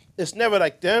movie, it's never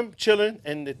like them chilling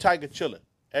and the tiger chilling.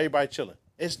 Everybody chilling.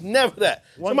 It's never that.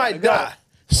 Somebody died.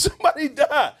 Somebody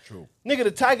died. True. Nigga,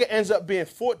 the tiger ends up being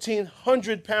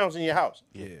 1,400 pounds in your house.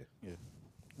 Yeah.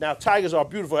 Now, tigers are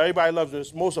beautiful. Everybody loves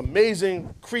this most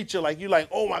amazing creature. Like, you like,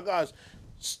 oh my gosh,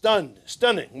 stunning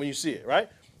when you see it, right?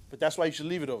 But that's why you should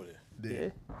leave it over there. Yeah.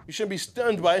 You shouldn't be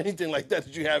stunned by anything like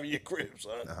that you have in your crib,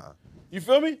 son. You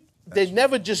feel me? They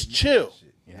never just chill.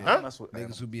 Huh?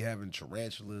 Niggas who be having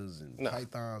tarantulas and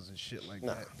pythons and shit like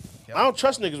that. I don't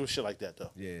trust niggas with shit like that,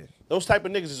 though. Yeah. Those type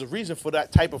of niggas is a reason for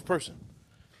that type of person.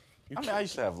 I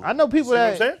used to have. I know people See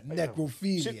what that. I'm saying?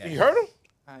 Necrophilia. You heard him?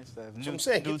 I used to have. That's what I'm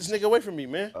saying. Get this nigga away from me,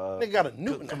 man. Nigga got a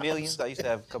newt in the Chameleons. house. I used to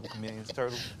have a couple chameleons,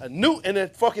 turtles. A newt and a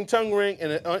fucking tongue ring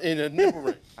and a nipple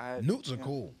ring. Newts are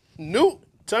cool. Newt,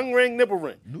 tongue ring, nipple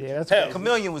ring. Yeah, that's Hell. crazy.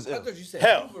 Chameleon was I ill. thought you said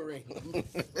Hell. Wolverine.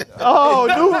 Oh,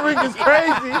 new ring is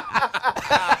crazy.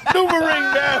 Nipple ring,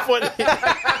 man, funny.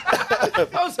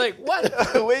 I was like, what?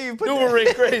 Where you put Nipple that?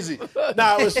 ring, crazy.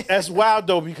 Nah, that's wild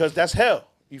though because that's hell.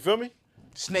 You feel me?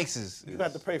 Snakes is. You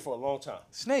got to pray for a long time.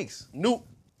 Snakes. Newt.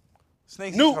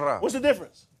 Snakes. Newt. Is haram. What's the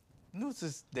difference? Newts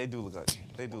is they do look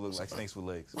like snakes with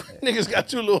legs. Niggas got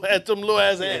them little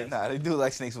ass hands. Nah, they do look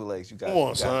like snakes with legs. You got. Come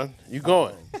on, son. You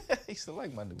going? I used to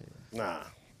like my nigga. Nah.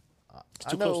 It's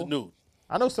I too close know- to nude.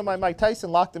 I know somebody, Mike Tyson,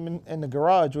 locked him in the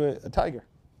garage with a tiger.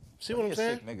 See what I'm He a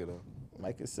saying? sick nigga though.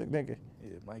 Mike is sick nigga.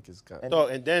 Yeah, Mike is got. Oh,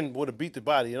 and then would have beat the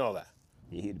body and all that.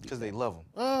 Because they love him.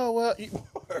 Oh, well. They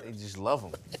just love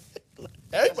him.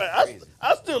 Everybody,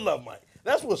 I still love Mike.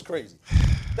 That's what's crazy.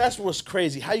 That's what's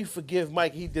crazy. How you forgive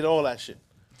Mike? He did all that shit.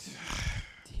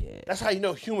 Yeah. That's how you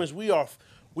know humans. We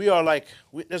are like.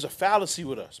 There's a fallacy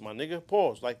with us, my nigga.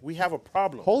 Pause. Like we have a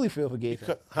problem. Holyfield forgave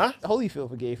him. Huh? Holyfield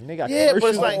forgave him. They got Yeah, but it's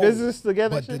commercial like- business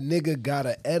together. But the nigga got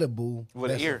an edible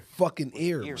With an that's ear. a fucking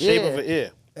ear. Ear. Shape Yeah. of an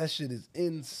ear. That shit is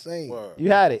insane. Word. You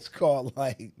had It's it. called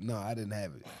like no, I didn't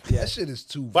have it. That shit is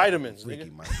too Vitamins, freaky,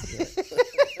 nigga. man.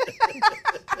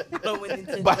 Blowing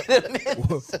into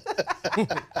Vitamins.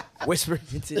 whispering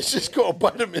into It's just called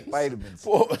vitamins. Vitamins.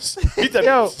 Pause.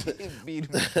 Yo, Beat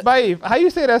him. Babe, how you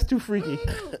say that's too freaky?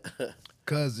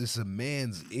 Cause it's a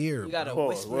man's ear. You gotta Pause,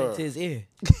 whisper word. into his ear.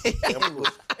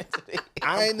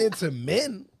 I ain't into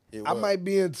men. I might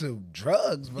be into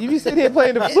drugs. But You be sitting here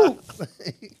playing the flute.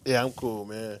 Yeah, I'm cool,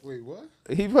 man. Wait, what?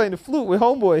 He playing the flute with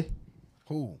homeboy.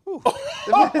 Who?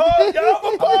 Oh, your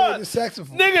other pod. The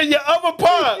saxophone. Nigga, your other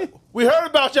pod. We heard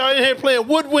about y'all in here playing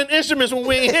woodwind instruments when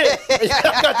we ain't here. And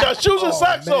y'all got y'all shoes and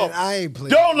socks man, off. I ain't playing.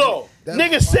 Dolo. That's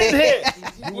Niggas sitting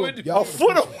here. y'all A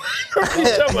foot away from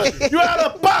each other. You out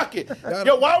of pocket.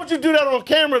 Yo, why would you do that on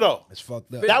camera, though? It's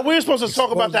fucked up. That we were supposed to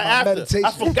talk about that my after. meditation.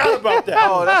 I forgot about that.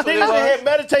 Oh, that's what it Niggas in was? here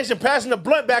meditation, passing the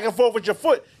blunt back and forth with your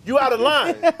foot. You out of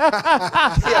line. You out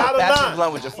of That's line.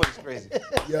 blunt with your foot is crazy.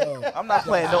 Yo, I'm not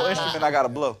playing no instrument I gotta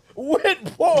blow.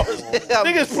 With pause.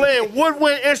 Niggas playing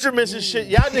woodwind instruments and shit.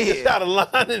 Y'all niggas out of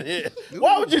line in here.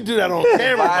 Why would you do that on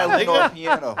camera, my Violin or nigga?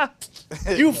 piano.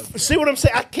 You see what I'm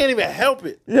saying? I can't even help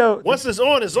it. Yo, Once it's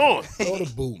on, it's on. throw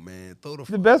the boot, man. Throw the.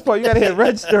 the best part, you gotta hear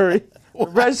Red's story.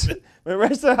 When Reg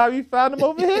said how you found him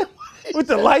over here with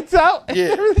the lights out. and Yeah.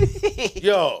 everything.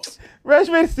 Yo, Reg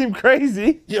made it seem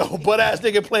crazy. butt ass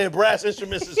nigga playing brass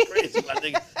instruments is crazy, my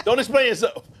nigga. Don't explain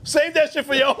yourself. Save that shit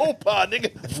for your own pod,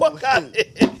 nigga. Fuck out of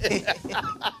here.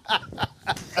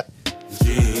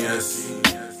 Genius.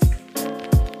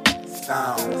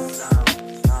 Sound.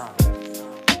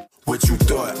 What you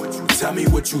thought? Tell me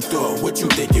what you thought. What you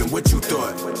thinking? What you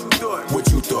thought?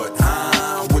 What you thought?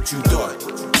 Huh? What you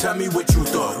thought? Tell me what you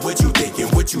thought. What you thinking?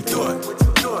 What you thought?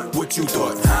 What you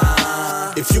thought?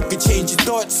 Huh? If you could change your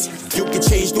thoughts, you could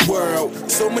change the world.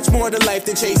 So much more to life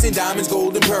than chasing diamonds,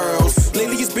 gold, and pearls.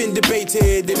 Lately it's been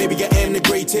debated that maybe I am the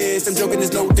greatest. I'm joking,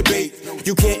 there's no debate.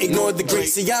 You can't ignore the great.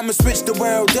 See, I'ma switch the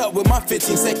world up with my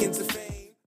 15 seconds of fame.